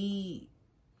know,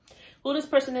 who this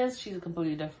person is, she's a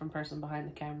completely different person behind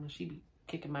the camera. She be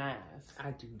kicking my ass.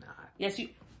 I do not. Yes,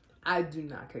 I do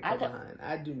not kick her behind.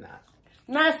 I do not.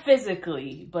 Not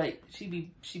physically, but she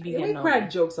be getting on me. We crack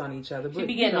jokes on each other. But, she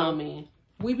be getting on me.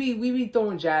 We be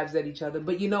throwing jabs at each other.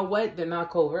 But you know what? They're not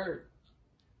covert.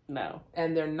 No.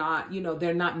 And they're not,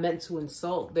 they're not meant to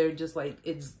insult. They're just like,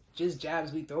 just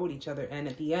jabs we throw at each other. And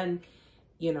at the end,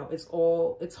 you know,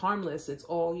 it's harmless. It's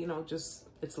all, you know, just,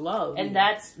 it's love. And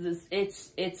that's this,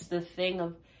 it's the thing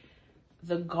of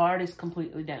the guard is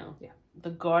completely down. Yeah. The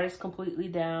guard is completely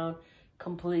down,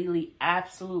 completely,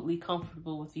 absolutely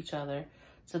comfortable with each other,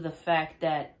 to the fact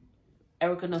that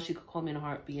Erica knows she could call me in a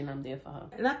heartbeat and I'm there for her.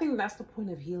 And I think that's the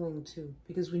point of healing too.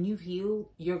 Because when you've healed,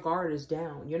 your guard is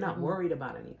down. You're not worried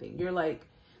about anything. You're like,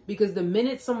 because the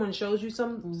minute someone shows you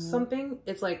something,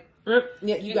 it's like,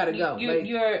 yeah, you gotta go.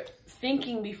 You're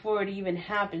thinking before it even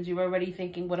happens. You're already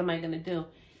thinking, what am I gonna do?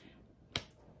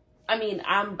 I mean,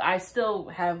 I still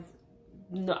have,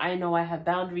 I know I have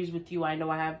boundaries with you. I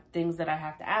know I have things that I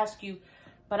have to ask you,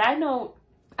 but I know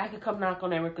I could come knock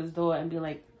on Erica's door and be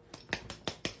like,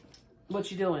 what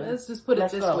you doing? Let's just put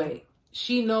it this way.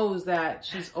 She knows that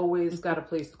she's always got a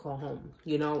place to call home,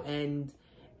 you know, and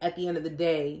at the end of the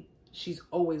day, she's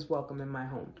always welcome in my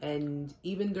home. And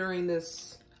even during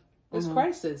this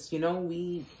crisis, you know,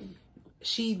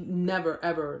 she never,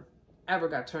 ever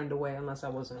got turned away unless I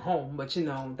wasn't home. But, you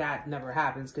know, that never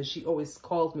happens because she always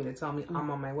calls me to tell me I'm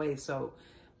on my way. So,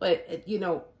 but, you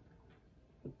know,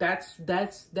 that's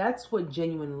what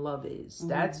genuine love is.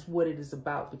 That's what it is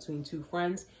about between two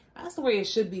friends. That's the way it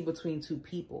should be between two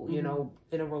people, you know,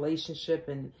 in a relationship.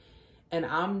 And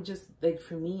I'm just like,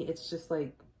 for me, it's just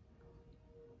like,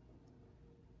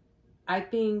 I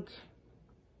think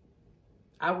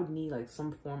I would need like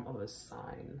some form of a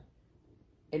sign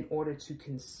in order to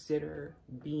consider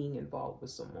being involved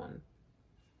with someone.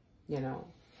 You know,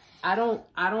 I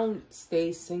don't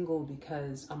stay single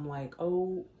because I'm like,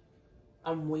 oh,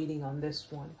 I'm waiting on this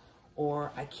one,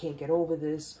 or I can't get over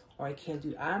this, or I can't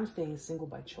do. I'm staying single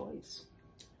by choice.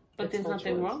 But there's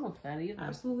nothing wrong with that either.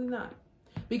 Absolutely not.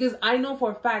 Because I know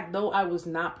for a fact, though I was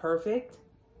not perfect,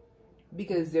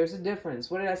 because there's a difference.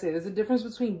 What did I say? There's a difference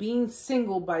between being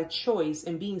single by choice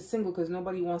and being single because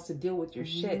nobody wants to deal with your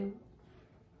shit.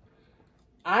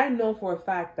 I know for a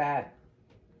fact that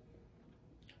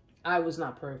I was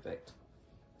not perfect.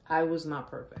 I was not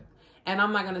perfect. And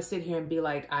I'm not going to sit here and be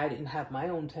like, I didn't have my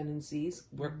own tendencies.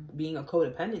 We're being a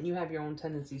codependent. You have your own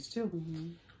tendencies too.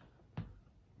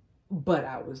 But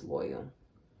I was loyal.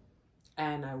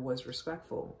 And I was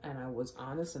respectful. And I was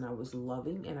honest. And I was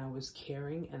loving. And I was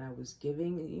caring. And I was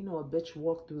giving. You know, a bitch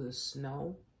walked through the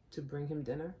snow to bring him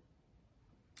dinner.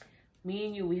 Me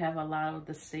and you, we have a lot of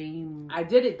the same. I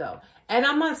did it though. And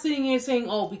I'm not sitting here saying,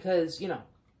 oh, because, you know,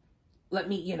 let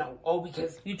me, you know, oh,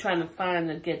 because you trying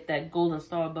to get that golden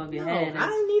star above your head. I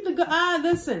don't need to go.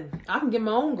 Listen, I can get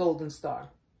my own golden star.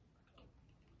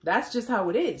 That's just how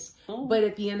it is. But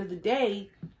at the end of the day,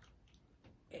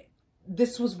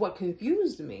 this was what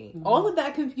confused me. All of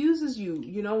that confuses you.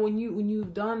 You know, when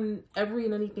you've done every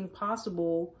and anything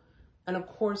possible, and of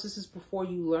course, this is before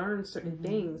you learn certain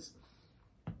things.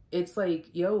 It's like,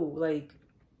 yo, like,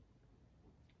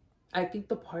 I think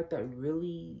the part that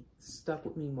really stuck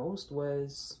with me most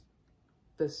was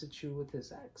the situation with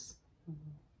his ex.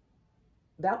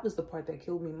 That was the part that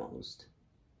killed me most.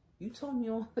 You told me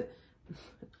all that.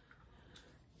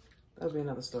 That'll be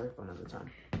another story for another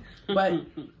time.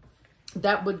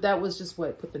 But that was just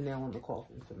what put the nail in the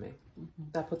coffin for me.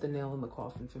 That put the nail in the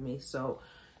coffin for me. So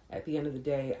at the end of the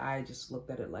day, I just looked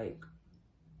at it like,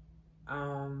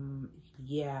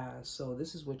 yeah, so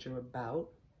this is what you're about.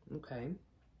 Okay.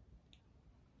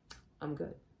 I'm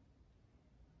good.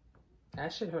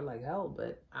 That shit hurt like hell,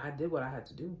 but I did what I had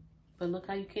to do. But look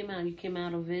how you came out. You came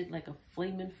out of it like a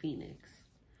flaming phoenix.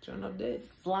 Sure enough did.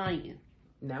 Flying.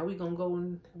 Now we gonna go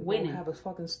and have a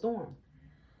fucking storm.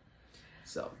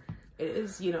 So, it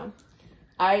is, you know.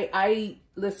 I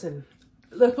listen,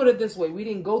 let's put it this way. We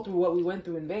didn't go through what we went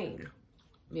through in vain.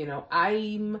 You know,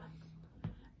 I'm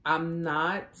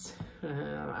not,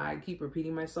 I keep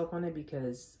repeating myself on it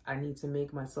because I need to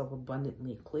make myself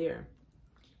abundantly clear.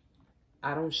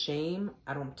 I don't shame.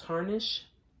 I don't tarnish.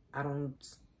 I don't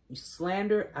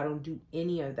slander. I don't do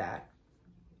any of that.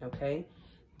 Okay?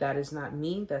 That is not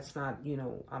me. That's not, you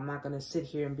know, I'm not going to sit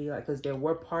here and be like, because there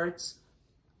were parts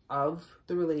of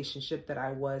the relationship that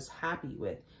I was happy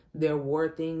with. There were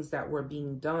things that were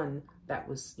being done that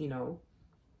was, you know,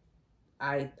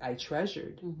 I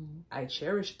treasured. I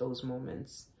cherished those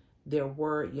moments. There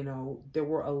were, you know, there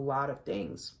were a lot of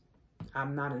things.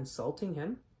 I'm not insulting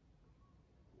him.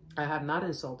 I have not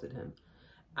insulted him.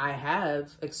 I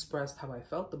have expressed how I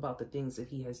felt about the things that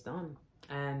he has done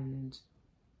and,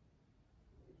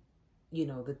 you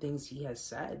know, the things he has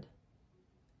said.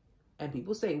 And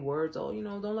people say words, oh, you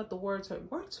know, don't let the words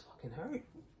hurt. Words fucking hurt.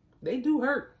 They do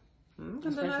hurt.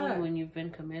 Especially when you've been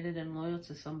committed and loyal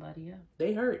to somebody else.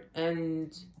 They hurt.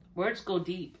 And words go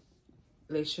deep.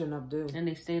 They shouldn't have do. And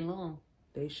they stay long.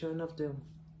 They sure enough do.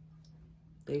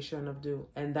 They sure enough do.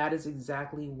 And that is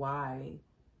exactly why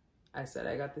I said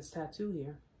I got this tattoo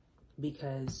here.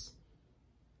 Because,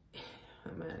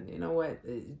 man, you know what?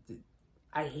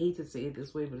 I hate to say it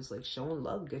this way, but it's like showing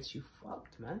love gets you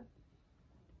fucked, man.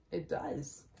 It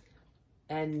does.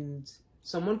 And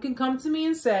someone can come to me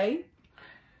and say,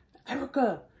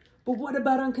 Erica, but what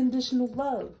about unconditional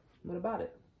love? What about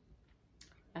it?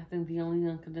 I think the only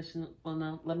unconditional... Well,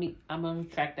 no, I'm going to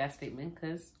retract that statement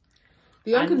because...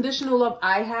 The unconditional love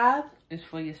I have... is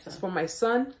for your son. It's for my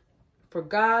son, for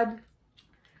God,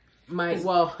 my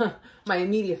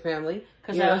immediate family.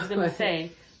 Because I was going to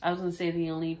say the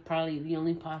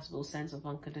only possible sense of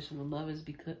unconditional love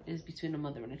is between a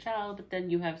mother and a child. But then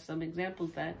you have some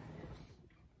examples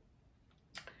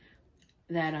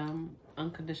that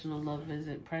unconditional love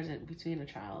isn't present between a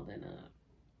child and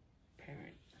a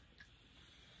parent.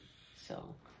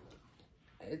 So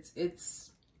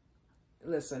it's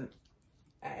listen,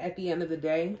 at the end of the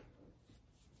day,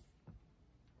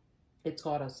 it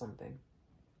taught us something.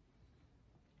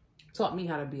 It taught me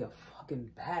how to be a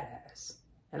fucking badass.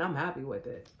 And I'm happy with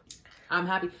it. I'm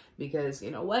happy because,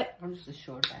 you know what? I'm just a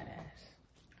short badass.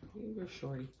 You're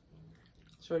shorty.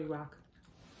 Shorty rock.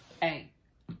 Hey.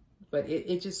 But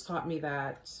it just taught me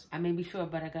that... I may be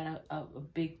short, but I got a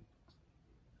big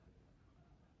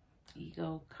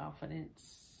ego,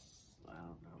 confidence. I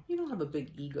don't know. You don't have a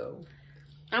big ego.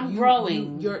 I'm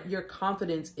growing. Your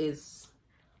confidence is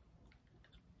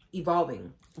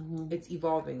evolving. Mm-hmm. It's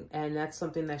evolving. And that's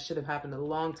something that should have happened a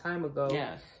long time ago.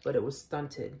 Yes. But it was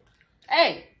stunted.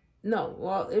 Hey! No,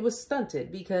 well, it was stunted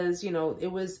because, you know,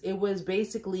 it was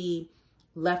basically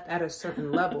left at a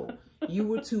certain level. You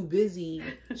were too busy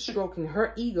stroking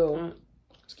her ego,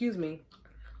 excuse me,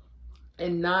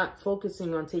 and not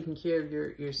focusing on taking care of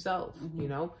yourself, you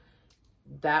know?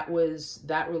 That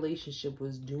relationship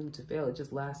was doomed to fail. It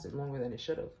just lasted longer than it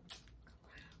should have.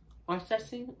 What's that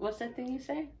thing you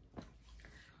say?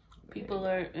 People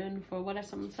are in for what at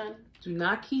some time? Do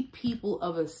not keep people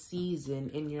of a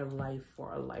season in your life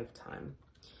for a lifetime.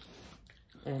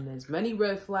 And as many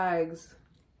red flags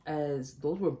as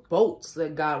those were bolts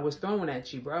that God was throwing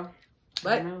at you, bro.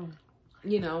 But,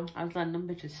 you know. I was letting them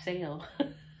bitches sail.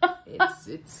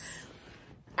 it's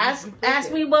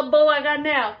Ask me what boat I got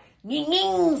now.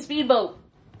 Speedboat.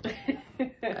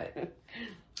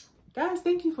 Guys,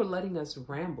 thank you for letting us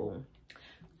ramble.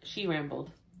 She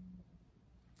rambled.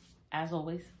 As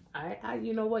always.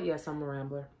 You know what? Yes, I'm a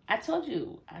rambler. I told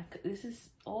you. This is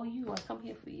all you. I come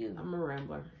here for you. I'm a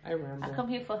rambler. I ramble. I come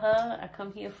here for her. I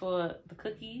come here for the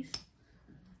cookies.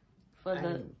 For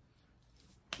the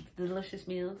delicious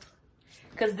meals.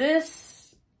 Because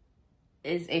this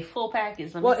is a full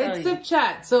package. Well, it's sip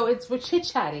chat. So we're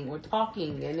chit-chatting. We're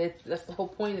talking. And that's the whole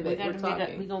point of it. We're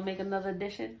talking. We going to make another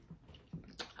edition?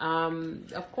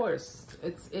 Of course.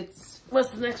 It's...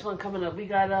 What's the next one coming up? We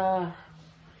got...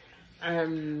 I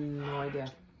have no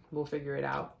idea. We'll figure it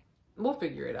out.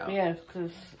 Yeah,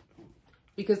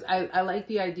 because I like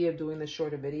the idea of doing the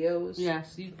shorter videos.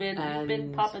 Yes, you've been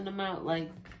popping them out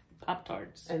like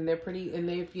Pop-Tarts. And they're pretty, and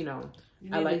they've,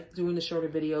 I like doing the shorter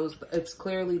videos. It's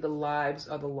clearly the lives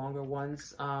are the longer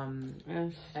ones.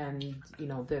 Yes. And,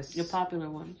 this. Your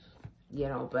popular ones.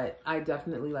 But I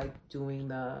definitely like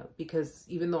doing because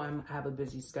even though I have a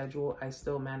busy schedule, I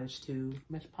still manage to...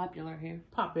 Miss Popular here.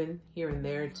 Pop in here and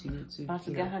there to about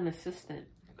to get her an assistant,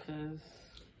 because...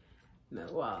 No,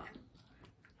 well...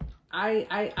 I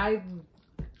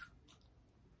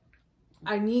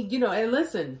need, and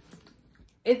listen,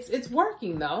 it's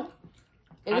working though.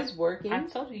 It is working. I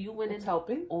told you, you win. It's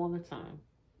helping all the time.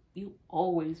 You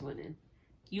always winning.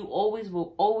 You always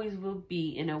will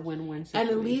be in a win-win situation.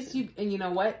 And at least you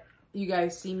know what? You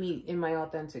guys see me in my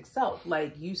authentic self.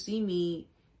 Like, you see me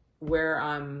where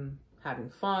I'm having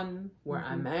fun, where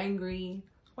I'm angry,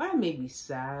 where I may be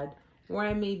sad, where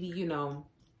I may be,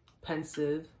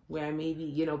 pensive, where I may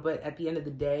be, but at the end of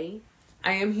the day,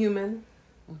 I am human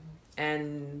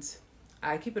and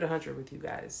I keep it 100 with you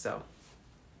guys. So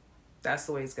that's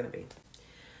the way it's going to be.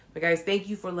 But guys, thank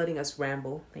you for letting us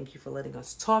ramble. Thank you for letting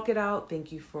us talk it out.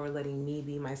 Thank you for letting me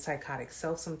be my psychotic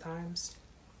self sometimes.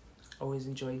 Always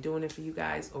enjoy doing it for you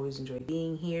guys. Always enjoy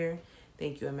being here.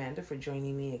 Thank you, Amanda, for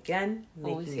joining me again.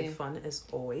 Making it fun as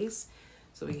always.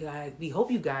 So we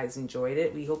hope you guys enjoyed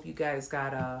it. We hope you guys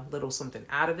got a little something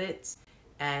out of it.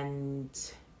 And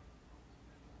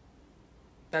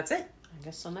that's it. I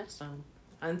guess till next time.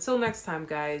 Until next time,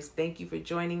 guys. Thank you for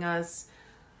joining us.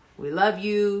 We love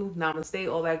you.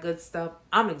 Namaste, all that good stuff.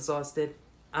 I'm exhausted.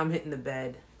 I'm hitting the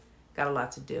bed. Got a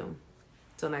lot to do.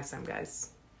 Till next time,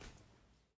 guys.